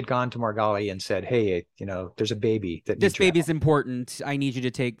that he had gone to Margali and said, hey, there's a baby that this baby's important. I need you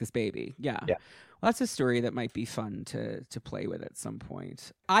to take this baby. Yeah. Well, that's a story that might be fun to play with at some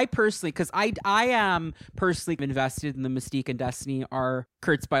point. I personally, because I am personally invested in the Mystique and Destiny are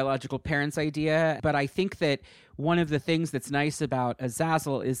Kurt's biological parents idea, but I think that one of the things that's nice about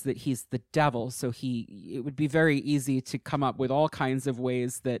Azazel is that he's the devil, so it would be very easy to come up with all kinds of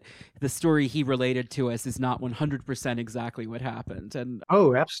ways that the story he related to us is not 100% exactly what happened. And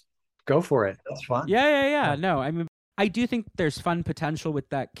go for it. That's fun. Yeah. No, I mean, I do think there's fun potential with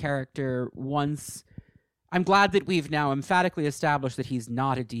that character once. I'm glad that we've now emphatically established that he's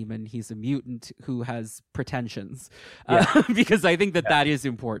not a demon. He's a mutant who has pretensions, because I think that is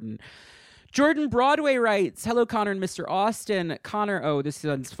important. Jordan Broadway writes, hello, Connor and Mr. Austin. Connor, this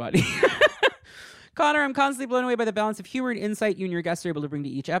sounds funny. Connor, I'm constantly blown away by the balance of humor and insight you and your guests are able to bring to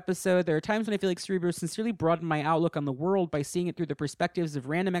each episode. There are times when I feel like Cerebro sincerely broadened my outlook on the world by seeing it through the perspectives of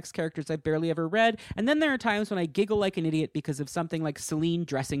random X characters I've barely ever read, and then there are times when I giggle like an idiot because of something like Celine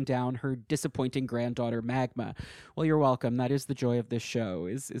dressing down her disappointing granddaughter Magma. Well, you're welcome. That is the joy of this show,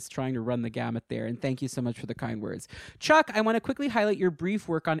 is trying to run the gamut there, and thank you so much for the kind words. Chuck, I want to quickly highlight your brief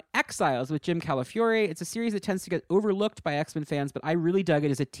work on Exiles with Jim Calafiore. It's a series that tends to get overlooked by X-Men fans, but I really dug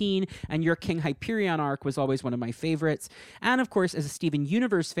it as a teen, and your King Hyperion arc was always one of my favorites. And of course, as a Steven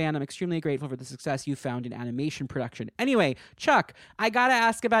Universe fan, I'm extremely grateful for the success you found in animation production. Anyway, Chuck, I gotta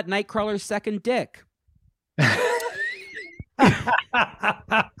ask about Nightcrawler's second dick.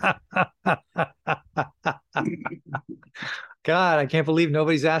 God, I can't believe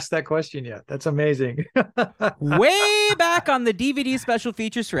nobody's asked that question yet. That's amazing. Way back on the DVD special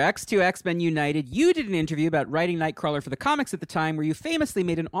features for X2 X-Men United, you did an interview about writing Nightcrawler for the comics at the time, where you famously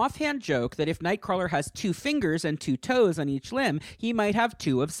made an offhand joke that if Nightcrawler has 2 fingers and 2 toes on each limb, he might have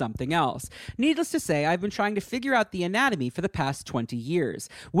 2 of something else. Needless to say, I've been trying to figure out the anatomy for the past 20 years.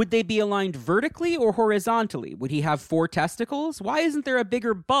 Would they be aligned vertically or horizontally? Would he have 4 testicles? Why isn't there a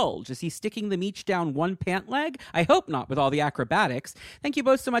bigger bulge? Is he sticking them each down one pant leg? I hope not, with all the acrobatics. Thank you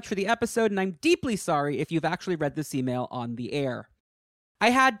both so much for the episode, and I'm deeply sorry if you've actually read this email on the air.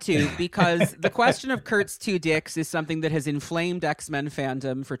 I had to, because the question of Kurt's 2 dicks is something that has inflamed X-Men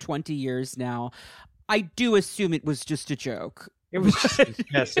fandom for 20 years now. I do assume it was just a joke. It was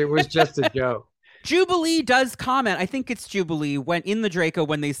yes, it was just a joke. Jubilee does comment, I think it's Jubilee, when in the Draco,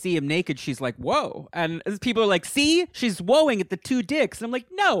 when they see him naked, she's like, whoa. And people are like, see, she's woeing at the 2 dicks. And I'm like,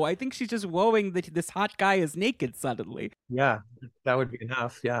 no, I think she's just woeing that this hot guy is naked suddenly. Yeah, that would be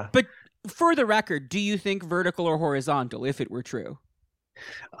enough, yeah. But for the record, do you think vertical or horizontal, if it were true?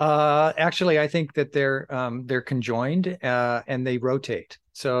 Actually, I think that they're conjoined and they rotate.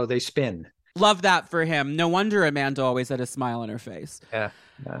 So they spin. Love that for him. No wonder Amanda always had a smile on her face. Yeah.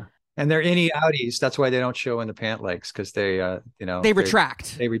 And they're innie outies. That's why they don't show in the pant legs, because they they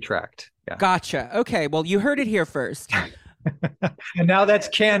retract. They retract. Yeah. Gotcha. Okay. Well, you heard it here first. And now that's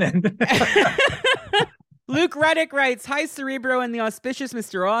canon. Luke Reddick writes, "Hi, Cerebro and the auspicious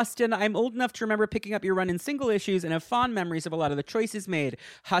Mr. Austen. I'm old enough to remember picking up your run in single issues and have fond memories of a lot of the choices made.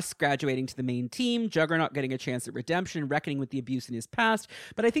 Husk graduating to the main team, Juggernaut getting a chance at redemption and reckoning with the abuse in his past.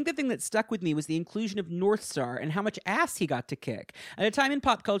 But I think the thing that stuck with me was the inclusion of Northstar and how much ass he got to kick. At a time in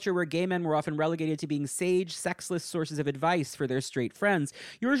pop culture where gay men were often relegated to being sage, sexless sources of advice for their straight friends,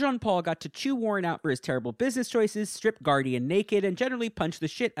 your Jean-Paul got to chew Warren out for his terrible business choices, strip Guardian naked, and generally punch the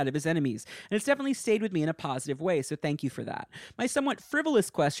shit out of his enemies. And it's definitely stayed with me in a positive way, so thank you for that. My somewhat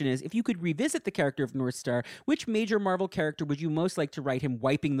frivolous question is, if you could revisit the character of Northstar, which major Marvel character would you most like to write him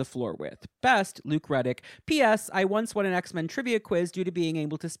wiping the floor with? Best, Luke Reddick. P.S. I once won an X-Men trivia quiz due to being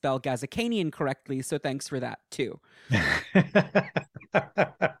able to spell Ghazikhanian correctly, so thanks for that, too."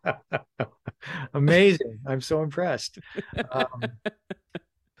 Amazing. I'm so impressed.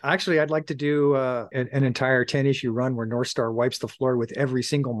 Actually, I'd like to do an entire 10-issue run where Northstar wipes the floor with every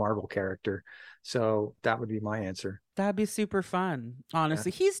single Marvel character. So that would be my answer. That'd be super fun.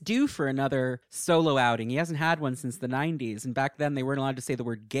 Honestly, he's due for another solo outing. He hasn't had one since the 90s. And back then, they weren't allowed to say the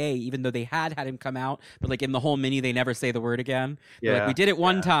word gay, even though they had him come out. But like in the whole mini, they never say the word again. Yeah. Like, we did it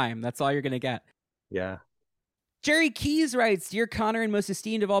one time. That's all you're going to get. Yeah. Jerry Keys writes, "Dear Connor and most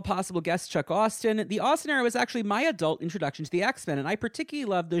esteemed of all possible guests, Chuck Austen, the Austen era was actually my adult introduction to the X-Men, and I particularly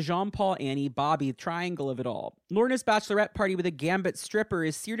loved the Jean-Paul, Annie, Bobby triangle of it all. Lorna's bachelorette party with a Gambit stripper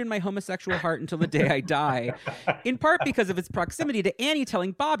is seared in my homosexual heart until the day I die, in part because of its proximity to Annie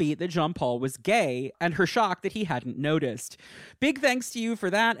telling Bobby that Jean-Paul was gay, and her shock that he hadn't noticed. Big thanks to you for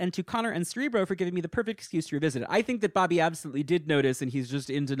that, and to Connor and Cerebro for giving me the perfect excuse to revisit it. I think that Bobby absolutely did notice, and he's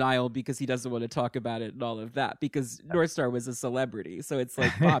just in denial because he doesn't want to talk about it and all of that, because Northstar was a celebrity. So it's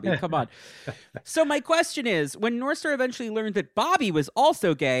like, Bobby, come on." So my question is, when Northstar eventually learned that Bobby was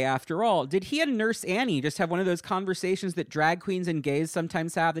also gay after all, did he and Nurse Annie just have one of those conversations that drag queens and gays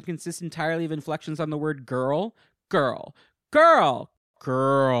sometimes have that consist entirely of inflections on the word girl? Girl. Girl.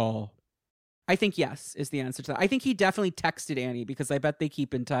 Girl. I think yes is the answer to that. I think he definitely texted Annie, because I bet they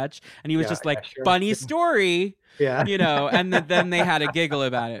keep in touch. And he was just like, sure. Funny story. Yeah. And then they had a giggle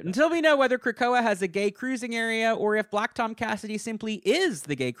about it. Until we know whether Krakoa has a gay cruising area or if Black Tom Cassidy simply is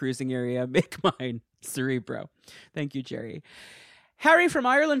the gay cruising area, make mine Cerebro. Thank you, Jerry. Harry from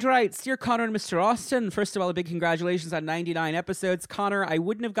Ireland writes, Dear Connor and Mr. Austen, first of all, a big congratulations on 99 episodes. Connor, I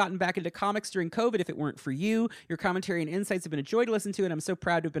wouldn't have gotten back into comics during COVID if it weren't for you. Your commentary and insights have been a joy to listen to, and I'm so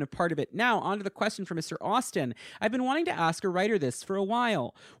proud to have been a part of it. Now, on to the question for Mr. Austen. I've been wanting to ask a writer this for a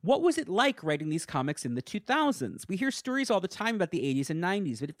while. What was it like writing these comics in the 2000s? We hear stories all the time about the 80s and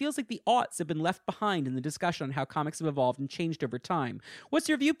 90s, but it feels like the aughts have been left behind in the discussion on how comics have evolved and changed over time. What's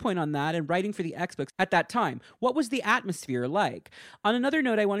your viewpoint on that and writing for the X-Books at that time? What was the atmosphere like? On another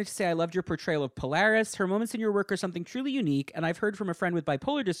note, I wanted to say I loved your portrayal of Polaris. Her moments in your work are something truly unique, and I've heard from a friend with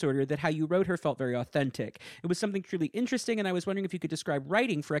bipolar disorder that how you wrote her felt very authentic. It was something truly interesting, and I was wondering if you could describe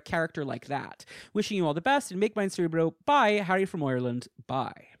writing for a character like that. Wishing you all the best, and make mine cerebro. Bye, Harry from Ireland.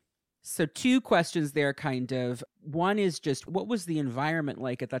 Bye. So 2 questions there, kind of. One is just, what was the environment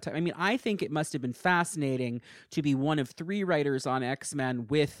like at that time? I mean, I think it must have been fascinating to be one of 3 writers on X-Men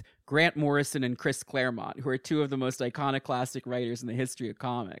with Grant Morrison and Chris Claremont, who are 2 of the most iconoclastic writers in the history of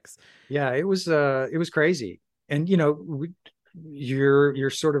comics. Yeah, it was crazy. And, you're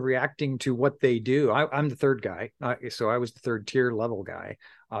sort of reacting to what they do. I'm the 3rd guy. So I was the 3rd tier level guy,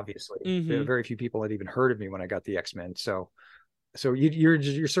 obviously. Mm-hmm. Very few people had even heard of me when I got the X-Men. So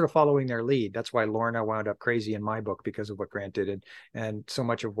you're sort of following their lead. That's why Lorna wound up crazy in my book because of what Grant did, and so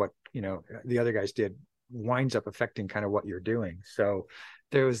much of what the other guys did winds up affecting kind of what you're doing. So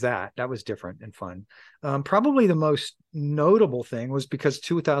there was that. That was different and fun. Probably the most notable thing was because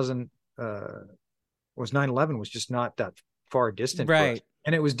 2000 was 9/11 was just not that far distant, right?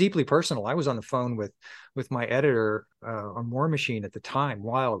 And it was deeply personal. I was on the phone with my editor on War Machine at the time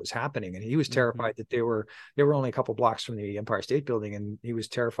while it was happening, and he was terrified that they were only a couple blocks from the Empire State Building, and he was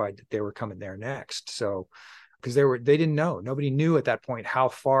terrified that they were coming there next. So, because they didn't know, nobody knew at that point how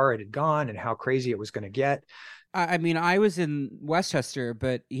far it had gone and how crazy it was going to get. I mean, I was in Westchester,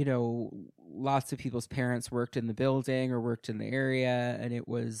 but lots of people's parents worked in the building or worked in the area, and it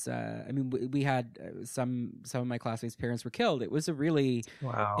was. We had some of my classmates' parents were killed. It was a really,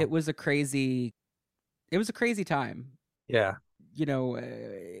 wow. It was a crazy time. Yeah.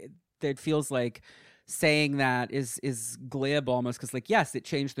 It feels like saying that is glib almost, because yes, it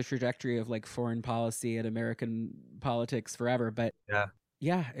changed the trajectory of foreign policy and American politics forever, but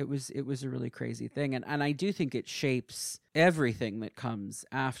yeah, it was a really crazy thing. And I do think it shapes everything that comes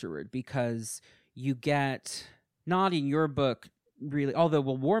afterward, because you get, not in your book really, although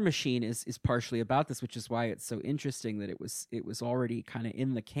War Machine is partially about this, which is why it's so interesting that it was already kind of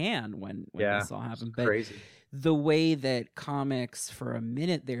in the can when this all happened. But crazy. The way that comics for a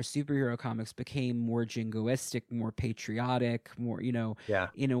minute there, superhero comics, became more jingoistic, more patriotic, more, in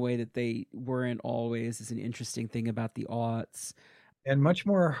a way that they weren't always, is an interesting thing about the aughts. And much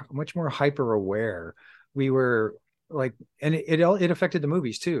more hyper aware. We were and it affected the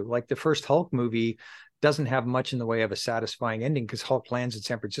movies too. Like the first Hulk movie doesn't have much in the way of a satisfying ending, because Hulk lands in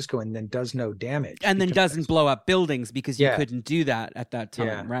San Francisco and then does no damage. And then doesn't blow up buildings, because you couldn't do that at that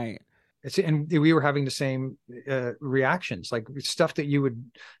time, right? And we were having the same reactions, like stuff that you would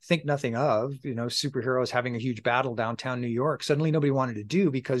think nothing of, superheroes having a huge battle downtown New York. Suddenly nobody wanted to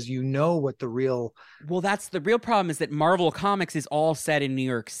do, because what the real... Well, that's the real problem, is that Marvel Comics is all set in New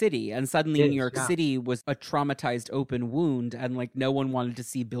York City. And suddenly New York City was a traumatized open wound, and no one wanted to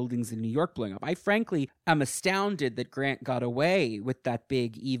see buildings in New York blowing up. I frankly am astounded that Grant got away with that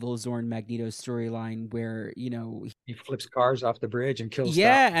big evil Zorn Magneto storyline where, he flips cars off the bridge and kills stuff.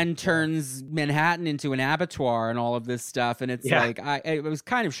 And turns Manhattan into an abattoir and all of this stuff, and it's it was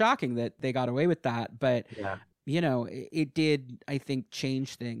kind of shocking that they got away with that, but it did, I think,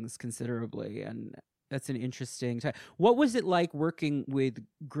 change things considerably, and that's an interesting time. What was it like working with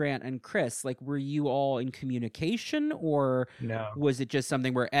Grant and Chris? Were you all in communication, or was it just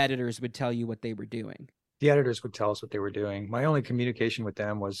something where editors would tell you what they were doing? The editors would tell us what they were doing. My only communication with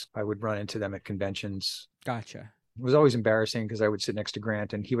them was I would run into them at conventions. Gotcha. It was always embarrassing, because I would sit next to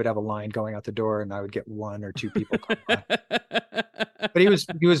Grant and he would have a line going out the door, and I would get 1 or 2 people come on. But he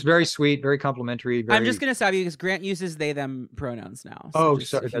was very sweet, very complimentary. I'm just going to stop you, because Grant uses they them pronouns now. So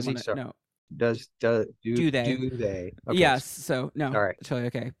sorry. Does he? No. Do they? Okay. Yes. So no. All right. Totally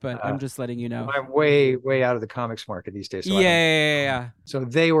okay. But I'm just letting you know. I'm way out of the comics market these days. So yeah. So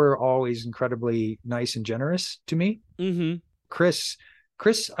they were always incredibly nice and generous to me. Mm-hmm. Chris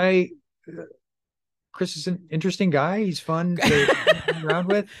is an interesting guy. He's fun to hang around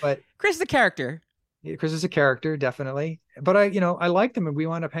with, but Chris is a character. Chris is a character, definitely. But I liked him, and we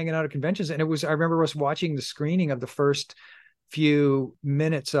wound up hanging out at conventions. And I remember us watching the screening of the first few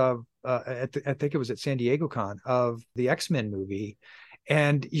minutes of, I think it was at San Diego Con, of the X-Men movie.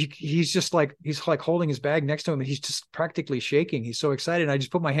 And he's holding his bag next to him, and he's just practically shaking. He's so excited. And I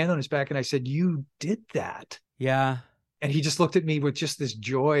just put my hand on his back and I said, "You did that." Yeah. And he just looked at me with just this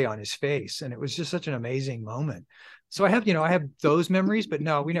joy on his face. And it was just such an amazing moment. So I have those memories, but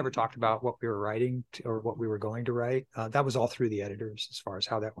no, we never talked about what we were writing or what we were going to write. That was all through the editors as far as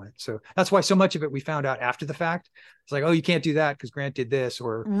how that went. So that's why so much of it we found out after the fact. It's like, oh, you can't do that because Grant did this,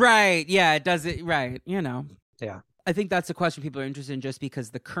 or right. Yeah, it does it right. Yeah. I think that's a question people are interested in, just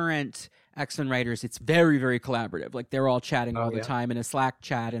because the current X-Men writers, it's very, very collaborative. Like, they're all chatting all the time in a Slack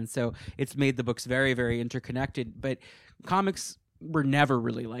chat. And so it's made the books very, very interconnected. But comics were never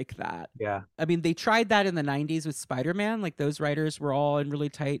really like that. Yeah. I mean, they tried that in the 90s with Spider-Man. Like, those writers were all in really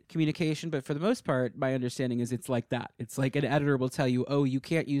tight communication. But for the most part, my understanding is it's like that. It's like an editor will tell you, oh, you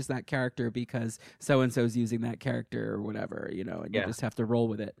can't use that character because so-and-so's using that character or whatever, and you just have to roll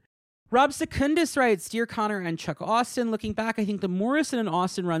with it. Rob Secundus writes, Dear Connor and Chuck Austen, looking back, I think the Morrison and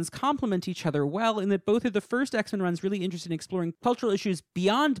Austen runs complement each other well in that both are the first X-Men runs really interested in exploring cultural issues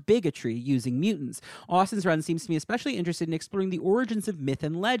beyond bigotry using mutants. Austen's run seems to me especially interested in exploring the origins of myth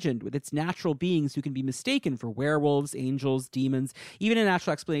and legend, with its natural beings who can be mistaken for werewolves, angels, demons, even a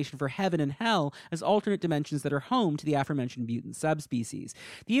natural explanation for heaven and hell as alternate dimensions that are home to the aforementioned mutant subspecies.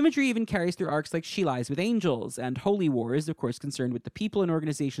 The imagery even carries through arcs like She Lies with Angels, and Holy War is, of course, concerned with the people and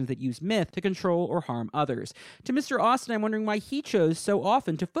organizations that use myth to control or harm others. To Mr. Austen, I'm wondering why he chose so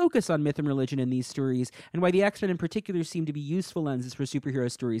often to focus on myth and religion in these stories, and why the X-Men in particular seem to be useful lenses for superhero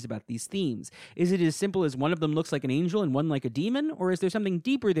stories about these themes. Is it as simple as one of them looks like an angel and one like a demon, or is there something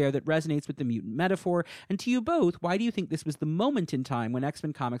deeper there that resonates with the mutant metaphor? And to you both, why do you think this was the moment in time when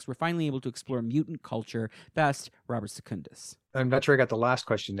X-Men comics were finally able to explore mutant culture? Best, Robert Secundus. I'm not sure I got the last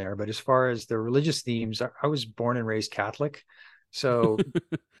question there, but as far as the religious themes, I was born and raised Catholic. So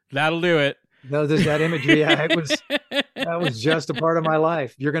that'll do it. No, there's that imagery. That was just a part of my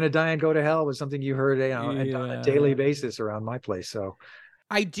life. You're going to die and go to hell was something you heard on a daily basis around my place. So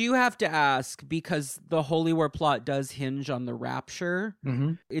I do have to ask, because the Holy War plot does hinge on the rapture.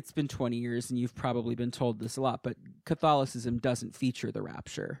 Mm-hmm. It's been 20 years and you've probably been told this a lot, but Catholicism doesn't feature the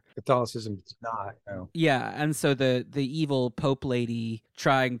rapture. Catholicism does not, no. Yeah, and so the evil Pope lady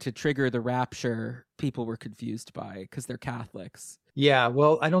trying to trigger the rapture, people were confused by because they're Catholics. Yeah,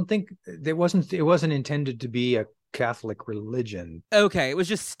 well, I don't think it wasn't intended to be a Catholic religion. Okay, it was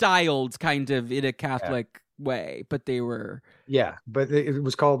just styled kind of in a Catholic way, but they were but it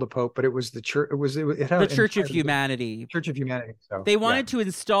was called the Pope, but it was the church. It had the Church of Humanity. Church of Humanity. So they wanted to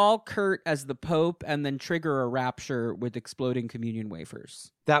install Kurt as the Pope and then trigger a rapture with exploding communion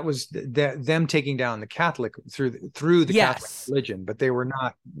wafers. That was them taking down the Catholic through the Catholic religion, but they were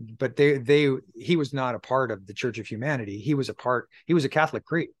not. But he was not a part of the Church of Humanity. He was a Catholic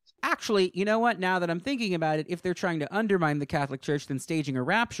priest. Actually, you know what? Now that I'm thinking about it, if they're trying to undermine the Catholic Church, then staging a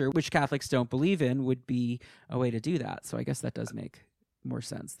rapture, which Catholics don't believe in, would be a way to do that. So I guess that does make more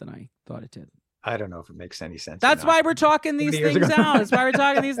sense than I thought it did. I don't know if it makes any sense. That's why we're talking these things out. That's why we're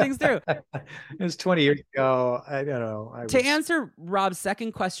talking these things through. It was 20 years ago. I don't know. To answer Rob's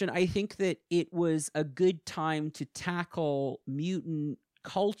second question, I think that it was a good time to tackle mutant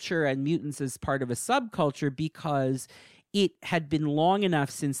culture and mutants as part of a subculture, because it had been long enough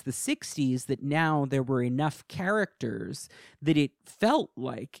since the 60s that now there were enough characters that it felt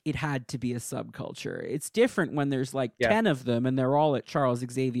like it had to be a subculture. It's different when there's 10 of them and they're all at Charles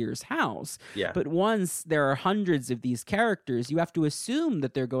Xavier's house. Yeah. But once there are hundreds of these characters, you have to assume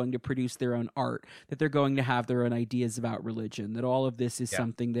that they're going to produce their own art, that they're going to have their own ideas about religion, that all of this is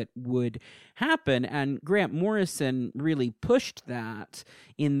something that would happen. And Grant Morrison really pushed that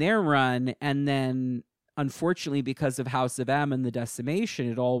in their run, and then unfortunately, because of House of M and the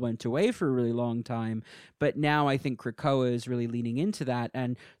decimation, it all went away for a really long time. But now I think Krakoa is really leaning into that.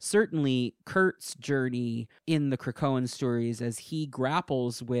 And certainly Kurt's journey in the Krakoan stories, as he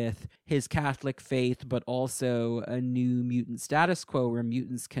grapples with his Catholic faith, but also a new mutant status quo where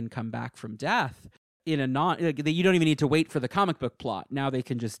mutants can come back from death in a you don't even need to wait for the comic book plot. Now they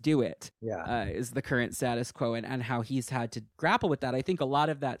can just do it. Is the current status quo, and how he's had to grapple with that. I think a lot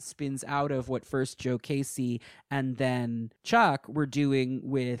of that spins out of what first Joe Casey and then Chuck were doing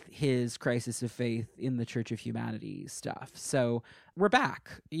with his Crisis of Faith in the Church of Humanity stuff. So we're back,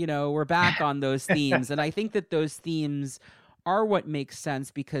 we're back on those themes. And I think that those themes are what makes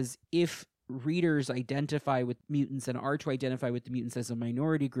sense, because if readers identify with mutants and are to identify with the mutants as a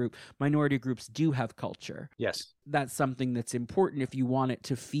minority groups do have culture. Yes. That's something that's important if you want it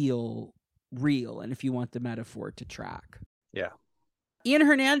to feel real and if you want the metaphor to track. Yeah. Ian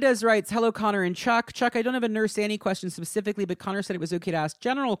Hernandez writes, hello, Connor and Chuck. Chuck, I don't have a Nurse Annie question specifically, but Connor said it was okay to ask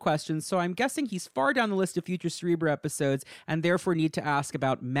general questions, so I'm guessing he's far down the list of future Cerebra episodes and therefore need to ask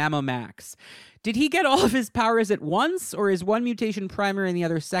about Mammomax. Did he get all of his powers at once, or is one mutation primary and the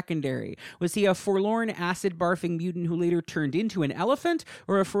other secondary? Was he a forlorn acid-barfing mutant who later turned into an elephant,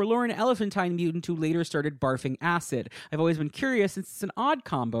 or a forlorn elephantine mutant who later started barfing acid? I've always been curious since it's an odd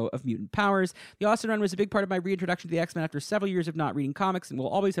combo of mutant powers. The Austen run was a big part of my reintroduction to the X-Men after several years of not reading comics and will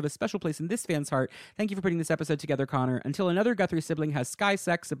always have a special place in this fan's heart. Thank you for putting this episode together, Connor. Until another Guthrie sibling has sky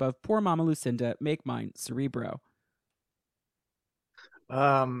sex above poor Mama Lucinda, make mine Cerebro.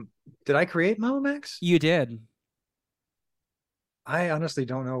 Did I create Mama Max? You did. I honestly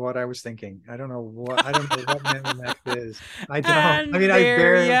don't know what I was thinking. I don't know what Mama Max is. I don't. And I mean,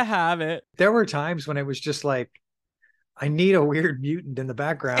 there you have it. There were times when it was just like, I need a weird mutant in the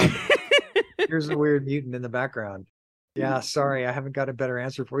background. Here's a weird mutant in the background. Yeah, sorry, I haven't got a better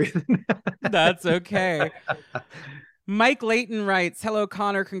answer for you than that. That's okay. Mike Layton writes, hello,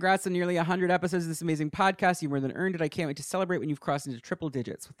 Connor. Congrats on nearly 100 episodes of this amazing podcast. You more than earned it. I can't wait to celebrate when you've crossed into triple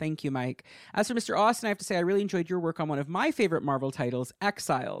digits. Well, thank you, Mike. As for Mr. Austen, I have to say I really enjoyed your work on one of my favorite Marvel titles,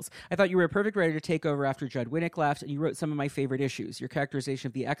 Exiles. I thought you were a perfect writer to take over after Judd Winnick left, and you wrote some of my favorite issues. Your characterization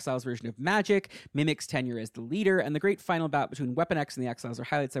of the Exiles version of magic, Mimic's tenure as the leader, and the great final bout between Weapon X and the Exiles are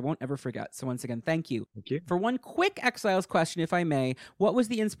highlights I won't ever forget. So once again, thank you. Thank you. For one quick Exiles question, if I may, what was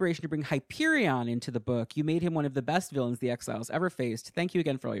the inspiration to bring Hyperion into the book? You made him one of the best villains the Exiles ever faced. Thank you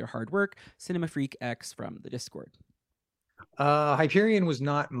again for all your hard work. Cinema Freak X from the Discord. Hyperion was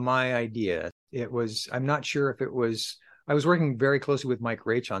not my idea. I'm not sure if it was, I was working very closely with Mike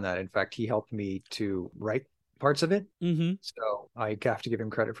Raich on that. In fact, he helped me to write parts of it. Mm-hmm. So I have to give him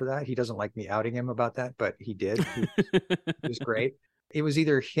credit for that. He doesn't like me outing him about that, but he did. He was great. It was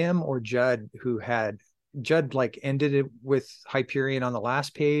either him or Judd Judd like ended it with Hyperion on the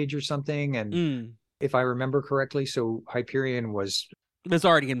last page or something. And if I remember correctly, so Hyperion was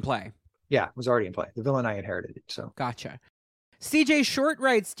already in play. Yeah, it was already in play. The villain I inherited. So gotcha. CJ Short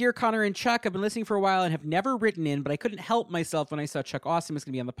writes, Dear Connor and Chuck, I've been listening for a while and have never written in, but I couldn't help myself when I saw Chuck Austen was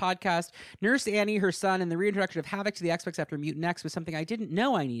going to be on the podcast. Nurse Annie, her son, and the reintroduction of Havoc to the X-Men after Mutant X was something I didn't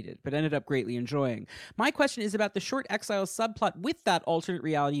know I needed, but ended up greatly enjoying. My question is about the short Exile subplot with that alternate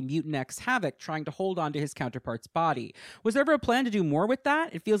reality Mutant X Havoc trying to hold on to his counterpart's body. Was there ever a plan to do more with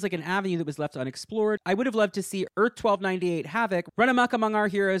that? It feels like an avenue that was left unexplored. I would have loved to see Earth 1298 Havoc run amok among our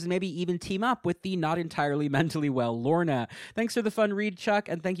heroes and maybe even team up with the not entirely mentally well Lorna. Thanks for the fun read, Chuck,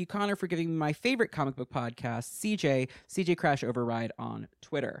 and thank you, Connor, for giving me my favorite comic book podcast, CJ Crash Override on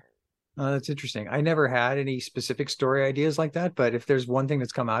Twitter. That's interesting. I never had any specific story ideas like that, but if there's one thing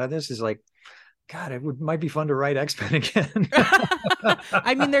that's come out of this is like, God, might be fun to write X-Men again.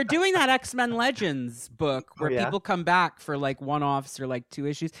 I mean, they're doing that X-Men Legends book where people come back for like one-offs or like 2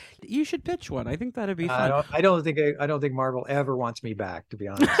 issues. You should pitch one. I think that'd be fun. I don't think Marvel ever wants me back, to be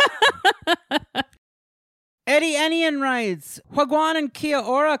honest. Eddie Enian writes, Wagwan and Kia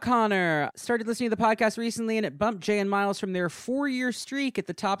Ora, Connor. Started listening to the podcast recently and it bumped Jay and Miles from their 4-year streak at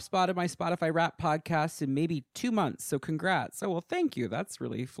the top spot of my Spotify rap podcasts in maybe 2 months. So congrats. Oh, well, thank you. That's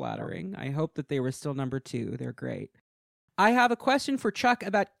really flattering. I hope that they were still number 2. They're great. I have a question for Chuck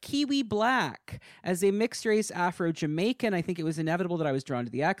about Kiwi Black. As a mixed-race Afro-Jamaican, I think it was inevitable that I was drawn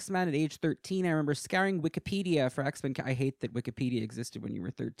to the X-Men. At age 13, I remember scouring Wikipedia for X-Men. I hate that Wikipedia existed when you were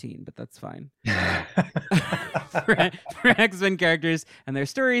 13, but that's fine. for X-Men characters and their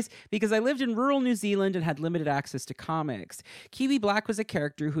stories, because I lived in rural New Zealand and had limited access to comics. Kiwi Black was a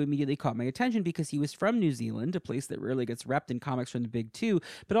character who immediately caught my attention because he was from New Zealand, a place that rarely gets repped in comics from the Big Two,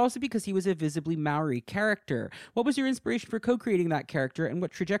 but also because he was a visibly Maori character. What was your inspiration for co-creating that character, and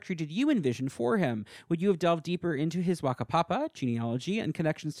what trajectory did you envision for him? Would you have delved deeper into his Wakapapa genealogy and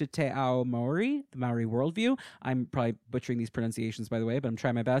connections to Te Ao Maori, the Maori worldview? I'm probably butchering these pronunciations, by the way, but I'm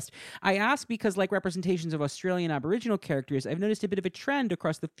trying my best. I ask because, like representations of Australian Aboriginal characters, I've noticed a bit of a trend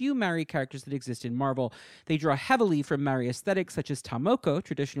across the few Maori characters that exist in Marvel. They draw heavily from Maori aesthetics, such as tamoko,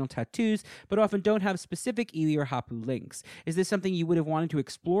 traditional tattoos, but often don't have specific iwi or hapu links. Is this something you would have wanted to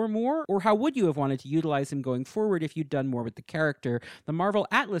explore more, or how would you have wanted to utilize him going forward if you'd done more with the character? The Marvel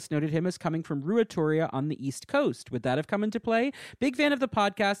Atlas noted him as coming from Ruatoria on the East Coast. Would that have come into play? Big fan of the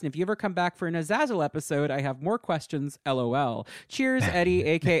podcast, and if you ever come back for an Azazel episode, I have more questions, LOL. Cheers, Eddie,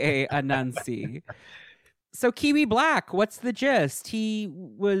 aka Anansi. So Kiwi Black, what's the gist? He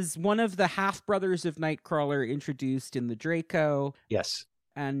was one of the half-brothers of Nightcrawler introduced in the Draco. Yes.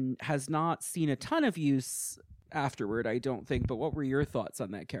 And has not seen a ton of use afterward, I don't think. But what were your thoughts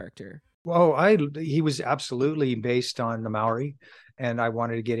on that character? Well, he was absolutely based on the Maori, and I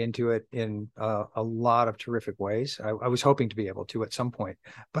wanted to get into it in a lot of terrific ways. I was hoping to be able to at some point,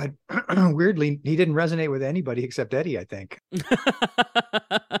 but weirdly, he didn't resonate with anybody except Eddie, I think.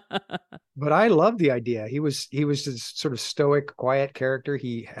 But but I love the idea. He was this sort of stoic, quiet character.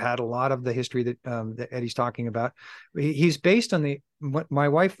 He had a lot of the history that Eddie's talking about. He's based on my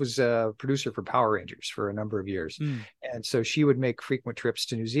wife was a producer for Power Rangers for a number of years. And so she would make frequent trips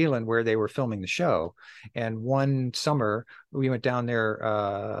to New Zealand where they were filming the show. And one summer we went down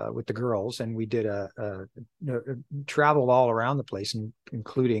there with the girls, and we did traveled all around the place,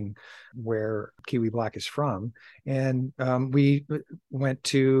 including where Kiwi Black is from. And we went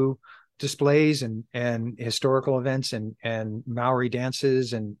to displays and historical events and Maori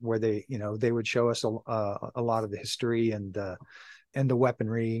dances, and where they would show us a lot of the history and the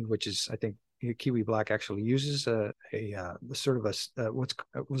weaponry, which is, I think, Kiwi Black actually uses a sort of it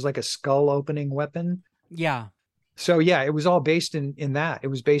was like a skull opening weapon. Yeah. So yeah, it was all based in that. It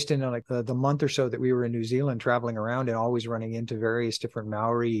was based in like the month or so that we were in New Zealand, traveling around and always running into various different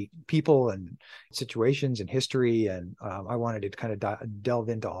Maori people and situations and history. And I wanted to kind of delve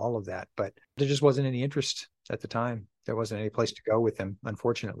into all of that, but there just wasn't any interest at the time. There wasn't any place to go with him,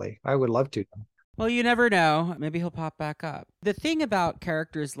 unfortunately. I would love to. Well, you never know. Maybe he'll pop back up. The thing about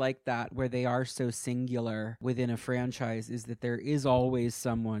characters like that, where they are so singular within a franchise, is that there is always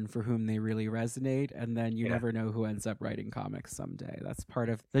someone for whom they really resonate, and then you never know who ends up writing comics someday. That's part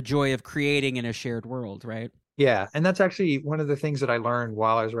of the joy of creating in a shared world, right? Yeah, and that's actually one of the things that I learned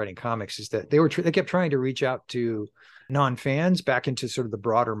while I was writing comics, is that they kept trying to reach out to non-fans back into sort of the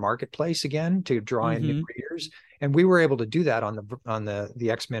broader marketplace again to draw in new readers. And we were able to do that on the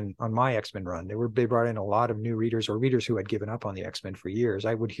X-Men, on my X-Men run. They brought in a lot of new readers, or readers who had given up on the X-Men for years.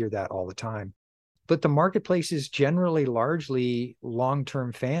 I would hear that all the time. But the marketplace is generally largely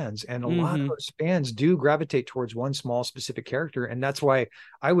long-term fans, and a lot of those fans do gravitate towards one small specific character. And that's why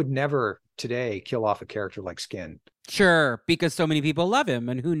I would never today kill off a character like Skin. Sure, because so many people love him,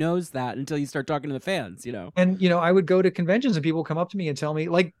 and who knows that until you start talking to the fans, And I would go to conventions and people come up to me and tell me,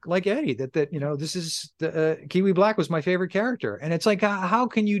 like Eddie, that this is the Kiwi Black was my favorite character, and it's like, how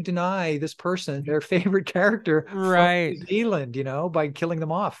can you deny this person their favorite character right. from New Zealand, by killing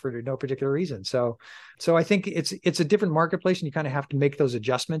them off for no particular reason? So I think it's a different marketplace, and you kind of have to make those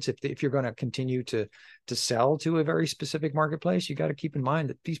adjustments if you're going to continue to sell to a very specific marketplace. You got to keep in mind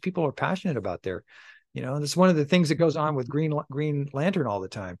that these people are passionate about their. That's one of the things that goes on with Green Lantern all the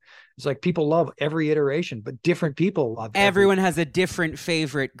time. It's like people love every iteration, but different people love everyone has a different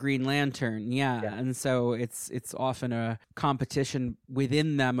favorite Green Lantern. Yeah. And so it's often a competition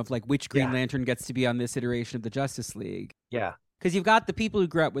within them of like which Green Lantern gets to be on this iteration of the Justice League. Yeah. Because you've got the people who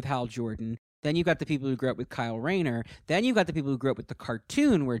grew up with Hal Jordan. Then you've got the people who grew up with Kyle Rayner. Then you've got the people who grew up with the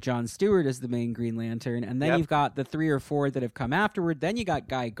cartoon where Jon Stewart is the main Green Lantern. And then you've got the 3 or 4 that have come afterward. Then you got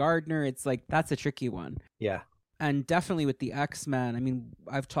Guy Gardner. It's like, that's a tricky one. Yeah. And definitely with the X-Men, I mean,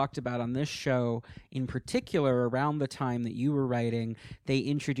 I've talked about on this show in particular around the time that you were writing, they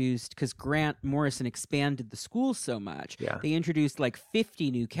introduced, because Grant Morrison expanded the school so much, they introduced like 50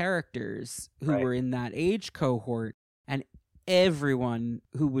 new characters who were in that age cohort. And everyone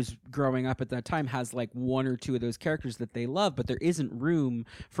who was growing up at that time has like 1 or 2 of those characters that they love, but there isn't room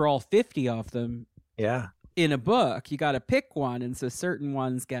for all 50 of them in a book. You got to pick one, and so certain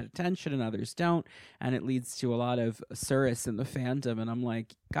ones get attention and others don't, and it leads to a lot of surus in the fandom. And I'm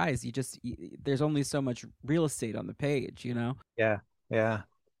like, guys, there's only so much real estate on the page, Yeah.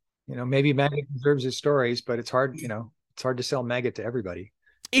 Maybe Maggot deserves his stories, but it's hard to sell Maggot to everybody.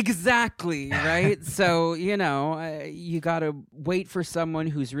 Exactly, right? So, you got to wait for someone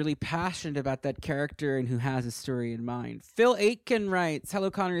who's really passionate about that character and who has a story in mind. Phil Aitken writes, hello,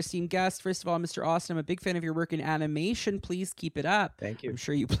 Connor, esteemed guest. First of all, Mr. Austen, I'm a big fan of your work in animation. Please keep it up. Thank you. I'm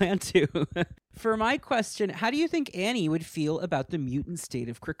sure you plan to. For my question, how do you think Annie would feel about the mutant state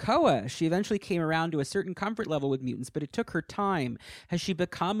of Krakoa? She eventually came around to a certain comfort level with mutants, but it took her time. Has she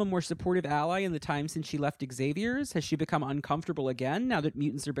become a more supportive ally in the time since she left Xavier's? Has she become uncomfortable again now that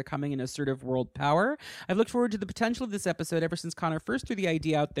mutants are becoming an assertive world power? I've looked forward to the potential of this episode ever since Connor first threw the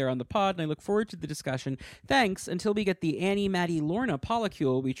idea out there on the pod, and I look forward to the discussion. Thanks. Until we get the Annie, Maddie, Lorna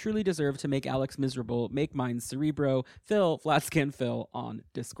polycule, we truly deserve to make Alex miserable. Make mine Cerebro. Phil, Flatskin Phil on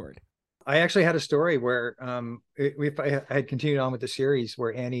Discord. I actually had a story where if I had continued on with the series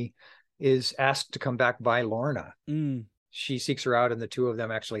where Annie is asked to come back by Lorna. She seeks her out, and the two of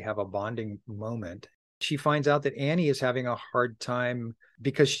them actually have a bonding moment. She finds out that Annie is having a hard time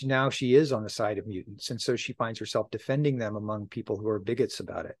because she is on the side of mutants. And so she finds herself defending them among people who are bigots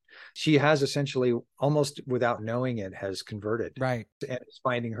about it. She has essentially, almost without knowing it, has converted. Right. And is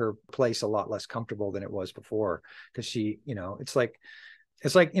finding her place a lot less comfortable than it was before. Because she, it's like,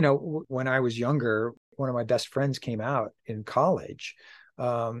 when I was younger, one of my best friends came out in college,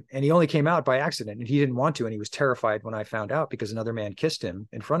 and he only came out by accident, and he didn't want to. And he was terrified when I found out because another man kissed him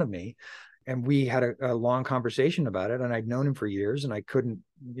in front of me. And we had a long conversation about it, and I'd known him for years, and I couldn't,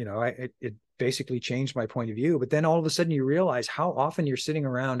 it basically changed my point of view. But then all of a sudden you realize how often you're sitting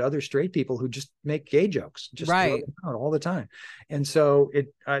around other straight people who just make gay jokes, just throw them out all the time. And so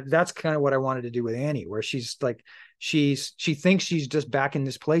that's kind of what I wanted to do with Annie, where she's like, she thinks she's just back in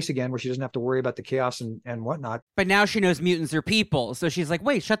this place again where she doesn't have to worry about the chaos and whatnot. But now she knows mutants are people. So she's like,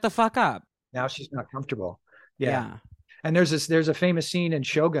 wait, shut the fuck up. Now she's not comfortable. Yeah. And there's a famous scene in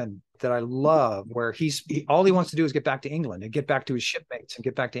Shogun that I love where all he wants to do is get back to England and get back to his shipmates and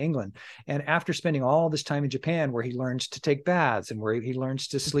get back to England. And after spending all this time in Japan, where he learns to take baths and where he learns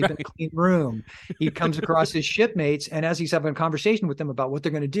to sleep in a clean room, he comes across his shipmates. And as he's having a conversation with them about what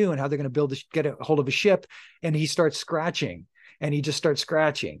they're going to do and how they're going to get a hold of a ship, and he starts scratching, and he just starts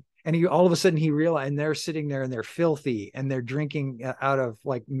scratching. And all of a sudden he realized, and they're sitting there and they're filthy and they're drinking out of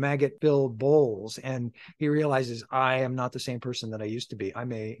like maggot-filled bowls. And he realizes, I am not the same person that I used to be. I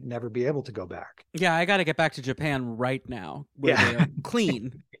may never be able to go back. Yeah, I got to get back to Japan right now. Where they're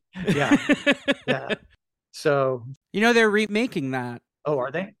clean. Yeah. So. They're remaking that. Oh,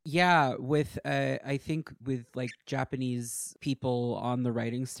 are they? Yeah, with I think with like Japanese people on the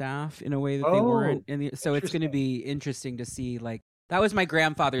writing staff in a way that they weren't. So it's going to be interesting to see like. That was my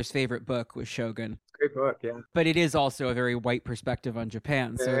grandfather's favorite book, was Shogun. Great book, yeah. But it is also a very white perspective on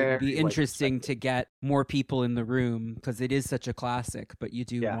Japan. So it'd be interesting to get more people in the room because it is such a classic, but you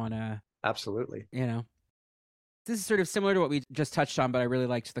do want to... Absolutely. This is sort of similar to what we just touched on, but I really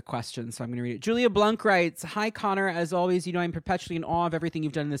liked the question, so I'm going to read it. Julia Blunk writes, Hi, Connor. As always, I'm perpetually in awe of everything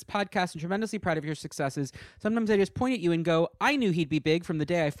you've done in this podcast and tremendously proud of your successes. Sometimes I just point at you and go, I knew he'd be big from the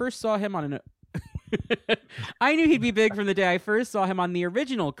day I first saw him on I knew he'd be big from the day I first saw him on the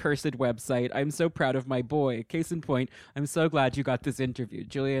original Cursed website. I'm so proud of my boy. Case in point, I'm so glad you got this interview.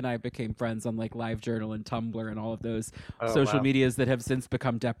 Julia and I became friends on like LiveJournal and Tumblr and all of those social medias that have since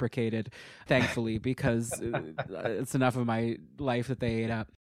become deprecated, thankfully, because it's enough of my life that they ate up.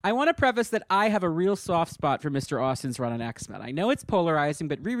 I want to preface that I have a real soft spot for Mr. Austen's run on X-Men. I know it's polarizing,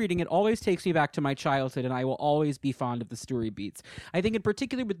 but rereading it always takes me back to my childhood, and I will always be fond of the story beats. I think in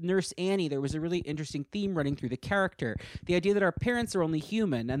particular with Nurse Annie, there was a really interesting theme running through the character. The idea that our parents are only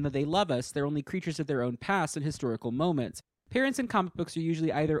human, and that they love us, they're only creatures of their own past and historical moments. Parents in comic books are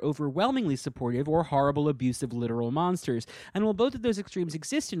usually either overwhelmingly supportive or horrible, abusive, literal monsters. And while both of those extremes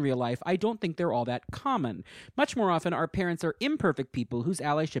exist in real life, I don't think they're all that common. Much more often, our parents are imperfect people whose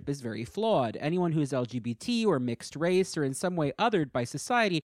allyship is very flawed. Anyone who is LGBT or mixed race or in some way othered by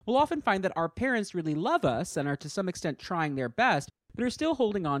society will often find that our parents really love us and are to some extent trying their best, but are still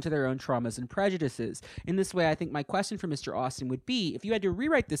holding on to their own traumas and prejudices. In this way, I think my question for Mr. Austen would be, if you had to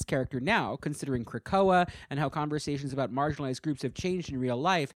rewrite this character now, considering Krakoa and how conversations about marginalized groups have changed in real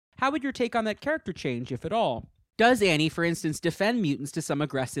life, how would your take on that character change, if at all? Does Annie, for instance, defend mutants to some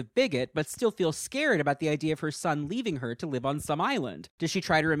aggressive bigot, but still feel scared about the idea of her son leaving her to live on some island? Does she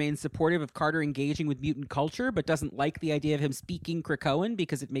try to remain supportive of Carter engaging with mutant culture, but doesn't like the idea of him speaking Krakoan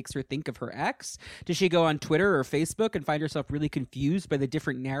because it makes her think of her ex? Does she go on Twitter or Facebook and find herself really confused by the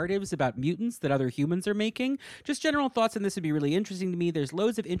different narratives about mutants that other humans are making? Just general thoughts on this would be really interesting to me. There's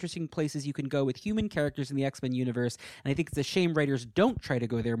loads of interesting places you can go with human characters in the X-Men universe, and I think it's a shame writers don't try to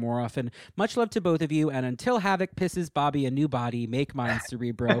go there more often. Much love to both of you, and until Havoc pisses Bobby a new body, make mine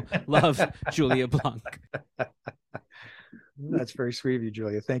Cerebro. Love, Julia Blunk. That's very sweet of you,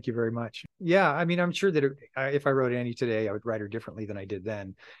 Julia. Thank you very much. Yeah, I mean, I'm sure that if I wrote Annie today, I would write her differently than I did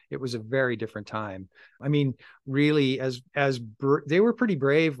then. It was a very different time. I mean, really, they were pretty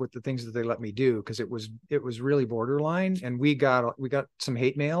brave with the things that they let me do, because it was really borderline, and we got some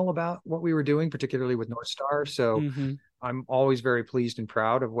hate mail about what we were doing, particularly with North Star. So. Mm-hmm. I'm always very pleased and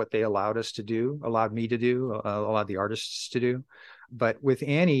proud of what they allowed me to do, allowed the artists to do. But with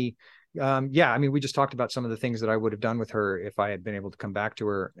Annie, I mean, we just talked about some of the things that I would have done with her if I had been able to come back to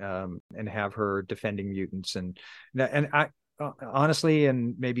her and have her defending mutants. And I honestly,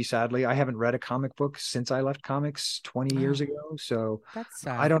 and maybe sadly, I haven't read a comic book since I left comics 20 years ago. So that's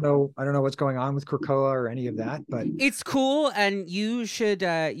sad. I don't know what's going on with Krakoa or any of that, but it's cool. And you should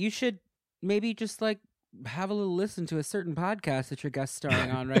maybe just like have a little listen to a certain podcast that you're guest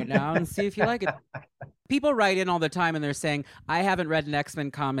starring on right now and see if you like it. People write in all the time and they're saying, I haven't read an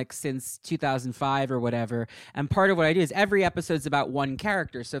X-Men comic since 2005 or whatever. And part of what I do is every episode's about one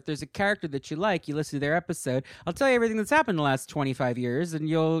character. So if there's a character that you like, you listen to their episode. I'll tell you everything that's happened in the last 25 years and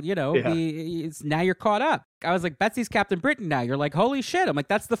you'll, now you're caught up. I was like, Betsy's Captain Britain now. You're like, holy shit. I'm like,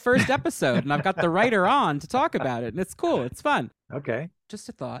 that's the first episode. And I've got the writer on to talk about it. And it's cool. It's fun. Okay. Just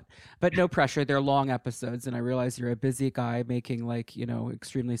a thought, but no pressure. They're long episodes, and I realize you're a busy guy making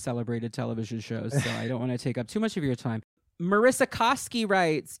extremely celebrated television shows, so I don't want to take up too much of your time. Marissa Koski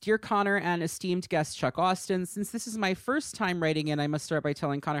writes, Dear Connor and esteemed guest Chuck Austen, since this is my first time writing in, I must start by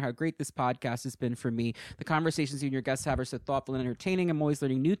telling Connor how great this podcast has been for me. The conversations you and your guests have are so thoughtful and entertaining. I'm always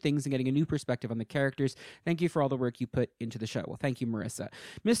learning new things and getting a new perspective on the characters. Thank you for all the work you put into the show. Well, thank you, Marissa.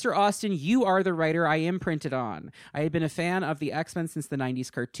 Mr. Austen, you are the writer I imprinted on. I had been a fan of the X-Men since the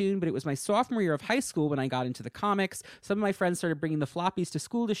 90s cartoon, but it was my sophomore year of high school when I got into the comics. Some of my friends started bringing the floppies to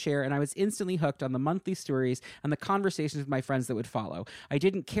school to share, and I was instantly hooked on the monthly stories and the conversations with my friends that would follow. I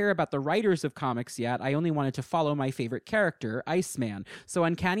didn't care about the writers of comics yet. I only wanted to follow my favorite character, Iceman. So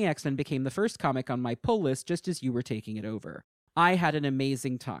Uncanny X-Men became the first comic on my pull list just as you were taking it over. I had an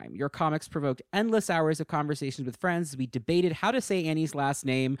amazing time. Your comics provoked endless hours of conversations with friends as we debated how to say Annie's last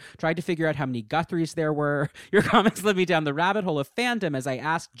name, tried to figure out how many Guthries there were. Your comics led me down the rabbit hole of fandom as I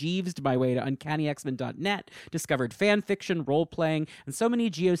asked Jeeves my way to UncannyXmen.net, discovered fan fiction, role-playing, and so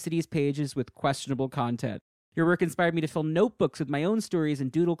many GeoCities pages with questionable content. Your work inspired me to fill notebooks with my own stories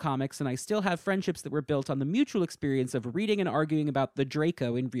and doodle comics, and I still have friendships that were built on the mutual experience of reading and arguing about the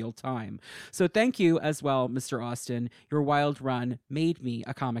Draco in real time. So thank you as well, Mr. Austen. Your wild run made me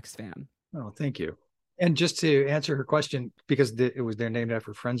a comics fan. Oh, thank you. And just to answer her question, because it was they're named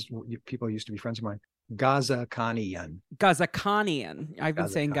after friends, people used to be friends of mine. Ghazikhanian. Ghazikhanian. I've been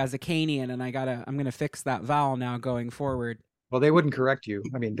saying Ghazikhanian, and I'm gonna fix that vowel now going forward. Well, they wouldn't correct you.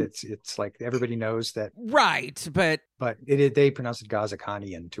 I mean, it's like everybody knows that. Right, but they pronounce it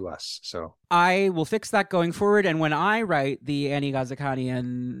Ghazikhanian to us. So I will fix that going forward. And when I write the Annie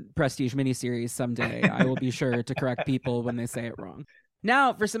Ghazikhanian prestige miniseries someday, I will be sure to correct people when they say it wrong.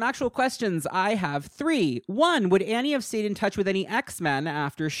 Now, for some actual questions, I have 3. 1, would Annie have stayed in touch with any X-Men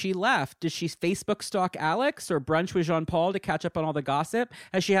after she left? Did she Facebook stalk Alex or brunch with Jean-Paul to catch up on all the gossip?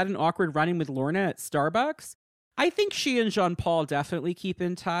 Has she had an awkward run-in with Lorna at Starbucks? I think she and Jean-Paul definitely keep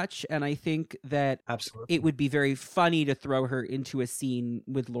in touch, and I think that absolutely it would be very funny to throw her into a scene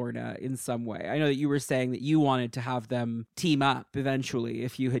with Lorna in some way. I know that you were saying that you wanted to have them team up eventually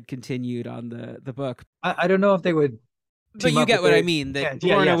if you had continued on the book. I don't know if they would. But you get what I mean, that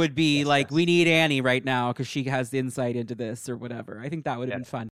Lorna would be we need Annie right now because she has the insight into this or whatever. I think that would have been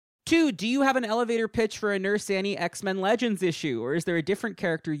fun. 2, do you have an elevator pitch for a Nurse Annie X-Men Legends issue, or is there a different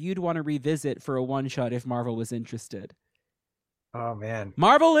character you'd want to revisit for a one-shot if Marvel was interested? Oh, man.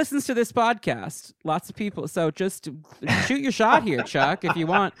 Marvel listens to this podcast. Lots of people. So just shoot your shot here, Chuck, if you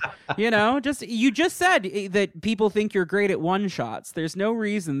want. You just said that people think you're great at one-shots. There's no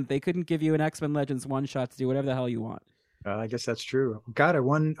reason they couldn't give you an X-Men Legends one-shot to do whatever the hell you want. I guess that's true. God, I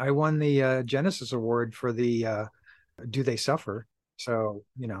won the Genesis Award for the Do They Suffer? So,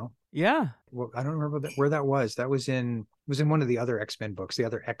 Yeah. Well, I don't remember where that was. That was in one of the other X-Men books, the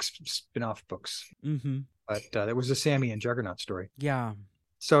other X spin-off books. Mm-hmm. But that was a Sammy and Juggernaut story. Yeah.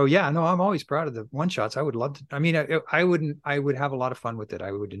 So yeah, no, I'm always proud of the one-shots. I would love to. I mean, I would have a lot of fun with it.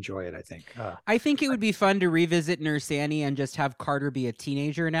 I would enjoy it, I think. I think it would be fun to revisit Nurse Annie and just have Carter be a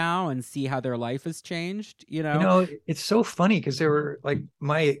teenager now and see how their life has changed. It's so funny because they were like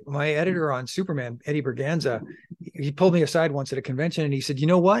my editor on Superman, Eddie Berganza. He pulled me aside once at a convention and he said, "You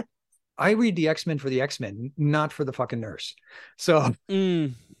know what? I read the X-Men for the X-Men, not for the fucking nurse." So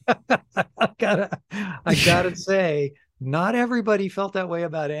I gotta say, not everybody felt that way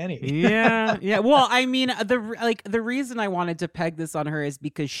about Annie. Yeah. Well, I mean, the reason I wanted to peg this on her is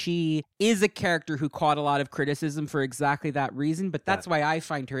because she is a character who caught a lot of criticism for exactly that reason. But that's why I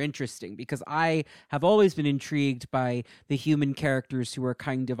find her interesting, because I have always been intrigued by the human characters who are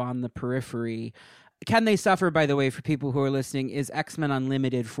kind of on the periphery. Can They Suffer, by the way, for people who are listening, is X-Men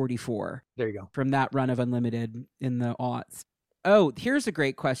Unlimited 44. There you go. From that run of Unlimited in the aughts. Oh, here's a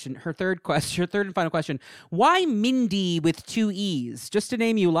great question. Her third and final question. Why Mindy with 2 E's? Just a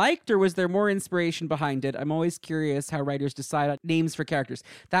name you liked, or was there more inspiration behind it? I'm always curious how writers decide on names for characters.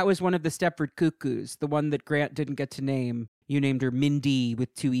 That was one of the Stepford Cuckoos, the one that Grant didn't get to name. You named her Mindy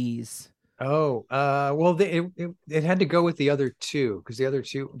with 2 E's. Oh, well, it had to go with the other two because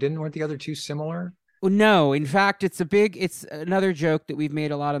weren't the other two similar? Well, no, in fact, it's another joke that we've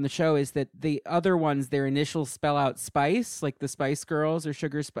made a lot on the show is that the other ones, their initials spell out spice, like the Spice Girls or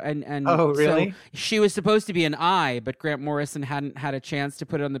Sugar Spice. And oh, really? So she was supposed to be an I, but Grant Morrison hadn't had a chance to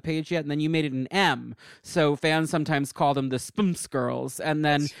put it on the page yet. And then you made it an M. So fans sometimes call them the Spumps Girls. And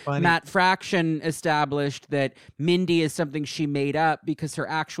then Matt Fraction established that Mindy is something she made up because her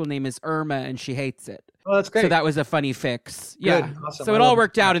actual name is Irma and she hates it. Oh, that's great. So that was a funny fix. Good. Yeah. Awesome. So it all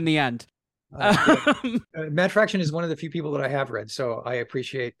worked out in the end. Mad Fraction is one of the few people that I have read, so I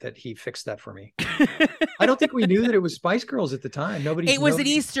appreciate that he fixed that for me. I don't think we knew that it was Spice Girls at the time. It was an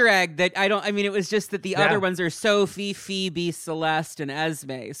Easter egg that it was just that the other ones are Sophie, Phoebe, Celeste, and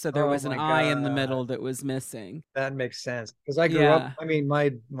Esme. So there was an I in the middle that was missing. That makes sense. Because I grew up,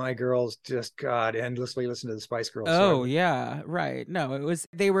 my girls just, God, endlessly listened to the Spice Girls. Oh, yeah, right. No,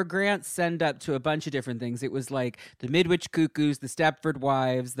 they were Grant's send up to a bunch of different things. It was like the Midwich Cuckoos, the Stepford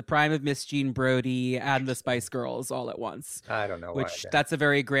Wives, the Prime of Miss Jean Brodie, and the Spice Girls all at once. I don't know. That's a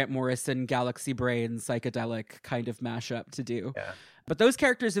very Grant Morrison, Galaxy Brain, psychedelic kind of mashup to do. Yeah. But those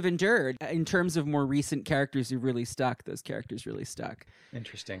characters have endured. In terms of more recent characters who really stuck, those characters really stuck.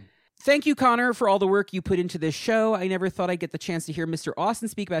 Interesting. Thank you, Connor, for all the work you put into this show. I never thought I'd get the chance to hear Mr. Austen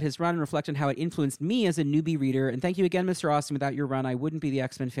speak about his run and reflect on how it influenced me as a newbie reader. And thank you again, Mr. Austen. Without your run, I wouldn't be the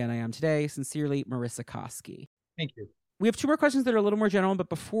X-Men fan I am today. Sincerely, Marissa Koski. Thank you. We have two more questions that are a little more general, but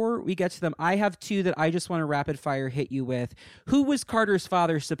before we get to them, I have two that I just want to rapid fire hit you with. Who was Carter's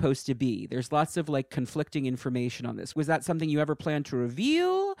father supposed to be? There's lots of conflicting information on this. Was that something you ever planned to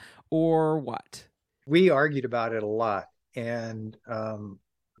reveal or what? We argued about it a lot, and I'm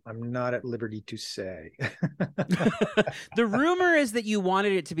not at liberty to say. The rumor is that you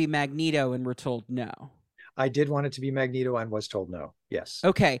wanted it to be Magneto and were told no. I did want it to be Magneto and was told no. Yes.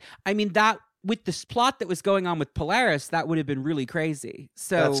 Okay. I mean, that with this plot that was going on with Polaris, that would have been really crazy.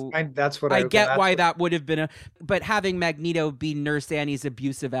 So that's what I get why that would have been but having Magneto be Nurse Annie's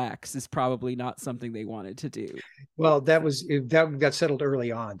abusive ex is probably not something they wanted to do. Well, that got settled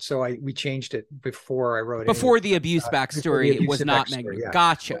early on. So we changed it before I wrote it. Before the abuse backstory, it was not Magneto. Yeah.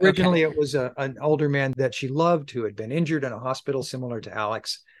 Gotcha. Originally, It was an older man that she loved who had been injured in a hospital similar to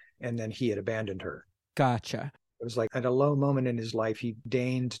Alex. And then he had abandoned her. Gotcha. It was like at a low moment in his life, he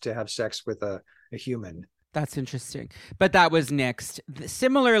deigned to have sex with a human. That's interesting. But that was nixed.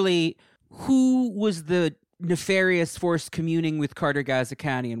 Similarly, who was the nefarious force communing with Carter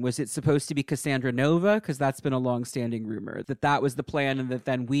Ghazikhanian? Was it supposed to be Cassandra Nova? Because that's been a long-standing rumor that was the plan, and that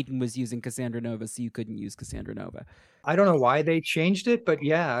then Whedon was using Cassandra Nova, so you couldn't use Cassandra Nova. I don't know why they changed it, but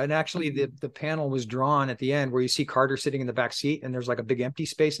yeah. And actually the panel was drawn at the end where you see Carter sitting in the back seat and there's like a big empty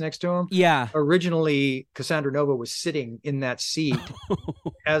space next to him. Yeah. Originally, Cassandra Nova was sitting in that seat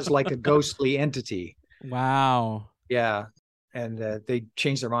as like a ghostly entity. Wow. Yeah. And they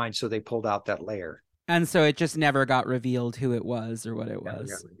changed their mind, so they pulled out that layer. And so it just never got revealed who it was or what it was.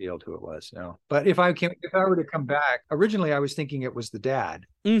 Never got revealed who it was, no. But if I were to come back, originally I was thinking it was the dad.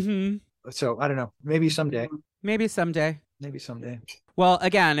 Mm-hmm. So I don't know. Maybe someday. Maybe someday. Well,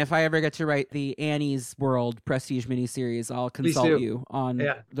 again, if I ever get to write the Annie's World Prestige miniseries, I'll consult you on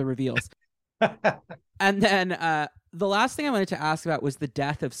the reveals. And then the last thing I wanted to ask about was the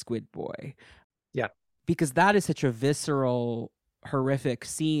death of Squid Boy. Yeah. Because that is such a visceral, horrific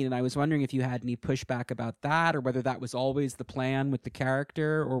scene. And I was wondering if you had any pushback about that, or whether that was always the plan with the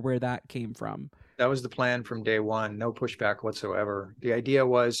character, or where that came from. That was the plan from day one. No pushback whatsoever. The idea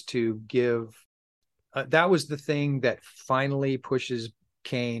was to give... that was the thing that finally pushes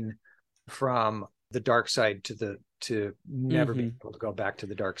Kane from the dark side to never be able to go back to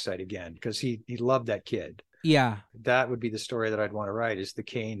the dark side again, because he loved that kid. Yeah. That would be the story that I'd want to write, is the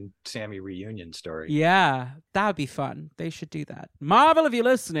Kane Sammy reunion story. Yeah, that would be fun. They should do that. Marvel, if you're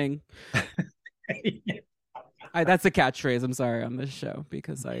listening. That's a catchphrase, I'm sorry, on this show,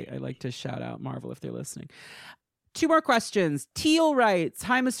 because I like to shout out Marvel if they're listening. Two more questions. Teal writes,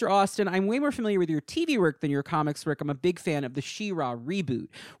 "Hi, Mr. Austen. I'm way more familiar with your TV work than your comics work. I'm a big fan of the She-Ra reboot.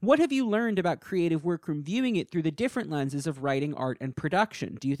 What have you learned about creative work from viewing it through the different lenses of writing, art, and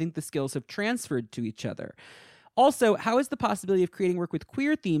production? Do you think the skills have transferred to each other? Also, how has the possibility of creating work with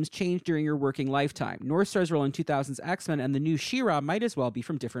queer themes changed during your working lifetime? North Star's role in 2000's X-Men and the new She-Ra might as well be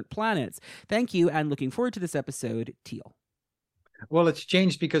from different planets. Thank you, and looking forward to this episode, Teal." Well, it's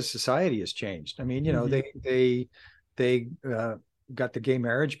changed because society has changed. I mean, they got the gay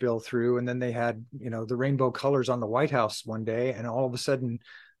marriage bill through, and then they had, the rainbow colors on the White House one day, and all of a sudden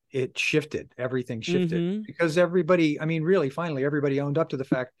it shifted. Everything shifted because everybody, finally everybody owned up to the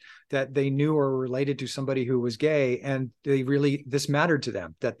fact that they knew or were related to somebody who was gay, and this mattered to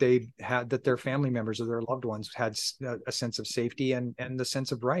them, that their family members or their loved ones had a sense of safety and the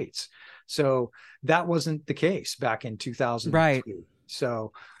sense of rights. So that wasn't the case back in 2002. Right.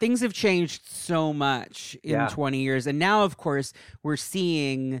 So things have changed so much in 20 years. And now, of course, we're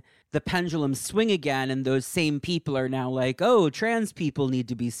seeing the pendulum swing again. And those same people are now like, oh, trans people need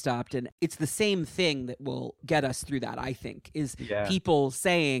to be stopped. And it's the same thing that will get us through that, I think, is people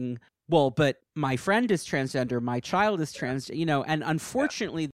saying, well, but my friend is transgender, my child is transgender, and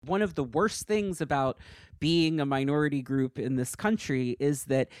unfortunately, one of the worst things about being a minority group in this country is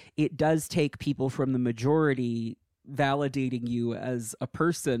that it does take people from the majority validating you as a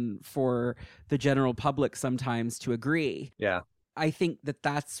person for the general public sometimes to agree. Yeah. I think that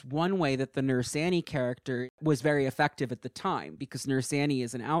that's one way that the Nurse Annie character was very effective at the time, because Nurse Annie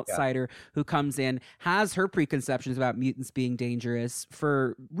is an outsider who comes in, has her preconceptions about mutants being dangerous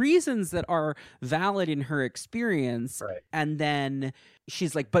for reasons that are valid in her experience. Right. And then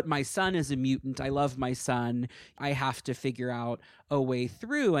she's like, but my son is a mutant. I love my son. I have to figure out a way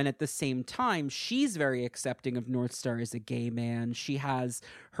through. And at the same time, she's very accepting of Northstar as a gay man. She has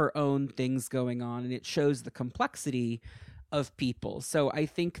her own things going on, and it shows the complexity of people. So I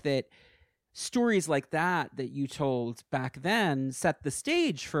think that stories like that you told back then set the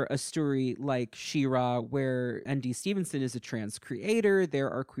stage for a story like She-Ra, where N.D. Stevenson is a trans creator. There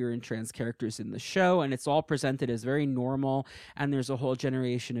are queer and trans characters in the show, and it's all presented as very normal. And there's a whole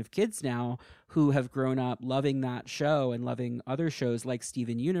generation of kids now who have grown up loving that show and loving other shows like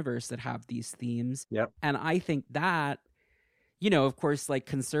Steven Universe that have these themes. Yep. And I think that, of course, like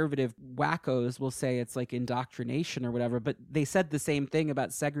conservative wackos will say it's like indoctrination or whatever, but they said the same thing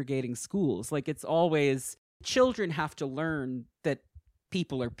about segregating schools. Like, it's always, children have to learn that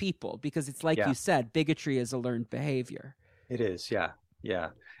people are people, because it's like you said, bigotry is a learned behavior. It is. Yeah. Yeah.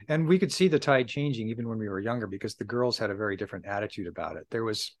 And we could see the tide changing even when we were younger, because the girls had a very different attitude about it. There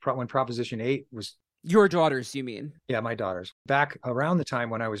was, when Proposition 8 was... Your daughters, you mean? Yeah, my daughters. Back around the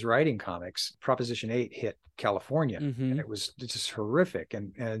time when I was writing comics, Proposition 8 hit California, and it was just horrific.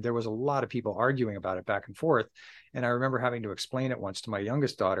 And there was a lot of people arguing about it back and forth. And I remember having to explain it once to my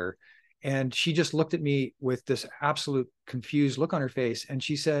youngest daughter. And she just looked at me with this absolute confused look on her face. And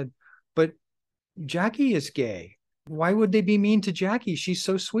she said, but Jackie is gay. Why would they be mean to Jackie? She's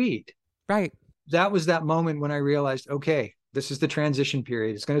so sweet. Right. That was that moment when I realized, okay, this is the transition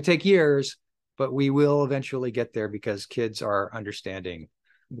period. It's going to take years, but we will eventually get there, because kids are understanding.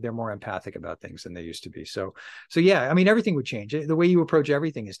 They're more empathic about things than they used to be. So yeah, I mean, everything would change. The way you approach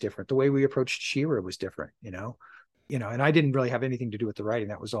everything is different. The way we approached She-Ra was different, and I didn't really have anything to do with the writing.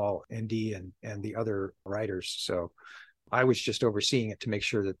 That was all ND and the other writers. So I was just overseeing it to make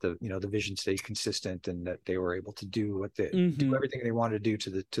sure that the vision stayed consistent, and that they were able to do do everything they wanted to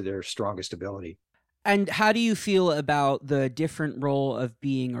do to their strongest ability. And how do you feel about the different role of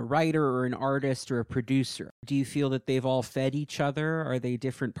being a writer or an artist or a producer? Do you feel that they've all fed each other? Are they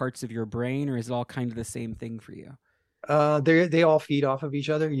different parts of your brain, or is it all kind of the same thing for you? They all feed off of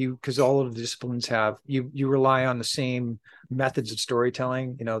each other. Because all of the disciplines have, you rely on the same methods of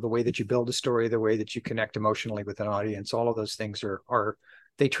storytelling. The way that you build a story, the way that you connect emotionally with an audience. All of those things are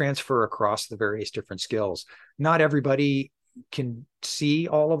they transfer across the various different skills. Not everybody can see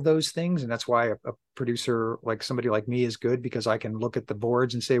all of those things, and that's why a producer like somebody like me is good, because I can look at the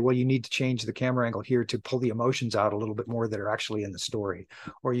boards and say, well, you need to change the camera angle here to pull the emotions out a little bit more that are actually in the story,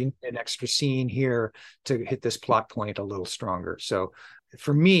 or you need an extra scene here to hit this plot point a little stronger. So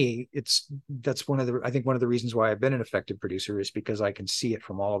for me, that's one of the reasons why I've been an effective producer, is because I can see it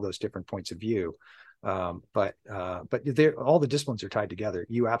from all of those different points of view. But all the disciplines are tied together.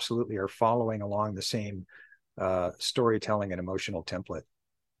 You absolutely are following along the same storytelling and emotional template.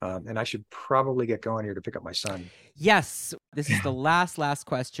 And I should probably get going here to pick up my son. Yes. This is the last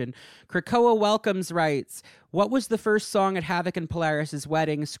question. Krakoa Welcomes writes, what was the first song at Havoc and Polaris's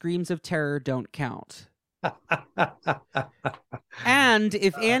wedding? Screams of Terror Don't Count. And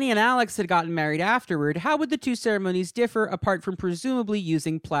if Annie and Alex had gotten married afterward, how would the two ceremonies differ, apart from presumably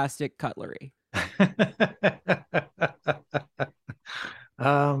using plastic cutlery?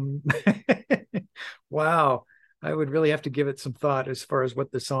 Wow. I would really have to give it some thought as far as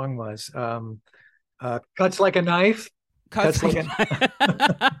what the song was. Cuts Like a Knife. Cuts like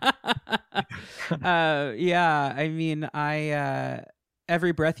a yeah, I mean,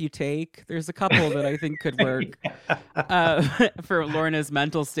 Every Breath You Take, there's a couple that I think could work for Lorna's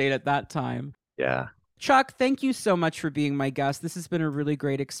mental state at that time. Yeah. Chuck, thank you so much for being my guest. This has been a really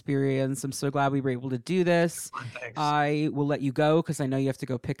great experience. I'm so glad we were able to do this. Thanks. I will let you go because I know you have to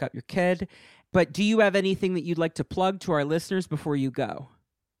go pick up your kid. But do you have anything that you'd like to plug to our listeners before you go?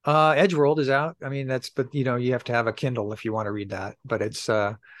 Edgeworld is out. I mean, you have to have a Kindle if you want to read that. But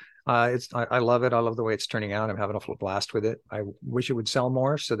I love it. I love the way it's turning out. I'm having a blast with it. I wish it would sell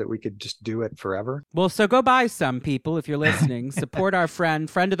more so that we could just do it forever. Well, so go buy some, people, if you're listening. Support our friend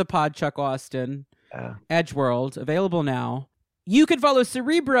of the pod, Chuck Austen. Edgeworld, available now. You can follow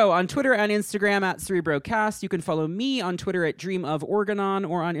Cerebro on Twitter and Instagram at CerebroCast. You can follow me on Twitter at DreamOfOrganon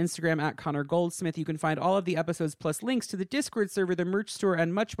or on Instagram at Connor Goldsmith. You can find all of the episodes plus links to the Discord server, the merch store,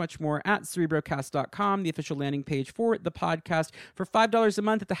 and much, much more at CerebroCast.com, the official landing page for the podcast. For $5 a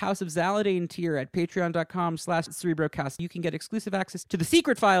month at the House of Zaladane tier at patreon.com/CerebroCast, you can get exclusive access to the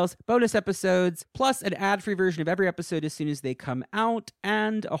secret files, bonus episodes, plus an ad-free version of every episode as soon as they come out,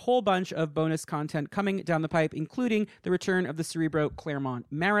 and a whole bunch of bonus content coming down the pipe, including the return of the Cerebro Claremont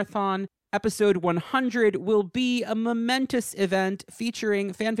Marathon. Episode 100 will be a momentous event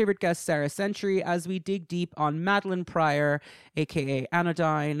featuring fan-favorite guest Sarah Century as we dig deep on Madeline Pryor, a.k.a.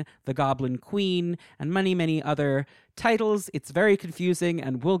 Anodyne, the Goblin Queen, and many, many other titles. It's very confusing,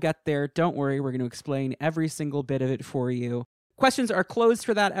 and we'll get there. Don't worry, we're going to explain every single bit of it for you. Questions are closed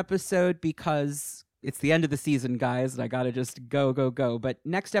for that episode because it's the end of the season, guys, and I gotta just go. But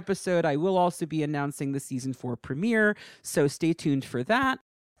next episode, I will also be announcing the season 4 premiere, so stay tuned for that.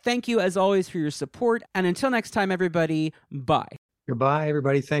 Thank you, as always, for your support, and until next time, everybody, bye. Goodbye,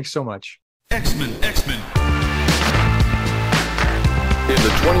 everybody. Thanks so much. X-Men. In the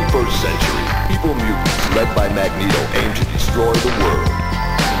 21st century, evil mutants led by Magneto aim to destroy the world.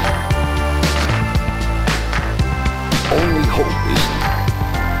 The only hope is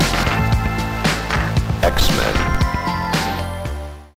X-Men.